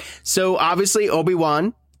come back? So obviously,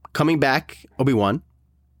 Obi-Wan coming back. Obi-Wan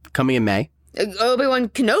coming in May. Obi-Wan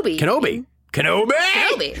Kenobi. Kenobi.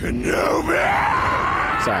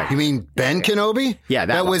 Sorry. You mean Ben Kenobi? Yeah,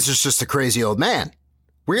 that wizard's just a crazy old man.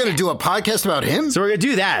 We're going to do a podcast about him? So we're going to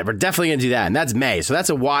do that. We're definitely going to do that. And that's May. So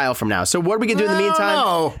that's a while from now. So what are we going to do in the meantime?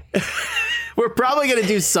 No. We're probably going to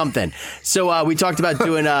do something. So we talked about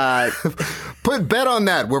doing... Put bet on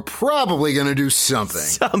that. We're probably going to do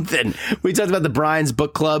something. We talked about the Brian's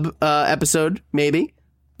Book Club episode, maybe.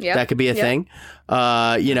 Yeah. That could be a thing.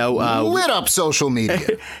 Lit up social media.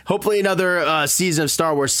 Hopefully another season of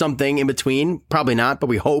Star Wars something in between. Probably not, but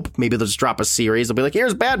we hope. Maybe they'll just drop a series. They'll be like,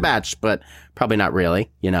 here's Bad Batch, but probably not really.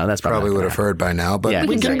 That's probably would have heard by now, but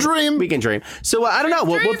we can dream. We can dream. So I don't know.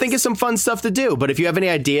 We'll think of some fun stuff to do. But if you have any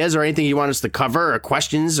ideas or anything you want us to cover or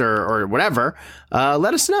questions or whatever,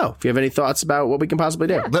 let us know. If you have any thoughts about what we can possibly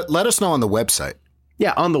do. Let us know on the website.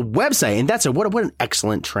 Yeah, on the website. And that's what an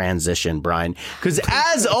excellent transition, Brian. Because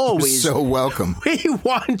as always, so welcome. We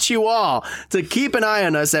want you all to keep an eye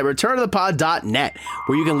on us at returnofthepod.net,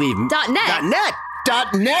 where you can leave .net.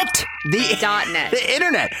 The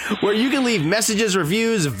internet, where you can leave messages,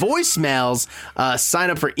 reviews, voicemails, sign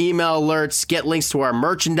up for email alerts, get links to our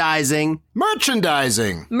merchandising.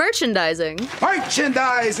 Merchandising.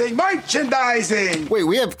 Wait,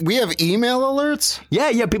 we have email alerts?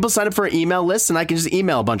 Yeah. People sign up for an email list, and I can just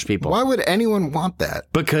email a bunch of people. Why would anyone want that?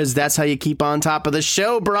 Because that's how you keep on top of the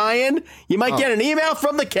show, Brian. You might get an email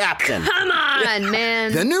from the captain. Come on,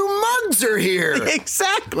 man. The new mugs are here.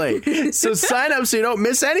 Exactly. So sign up so you don't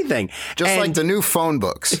miss anything. Just like the new phone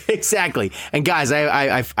books. Exactly. And guys,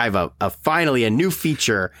 I have finally a new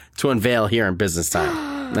feature to unveil here in Business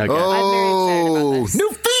Time. Okay. Oh, I'm very excited about this. New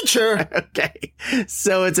feature. Okay.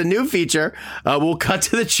 So it's a new feature. We'll cut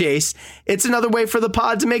to the chase. It's another way for the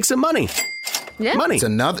pod to make some money. Yeah. Money.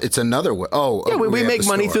 It's another way. Oh, yeah. We make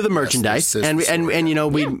money through the merchandise, a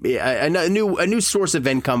new source of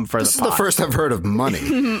income for the pod. This is the first I've heard of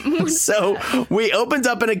money. So we opened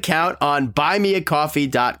up an account on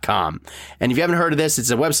buymeacoffee.com. And if you haven't heard of this,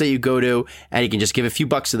 it's a website you go to and you can just give a few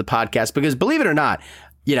bucks to the podcast because believe it or not,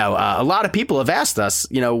 a lot of people have asked us,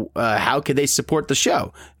 how could they support the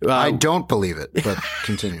show? I don't believe it, but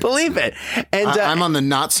continue. Believe it. And I'm on the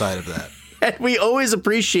not side of that. And we always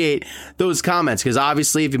appreciate those comments because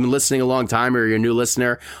obviously if you've been listening a long time or you're a new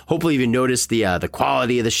listener, hopefully you've noticed the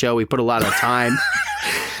quality of the show. We put a lot of time.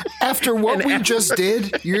 After what we just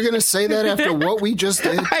did? You're going to say that after what we just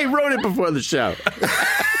did? I wrote it before the show.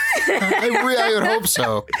 I would hope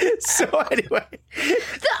so. So anyway.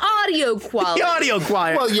 The audio quality.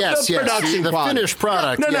 Well, yes. Production the quality. finished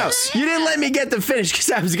product. No. You didn't let me get the finish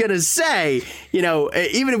because I was going to say,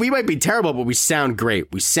 even if we might be terrible, but we sound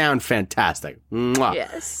great. We sound fantastic. Mwah.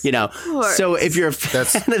 Yes. So if you're a fan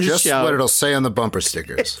of the show. That's just what it'll say on the bumper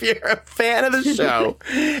stickers. If you're a fan of the show,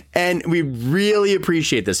 and we really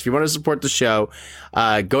appreciate this. If you want to support the show,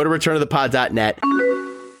 go to returnofthepod.net.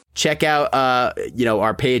 Check out,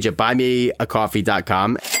 our page at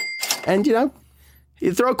buymeacoffee.com and, you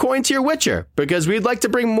throw a coin to your Witcher because we'd like to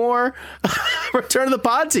bring more Return of the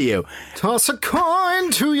Pod to you. Toss a coin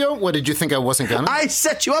to your... What, did you think I wasn't gonna? I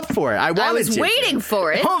set you up for it. I was waiting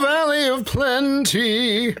for it. Oh, Valley of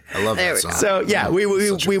Plenty. I love that song. So, yeah, we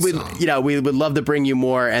would, we would love to bring you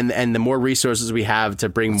more and the more resources we have to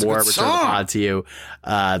bring more Return of the Pod to you,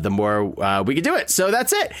 the more we can do it. So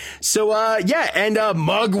that's it. So, and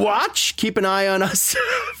Mug Watch. Keep an eye on us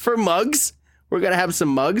for mugs. We're going to have some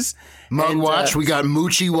mugs. Mug Watch. We got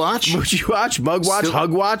Moochie Watch. Mug Watch,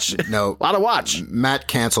 Hug Watch. No. A lot of watch. Matt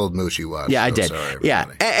canceled Moochie Watch. Yeah, I did. Sorry, yeah.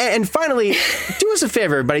 And finally, do us a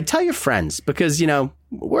favor, everybody. Tell your friends because,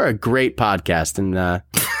 we're a great podcast and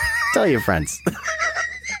tell your friends.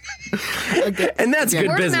 And that's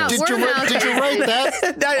good business. Did you write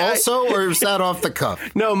that also, or is that off the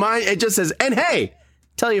cuff? No, mine, it just says, and hey,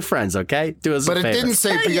 Tell your friends, okay? Do us a favor. But it didn't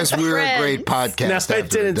say because we're a great podcast. No,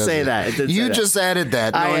 it didn't say that. You just added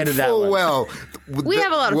that. I added that full one. well. We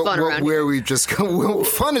have a lot of fun around where here. we just go.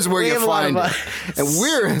 Fun is where you find it. And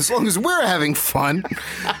as long as we're having fun,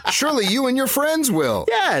 surely you and your friends will.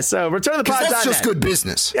 Yeah, so Return of the Pod. That's just good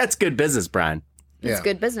business. That's good business, Brian. It's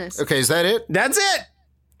good business. Okay, is that it? That's it.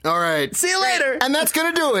 All right. See you later. And that's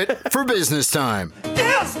going to do it for business time.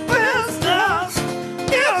 It's business.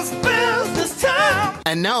 It's business time.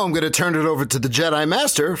 And now I'm going to turn it over to the Jedi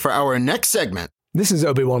Master for our next segment. This is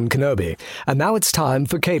Obi-Wan Kenobi, and now it's time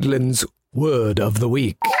for Caitlin's Word of the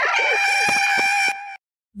Week.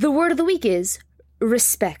 The word of the week is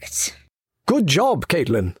respect. Good job,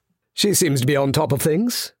 Caitlin. She seems to be on top of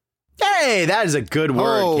things. Hey, that is a good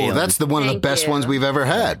word, Caitlin. That's one of the best ones we've ever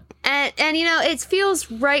had. And you know, it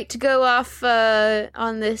feels right to go off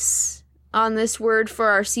on this word for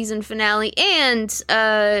our season finale, and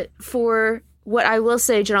for what I will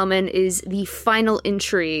say, gentlemen, is the final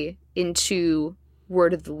entry into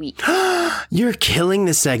Word of the Week. You're killing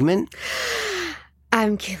the segment?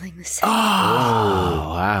 I'm killing the segment.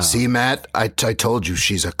 Oh, wow. See, Matt, I told you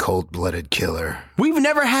she's a cold-blooded killer. We've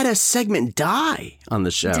never had a segment die on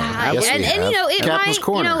the show. Yes, and you know, it Captain's might,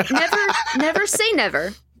 Corner. you know, never say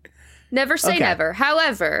never. Never say never.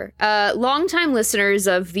 However, longtime listeners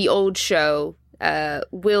of the old show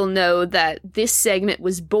will know that this segment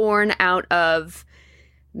was born out of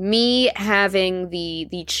me having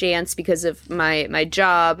the chance, because of my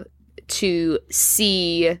job, to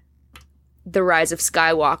see The Rise of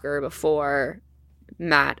Skywalker before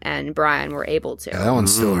Matt and Brian were able to. Yeah, that one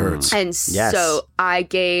still hurts. And so I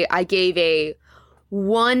gave a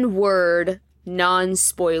one-word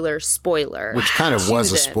non-spoiler spoiler, which kind of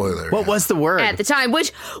was a spoiler. What was the word at the time?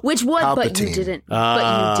 Which was, Palpatine. but you didn't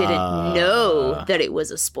know that it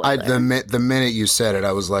was a spoiler. The minute you said it,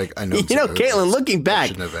 I was like, I know. You know, Caitlin, looking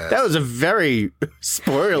back, that was a very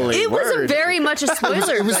spoilerly It word. was very much a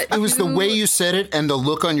spoiler. It was the way you said it and the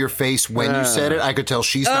look on your face when you said it. I could tell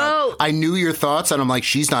she's not. I knew your thoughts, and I'm like,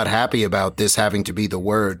 she's not happy about this having to be the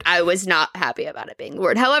word. I was not happy about it being the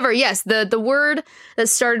word. However, yes, the word that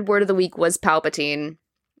started Word of the Week was Palpatine.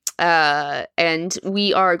 And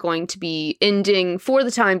we are going to be ending, for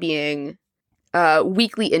the time being,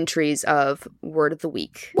 weekly entries of Word of the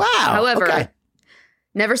Week. Wow. However,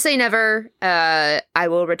 never say never. I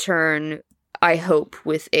will return, I hope,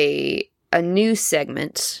 with a new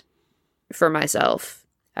segment for myself.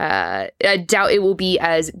 I doubt it will be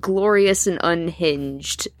as glorious and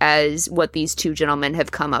unhinged as what these two gentlemen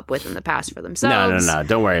have come up with in the past for themselves. No.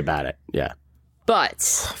 Don't worry about it. Yeah.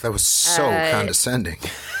 But that was so condescending.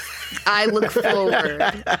 I look forward.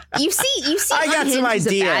 You see. I got some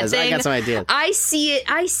ideas. I see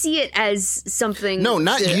it as something. No,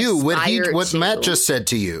 not you. What Matt just said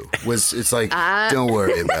to you was, it's like, don't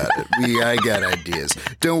worry about it. I got ideas.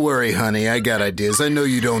 Don't worry, honey. I got ideas. I know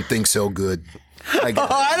you don't think so good. I'm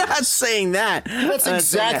not saying that. That's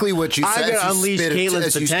exactly what you said. I'm going to unleash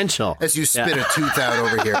Caitlin's potential. As you spit a tooth out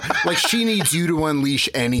over here. Like she needs you to unleash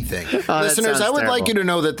anything. Listeners, I would like you to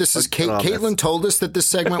know that this is Caitlin told us that this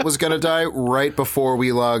segment was going to die right before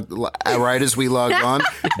right as we logged on.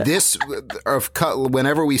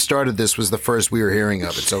 Whenever we started this was the first we were hearing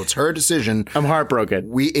of it. So it's her decision. I'm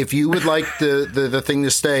heartbroken. If you would like the thing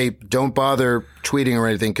to stay, don't bother tweeting or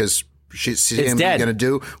anything, because CMB going to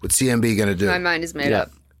do what CMB going to do. My mind is made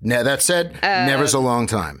up. Now, that said, never's a long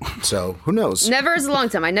time. So who knows? Never is a long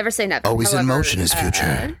time. I never say never. Always in motion is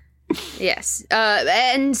future. Yes.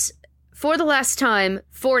 And for the last time,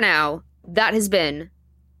 for now, that has been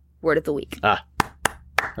Word of the Week. What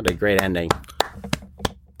a great ending.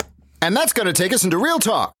 And that's going to take us into Real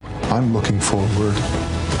Talk. I'm looking forward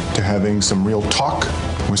to having some real talk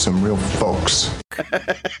with some real folks.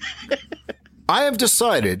 I have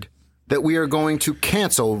decided that we are going to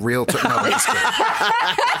cancel Real Talk. No, I'm just kidding.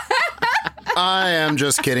 I am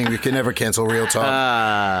just kidding. We can never cancel Real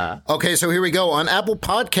Talk. Okay, so here we go. On Apple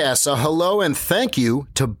Podcasts, a hello and thank you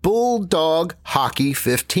to Bulldog Hockey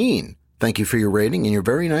 15. Thank you for your rating and your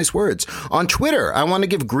very nice words. On Twitter, I want to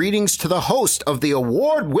give greetings to the host of the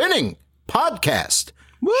award-winning podcast,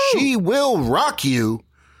 Woo! She Will Rock You,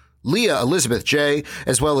 Leah Elizabeth J.,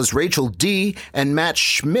 as well as Rachel D. and Matt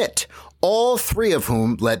Schmidt. All three of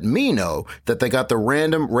whom let me know that they got the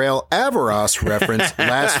random Rael Averross reference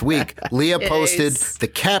last week. Leah posted the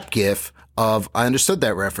cap gif of I understood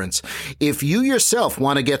that reference. If you yourself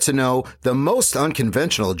want to get to know the most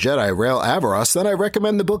unconventional Jedi Rael Averross, then I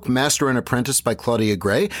recommend the book Master and Apprentice by Claudia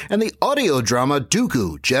Gray and the audio drama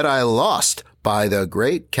Dooku, Jedi Lost by the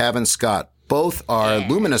great Cavan Scott. Both are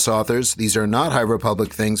Luminous authors. These are not High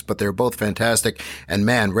Republic things, but they're both fantastic. And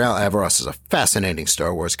man, Rael Averross is a fascinating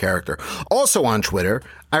Star Wars character. Also on Twitter,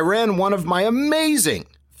 I ran one of my amazing,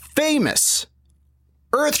 famous,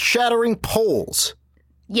 earth-shattering polls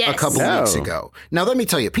a couple weeks ago. Now, let me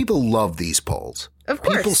tell you, people love these polls. Of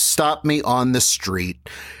course. People stop me on the street,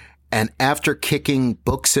 and after kicking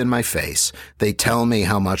books in my face, they tell me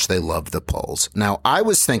how much they love the polls. Now, I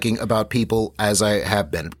was thinking about people, as I have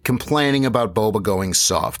been, complaining about Boba going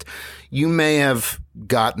soft. You may have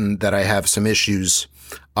gotten that I have some issues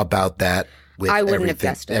about that with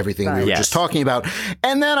everything we were just talking about.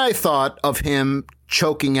 And then I thought of him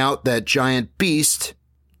choking out that giant beast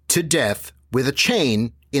to death with a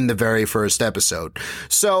chain in the very first episode.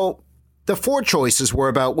 So the 4 choices were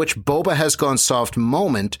about which Boba has gone soft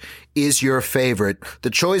moment is your favorite.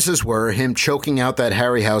 The choices were him choking out that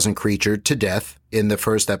Harryhausen creature to death in the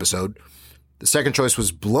first episode. The second choice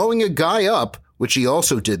was blowing a guy up, which he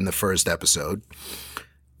also did in the first episode.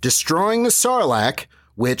 Destroying the Sarlacc,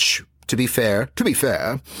 which, to be fair,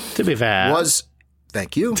 was,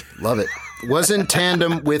 thank you, love it, was in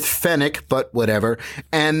tandem with Fennec, but whatever.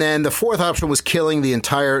 And then the fourth option was killing the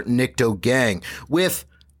entire Nikto gang with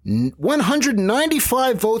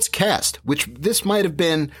 195 votes cast, which this might have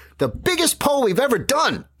been the biggest poll we've ever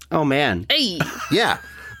done. Oh, man. Hey. Yeah.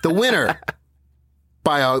 The winner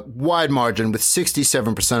by a wide margin with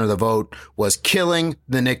 67% of the vote was killing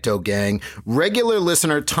the Nikto gang. Regular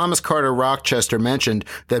listener Thomas Carter Rochester mentioned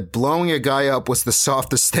that blowing a guy up was the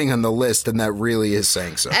softest thing on the list, and that really is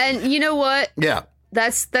saying something. And you know what? Yeah.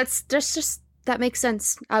 That's just that makes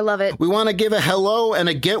sense. I love it. We want to give a hello and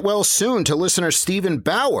a get well soon to listener Stephen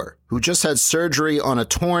Bauer, who just had surgery on a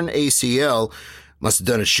torn ACL. Must have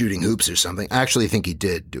done it shooting hoops or something. I actually think he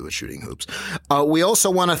did do it shooting hoops. We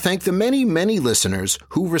also want to thank the many, many listeners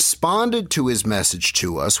who responded to his message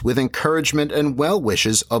to us with encouragement and well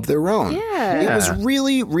wishes of their own. Yeah. It was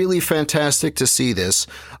really, really fantastic to see this,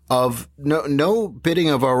 of no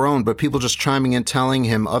bidding of our own, but people just chiming in, telling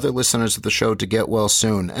him, other listeners of the show, to get well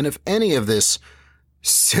soon. And if any of this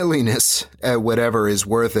silliness, whatever, is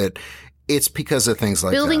worth it, it's because of things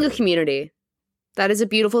like building that. a community. That is a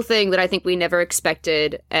beautiful thing that I think we never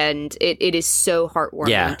expected, and it is so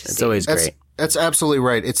heartwarming to see. It's always great. That's absolutely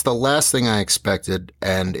right. It's the last thing I expected,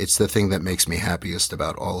 and it's the thing that makes me happiest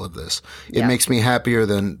about all of this. It makes me happier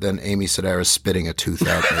than Amy Sedaris spitting a tooth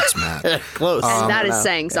out that's Matt. Close. And that is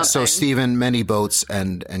saying something. So, Stephen, many boats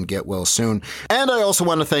and get well soon. And I also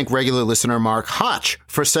want to thank regular listener Mark Hotch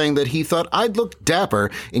for saying that he thought I'd look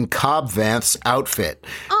dapper in Cobb Vanth's outfit.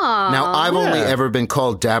 Aww, now, I've only ever been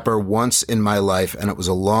called dapper once in my life, and it was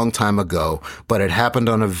a long time ago, but it happened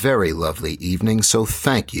on a very lovely evening, so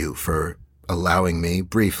thank you for allowing me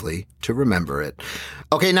briefly to remember it.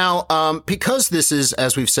 Okay, now, because this is,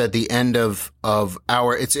 as we've said, the end of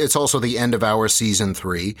our, it's also the end of our season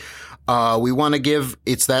 3. We want to give,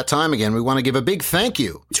 it's that time again. We want to give a big thank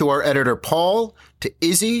you to our editor, Paul, to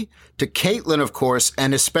Izzy, to Caitlin, of course,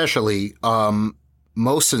 and especially,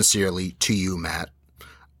 most sincerely to you, Matt.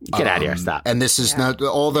 Get out of here. Stop. And this is not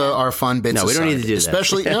all our fun bits. No, we don't need to do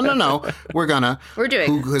especially, that. No. We're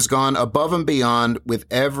doing. Who has gone above and beyond with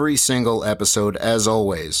every single episode, as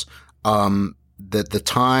always. That the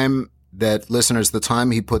time that listeners, the time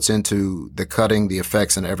he puts into the cutting, the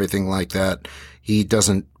effects, and everything like that, he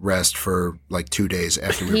doesn't rest for like 2 days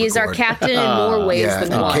after we record. He is our captain in more ways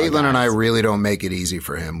than one. Caitlin and I really don't make it easy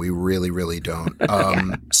for him. We really, really don't.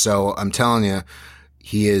 So I'm telling you,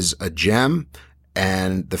 he is a gem.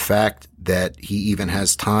 And the fact that he even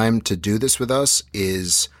has time to do this with us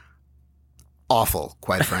is awful,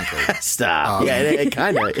 quite frankly. Stop. It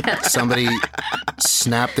kind of. Somebody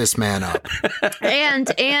snap this man up.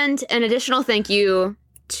 And an additional thank you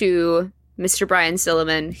to Mr. Brian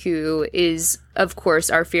Silliman, who is, of course,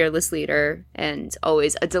 our fearless leader and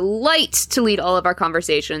always a delight to lead all of our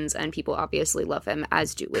conversations. And people obviously love him,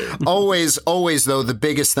 as do we. Always, though, the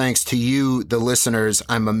biggest thanks to you, the listeners.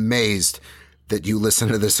 I'm amazed that you listen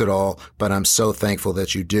to this at all, but I'm so thankful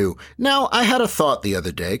that you do. Now, I had a thought the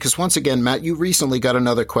other day, because once again, Matt, you recently got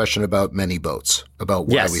another question about many boats, about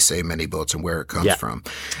why we say many boats and where it comes from.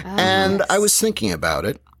 And I was thinking about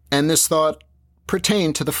it, and this thought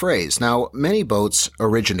pertained to the phrase. Now, many boats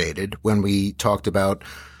originated when we talked about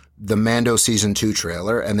the Mando Season 2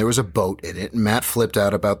 trailer, and there was a boat in it, and Matt flipped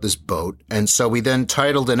out about this boat, and so we then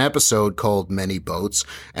titled an episode called Many Boats,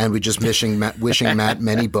 and we just wishing Matt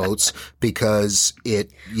many boats, because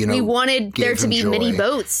it, we wanted there to be many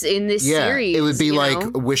boats in this series. It would be like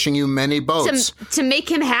wishing you many boats. To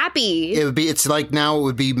make him happy. It's like now it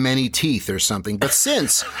would be many teeth or something, but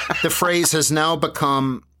since the phrase has now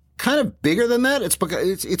become kind of bigger than that. It's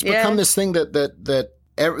become this thing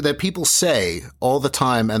that people say all the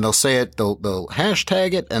time, and they'll say it, they'll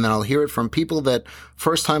hashtag it, and then I'll hear it from people that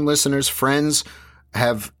first-time listeners, friends,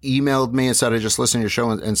 have emailed me and said, I just listen to your show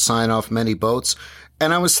and sign off many boats.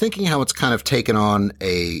 And I was thinking how it's kind of taken on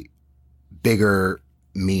a bigger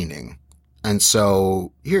meaning. And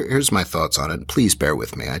so here's my thoughts on it. Please bear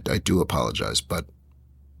with me. I do apologize, but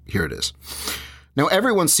here it is. Now,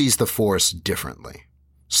 everyone sees the Force differently.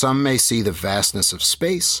 Some may see the vastness of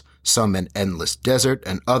space, some an endless desert,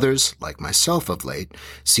 and others, like myself of late,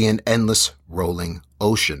 see an endless rolling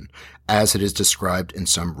ocean, as it is described in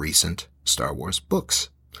some recent Star Wars books.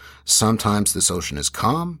 Sometimes this ocean is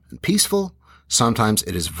calm and peaceful, sometimes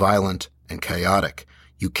it is violent and chaotic.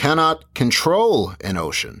 You cannot control an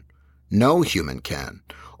ocean. No human can.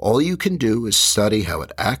 All you can do is study how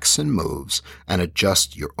it acts and moves and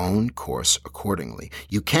adjust your own course accordingly.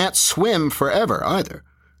 You can't swim forever either.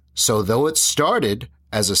 So though it started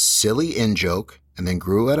as a silly in-joke and then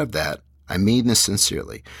grew out of that, I mean this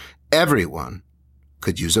sincerely, everyone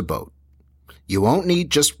could use a boat. You won't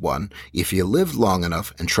need just one if you live long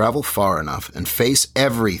enough and travel far enough and face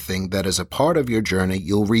everything that is a part of your journey.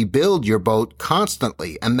 You'll rebuild your boat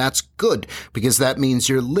constantly, and that's good because that means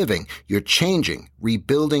you're living, you're changing,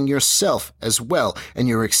 rebuilding yourself as well, and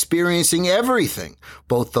you're experiencing everything,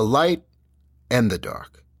 both the light and the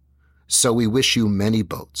dark. So we wish you many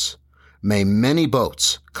boats. May many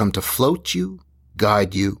boats come to float you,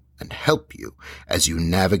 guide you, and help you as you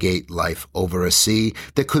navigate life over a sea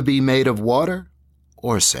that could be made of water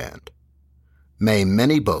or sand. May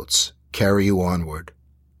many boats carry you onward,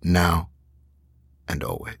 now and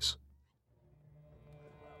always.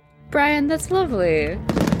 Brian, that's lovely.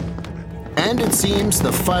 And it seems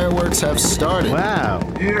the fireworks have started. Wow.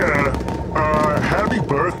 Yeah. Happy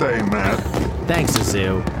birthday, Matt. Thanks,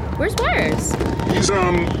 Azu. Where's Wires? He's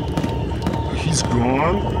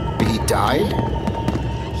gone. He died?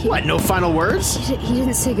 What, no final words? He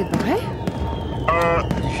didn't say goodbye?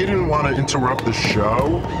 He didn't want to interrupt the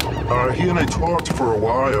show. He and I talked for a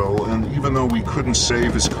while, and even though we couldn't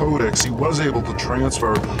save his codex, he was able to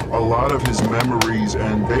transfer a lot of his memories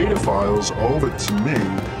and data files over to me.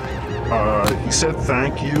 He said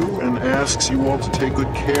thank you and asks you all to take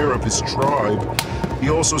good care of his tribe. He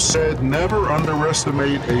also said never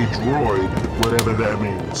underestimate a droid, whatever that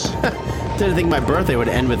means. Didn't think my birthday would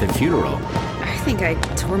end with a funeral. I think I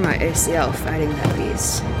tore my ACL fighting that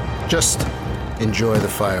beast. Just enjoy the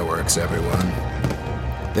fireworks, everyone.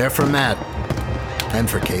 They're for Matt, and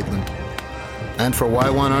for Caitlin, and for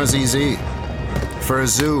Y1RZZ, for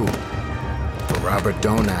Azu, for Robert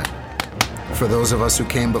Donat, for those of us who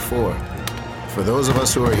came before, for those of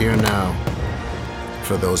us who are here now,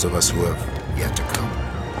 for those of us who have yet to come.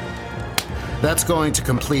 That's going to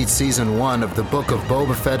complete Season 1 of the Book of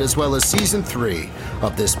Boba Fett, as well as Season 3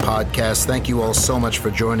 of this podcast. Thank you all so much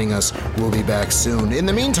for joining us. We'll be back soon. In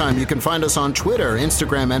the meantime, you can find us on Twitter,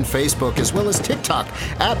 Instagram, and Facebook, as well as TikTok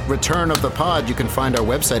at Return of the Pod. You can find our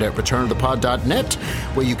website at returnofthepod.net,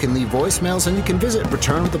 where you can leave voicemails, and you can visit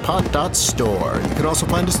returnofthepod.store. You can also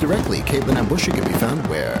find us directly. Caitlin M. Bush, you can be found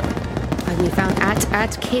where? I can be found at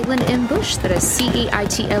Caitlin M. Bush. That is Caitlin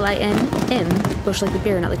M. Bush, like the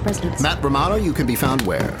beer, not like presidents. Matt Romano, you can be found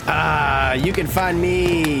where? You can find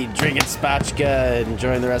me drinking spatchka and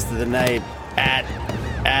enjoying the rest of the night at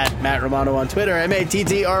Matt Romano on Twitter,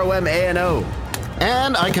 MatTromano.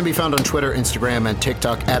 And I can be found on Twitter, Instagram, and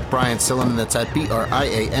TikTok at Brian Silliman. That's at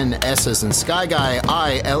BRIANS as in Sky Guy,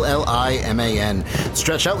 ILLIMAN.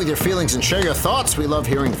 Stretch out with your feelings and share your thoughts. We love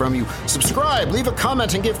hearing from you. Subscribe, leave a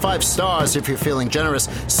comment, and give 5 stars if you're feeling generous.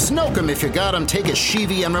 Snoke 'em if you got 'em. Take a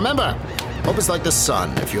Shivi, and remember, hope is like the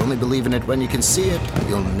sun. If you only believe in it when you can see it,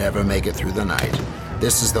 you'll never make it through the night.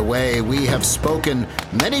 This is the way we have spoken.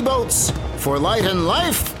 Many boats for light and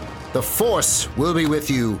life. The Force will be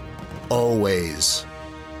with you always.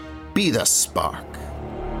 Be the spark.